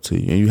looking up to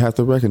you, and you have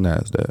to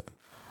recognize that.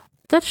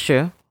 That's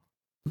true.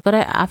 But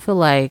I feel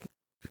like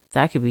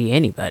that could be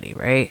anybody,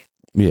 right?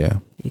 Yeah.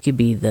 You could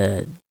be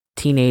the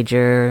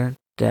teenager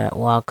that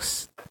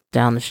walks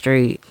down the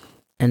street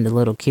and the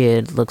little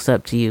kid looks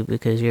up to you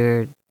because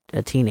you're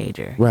a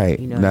teenager. Right.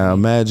 You know Now what I mean?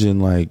 imagine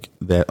like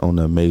that on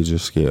a major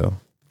scale.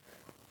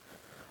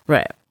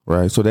 Right.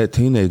 Right. So that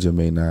teenager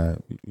may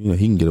not, he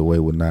can get away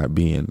with not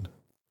being.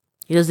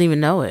 He doesn't even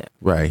know it.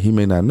 Right. He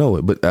may not know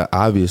it. But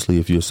obviously,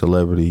 if you're a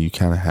celebrity, you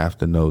kind of have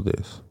to know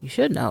this. You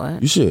should know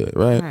it. You should.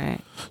 Right. Right.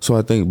 So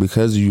I think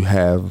because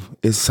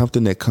it's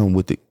something that come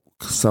with it.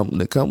 Something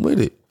that come with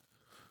it.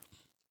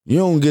 You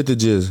don't get to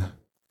just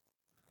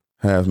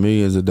have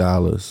millions of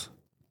dollars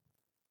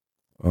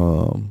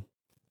and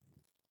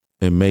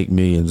make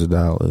millions of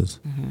dollars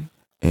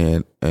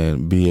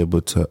and be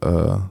able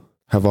to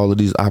have all of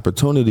these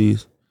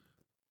opportunities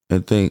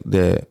and think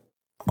that,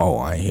 oh,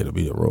 I ain't here to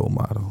be a role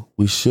model.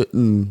 We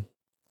shouldn't.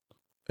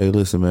 Hey,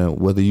 listen, man,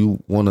 whether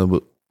you want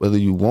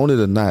it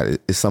or not,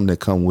 it's something that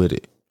come with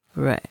it.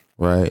 Right.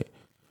 Right.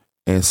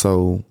 And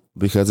so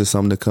because it's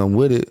something that come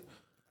with it,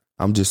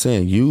 I'm just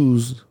saying you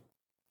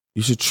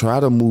should try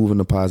to move in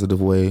a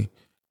positive way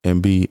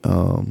and be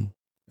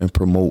and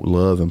promote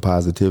love and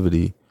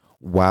positivity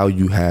while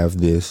you have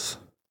this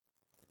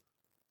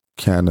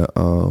kind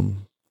of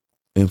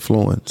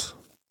influence.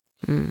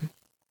 You know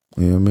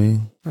what I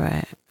mean?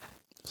 Right.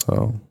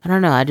 So I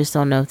don't know. I just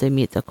don't know if they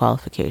meet the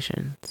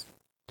qualifications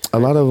a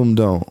lot of them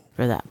don't.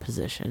 for that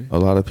position. A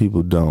lot of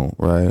people don't,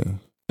 right?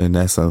 And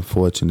that's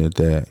unfortunate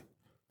that,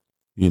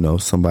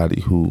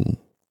 somebody who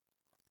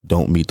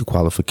don't meet the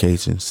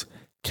qualifications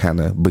kind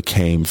of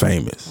became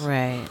famous.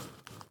 Right.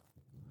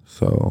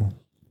 So,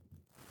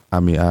 I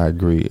mean, I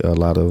agree. A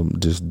lot of them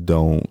just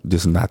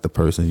not the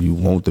person you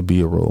want to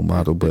be a role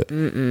model. But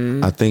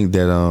I think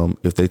that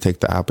if they take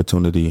the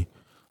opportunity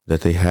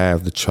that they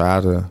have to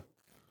try to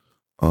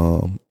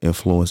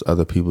influence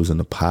other people in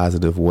a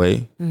positive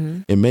way,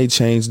 it may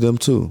change them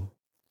too.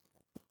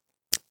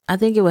 I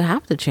think it would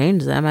have to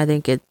change them. I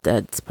think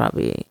that's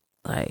probably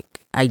like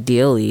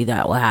ideally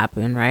that will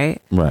happen,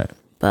 right? Right.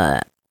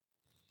 But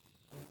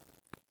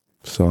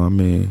so I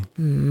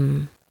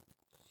mean,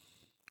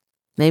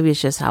 maybe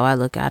it's just how I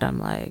look at them.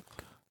 Like,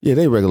 yeah,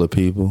 they regular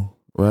people,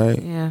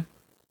 right? yeah,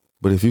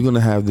 But if you're gonna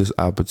have this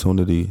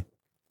opportunity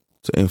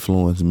to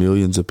influence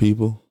millions of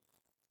people,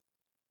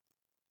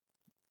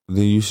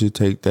 then you should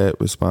take that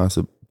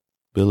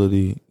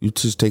responsibility. You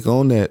just take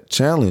on that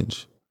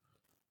challenge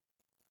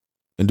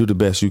and do the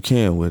best you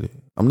can with it.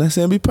 I'm not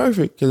saying be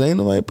perfect, because ain't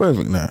nobody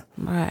perfect now.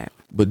 right.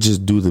 But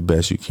just do the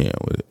best you can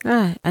with it.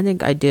 I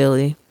think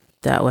ideally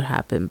that would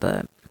happen,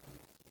 but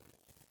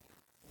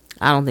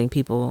I don't think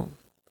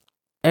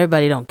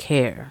everybody don't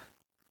care.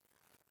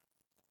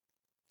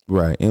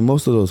 Right. And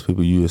most of those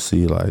people you will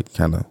see like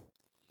kind of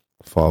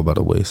fall by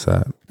the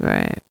wayside.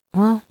 Right.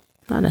 Well,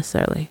 not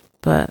necessarily,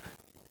 but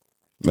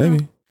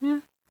Maybe.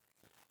 yeah.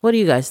 What do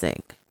you guys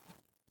think?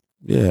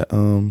 Yeah.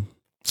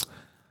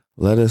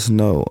 Let us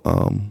know.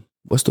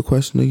 What's the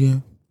question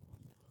again?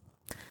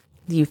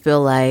 Do you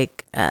feel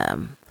like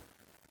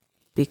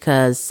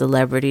because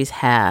celebrities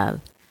have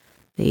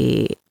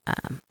the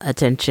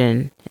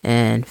attention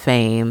and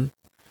fame,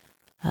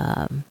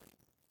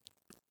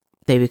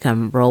 they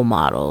become role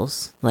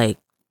models? Like,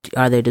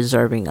 are they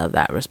deserving of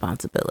that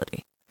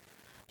responsibility?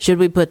 Should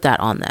we put that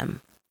on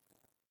them?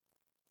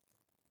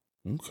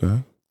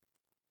 Okay.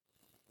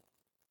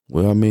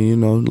 Well, I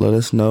mean, let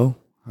us know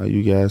how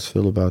you guys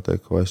feel about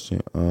that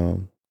question.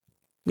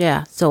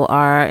 Yeah. So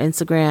our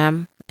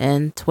Instagram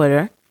and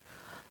Twitter,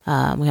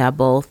 we have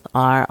both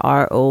our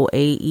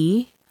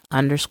ROAE_podcast.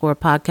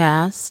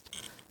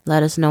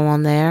 Let us know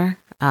on there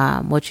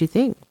what you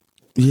think.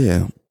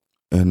 Yeah.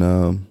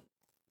 And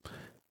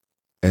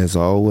As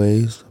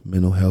always,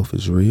 mental health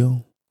is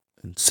real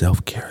and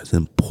self-care is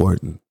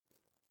important.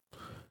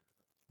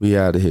 We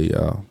out of here,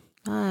 y'all.